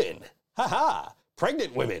 Women. Ha-ha.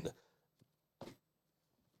 Pregnant women.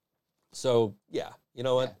 So, yeah, you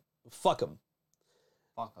know what? Fuck them.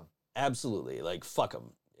 Fuck them. Absolutely. Like, fuck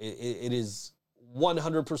them. It is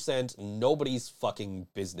 100% nobody's fucking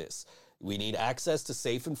business. We need access to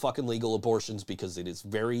safe and fucking legal abortions because it is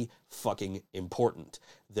very fucking important.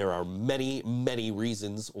 There are many, many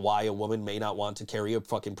reasons why a woman may not want to carry a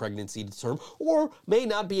fucking pregnancy to term, or may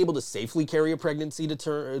not be able to safely carry a pregnancy to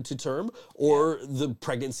term, or the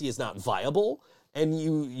pregnancy is not viable, and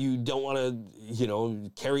you don't want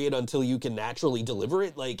to, carry it until you can naturally deliver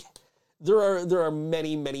it. Like, there are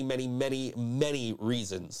many, many, many, many, many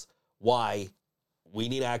reasons why we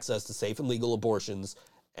need access to safe and legal abortions.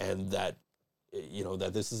 And that,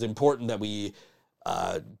 that this is important, that we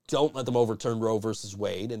don't let them overturn Roe versus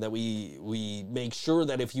Wade, and that we make sure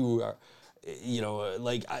that if you are,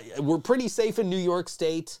 we're pretty safe in New York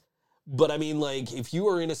State, but I mean, like, if you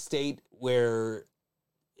are in a state where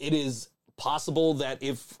it is possible that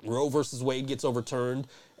if Roe versus Wade gets overturned,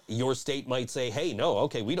 your state might say, hey, no,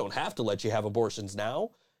 okay, we don't have to let you have abortions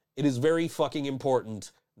now. It is very fucking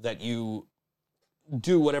important that you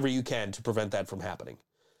do whatever you can to prevent that from happening.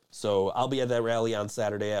 So I'll be at that rally on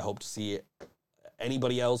Saturday. I hope to see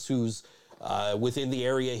anybody else who's within the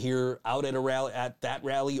area here out at that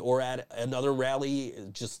rally or at another rally,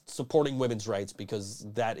 just supporting women's rights, because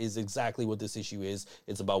that is exactly what this issue is.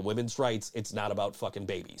 It's about women's rights. It's not about fucking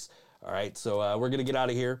babies. All right, so we're going to get out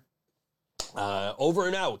of here. Over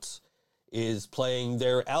and Out is playing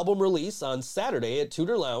their album release on Saturday at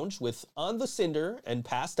Tudor Lounge with On the Cinder and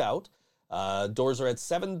Passed Out. Doors are at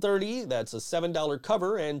 7:30. That's a $7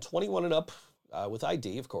 cover and 21 and up with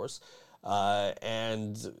ID, of course.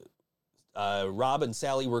 And Rob and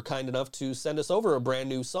Sally were kind enough to send us over a brand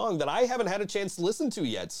new song that I haven't had a chance to listen to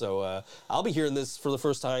yet. So I'll be hearing this for the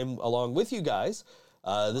first time along with you guys.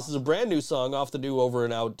 This is a brand new song off the new Over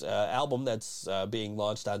and Out album that's being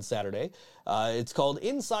launched on Saturday. It's called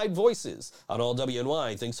Inside Voices on All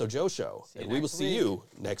WNY Think So Joe Show. And we will see you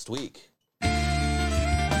next week.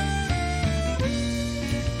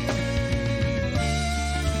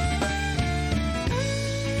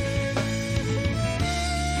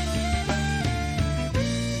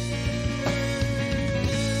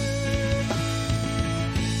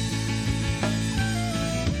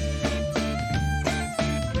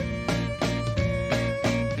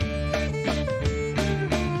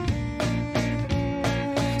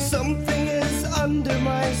 Something is under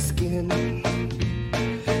my skin.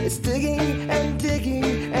 It's digging and digging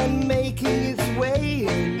and making its way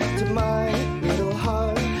into my little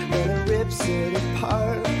heart. Then it rips it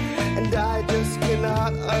apart, and I just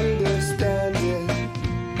cannot understand it.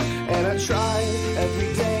 And I try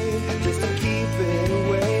every day just to keep it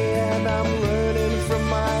away, and I'm learning from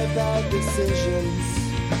my bad decisions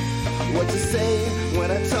what to say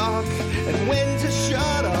when I talk and when to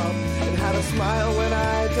shut up, and how to smile when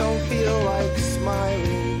I don't feel like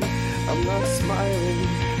smiling. I'm not smiling.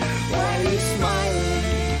 Why are you smiling?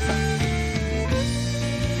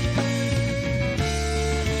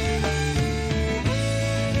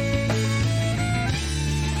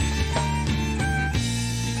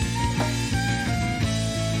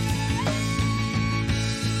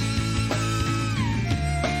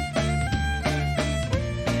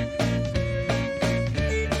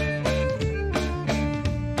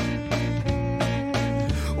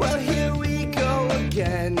 Well, here we go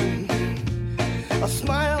again. I'll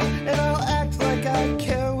smile and I'll act like I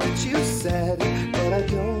care what you said, but I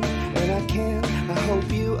don't and I can't. I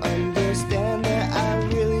hope you understand that I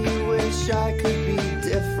really wish I could be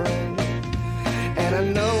different. And I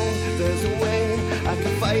know there's a way I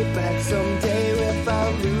can fight back someday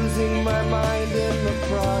without losing my mind in the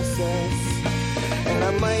process. And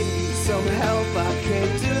I might need some help, I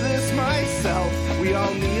can't do this myself. We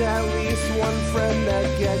all need at least one friend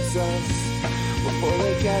that gets us before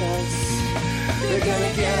they get us. They're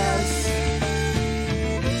gonna get us.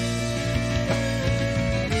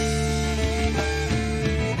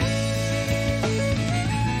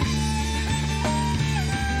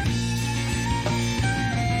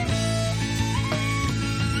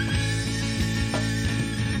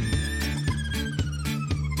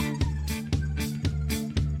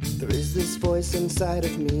 There is this voice inside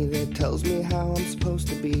of me that tells me how I'm supposed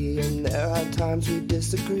to be. And there are times we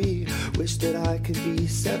disagree. Wish that I could be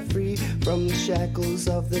set free from the shackles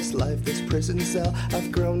of this life, this prison cell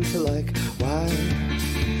I've grown to like. Why?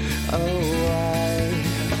 Oh, why?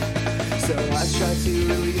 So I try to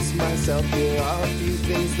release myself. Here are a few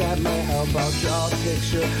things that might help. I'll draw a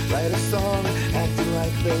picture, write a song, acting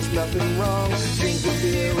like there's nothing wrong. Drink a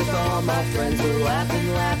beer with all my friends. We're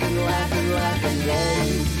laughing, laughing, laughing, laughing,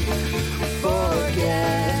 then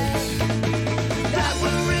forget that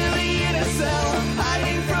we're really in a cell,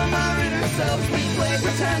 hiding from our inner selves. We play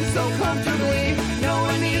pretend so comfortable.